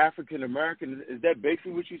the African American. Is that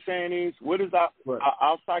basically what you're saying? Is what is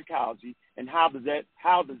our psychology, and how does that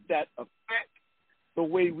affect the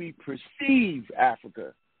way we perceive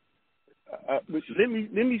Africa? Let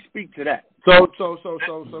me speak to that. So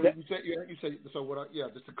you say what?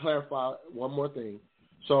 Just to clarify one more thing.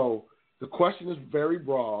 So the question is very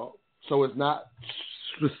broad. So it's not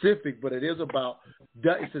specific, but it is about.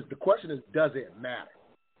 It says the question is, does it matter?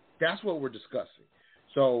 That's what we're discussing.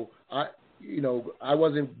 So I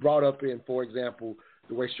wasn't brought up in, for example,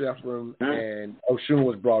 the way Sheffram and Oshun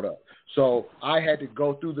was brought up. So I had to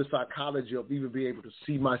go through the psychology of even being able to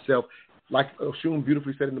see myself, like Oshun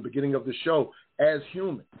beautifully said in the beginning of the show, as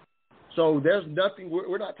human. So there's nothing,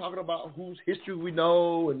 we're not talking about whose history we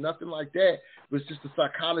know and nothing like that, but it's just the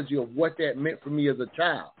psychology of what that meant for me as a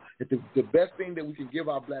child. The best thing that we can give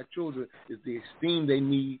our black children is the esteem they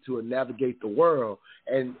need to navigate the world.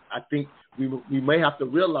 And I think we may have to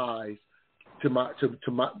realize, in my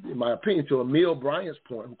opinion, to Emil Bryant's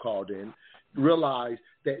point, who called in, realize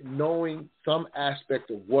that knowing some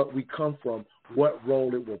aspect of what we come from, what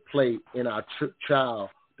role it will play in our child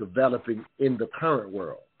developing in the current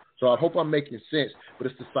world. So I hope I'm making sense, but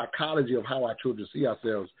it's the psychology of how our children see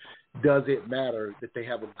ourselves. Does it matter that they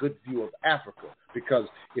have a good view of Africa? Because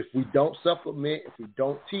if we don't supplement, if we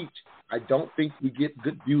don't teach, I don't think we get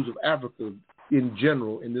good views of Africa in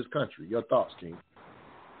general in this country. Your thoughts, King?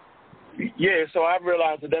 Yeah, so I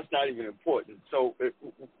realized that's not even important. So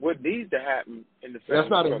what needs to happen in the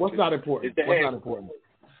family what's not important? What's not important?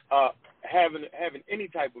 Having any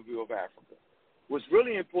type of view of Africa. What's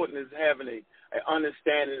really important is having an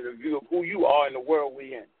understanding and a view of who you are in the world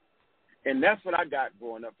we're in. And that's what I got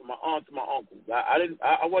growing up from my aunts and my uncles.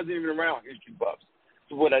 I wasn't even around history buffs.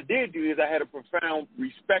 So what I did do is I had a profound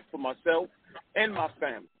respect for myself and my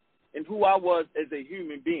family and who I was as a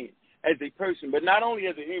human being, as a person, but not only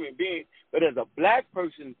as a human being, but as a black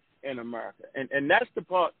person in America. And that's the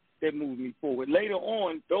part that moved me forward. Later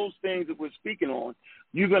on, those things that we're speaking on,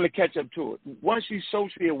 you're going to catch up to it. Once you're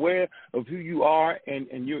socially aware of who you are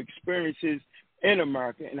and your experiences in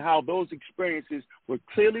America and how those experiences were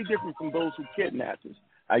clearly different from those who kidnapped us.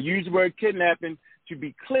 I use the word kidnapping to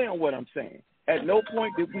be clear on what I'm saying. At no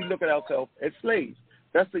point did we look at ourselves as slaves.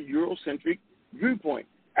 That's a Eurocentric viewpoint.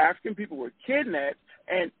 African people were kidnapped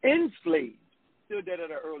and enslaved. Still dead at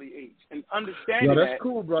an early age. And understanding that's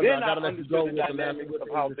cool, brother. then I gotta let you go with the dynamics last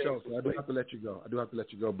of how the things show. So I do have to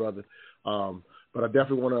let you go. Brother. But I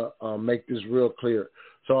definitely want to make this real clear.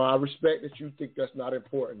 So I respect that you think that's not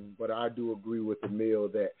important, but I do agree with Emil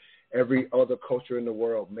that every other culture in the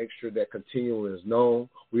world makes sure that continuum is known.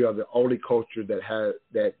 We are the only culture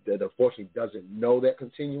that unfortunately doesn't know that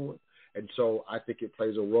continuum. And so I think it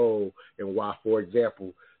plays a role in why, for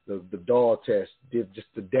example, the Dahl test did just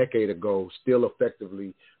a decade ago, still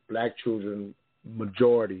effectively, black children,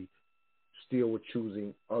 majority, still were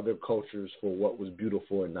choosing other cultures for what was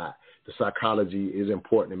beautiful and not. The psychology is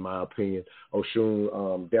important in my opinion.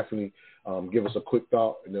 Oshun, definitely give us a quick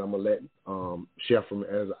thought, and then I'm going to let Sheffram,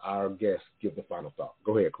 as our guest, give the final thought.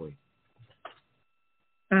 Go ahead, Queen.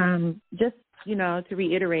 Just, to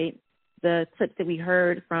reiterate the clips that we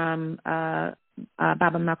heard from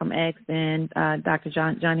Baba Malcolm X and Dr.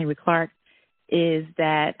 John Henry Clark, is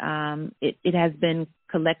that it has been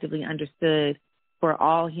collectively understood for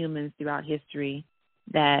all humans throughout history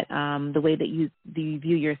that the way that you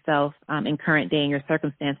view yourself in current day and your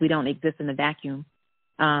circumstance, we don't exist in a vacuum.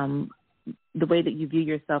 The way that you view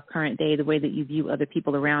yourself current day, the way that you view other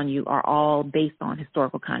people around you are all based on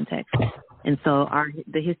historical context. And so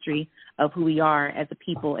the history of who we are as a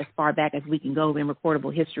people, as far back as we can go in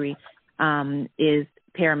recordable history, is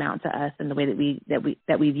paramount to us in the way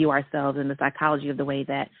that we view ourselves, and the psychology of the way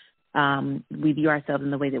that we view ourselves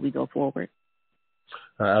and the way that we go forward.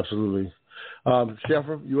 Absolutely.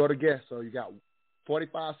 Sheffram, you are the guest, so you got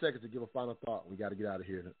 45 seconds to give a final thought. We got to get out of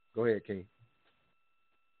here. Go ahead, King.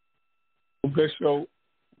 Okay, so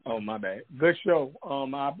Oh, my bad. Good show.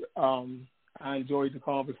 I enjoyed the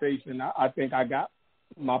conversation. I think I got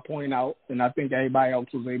my point out, and I think everybody else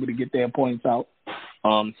was able to get their points out.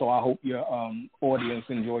 So I hope your audience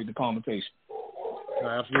enjoyed the conversation.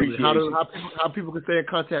 Absolutely. How people can stay in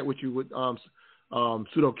contact with you with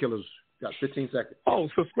Pseudo Killers? Got 15 seconds. Oh,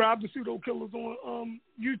 subscribe to Pseudo Killers on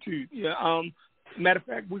YouTube. Yeah. Matter of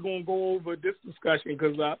fact, we're gonna go over this discussion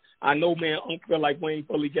because I know, man, I don't feel like we ain't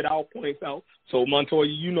fully get our points out. So Montoya,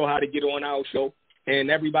 you know how to get on our show,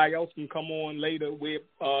 and everybody else can come on later. We'll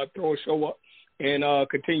throw a show up and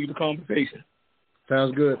continue the conversation.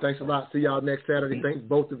 Sounds good. Thanks a lot. See y'all next Saturday. Thanks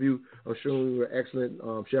both of you. I'm sure you were excellent.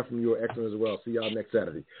 Chef, you were excellent as well. See y'all next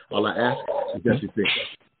Saturday. All I ask is that you think.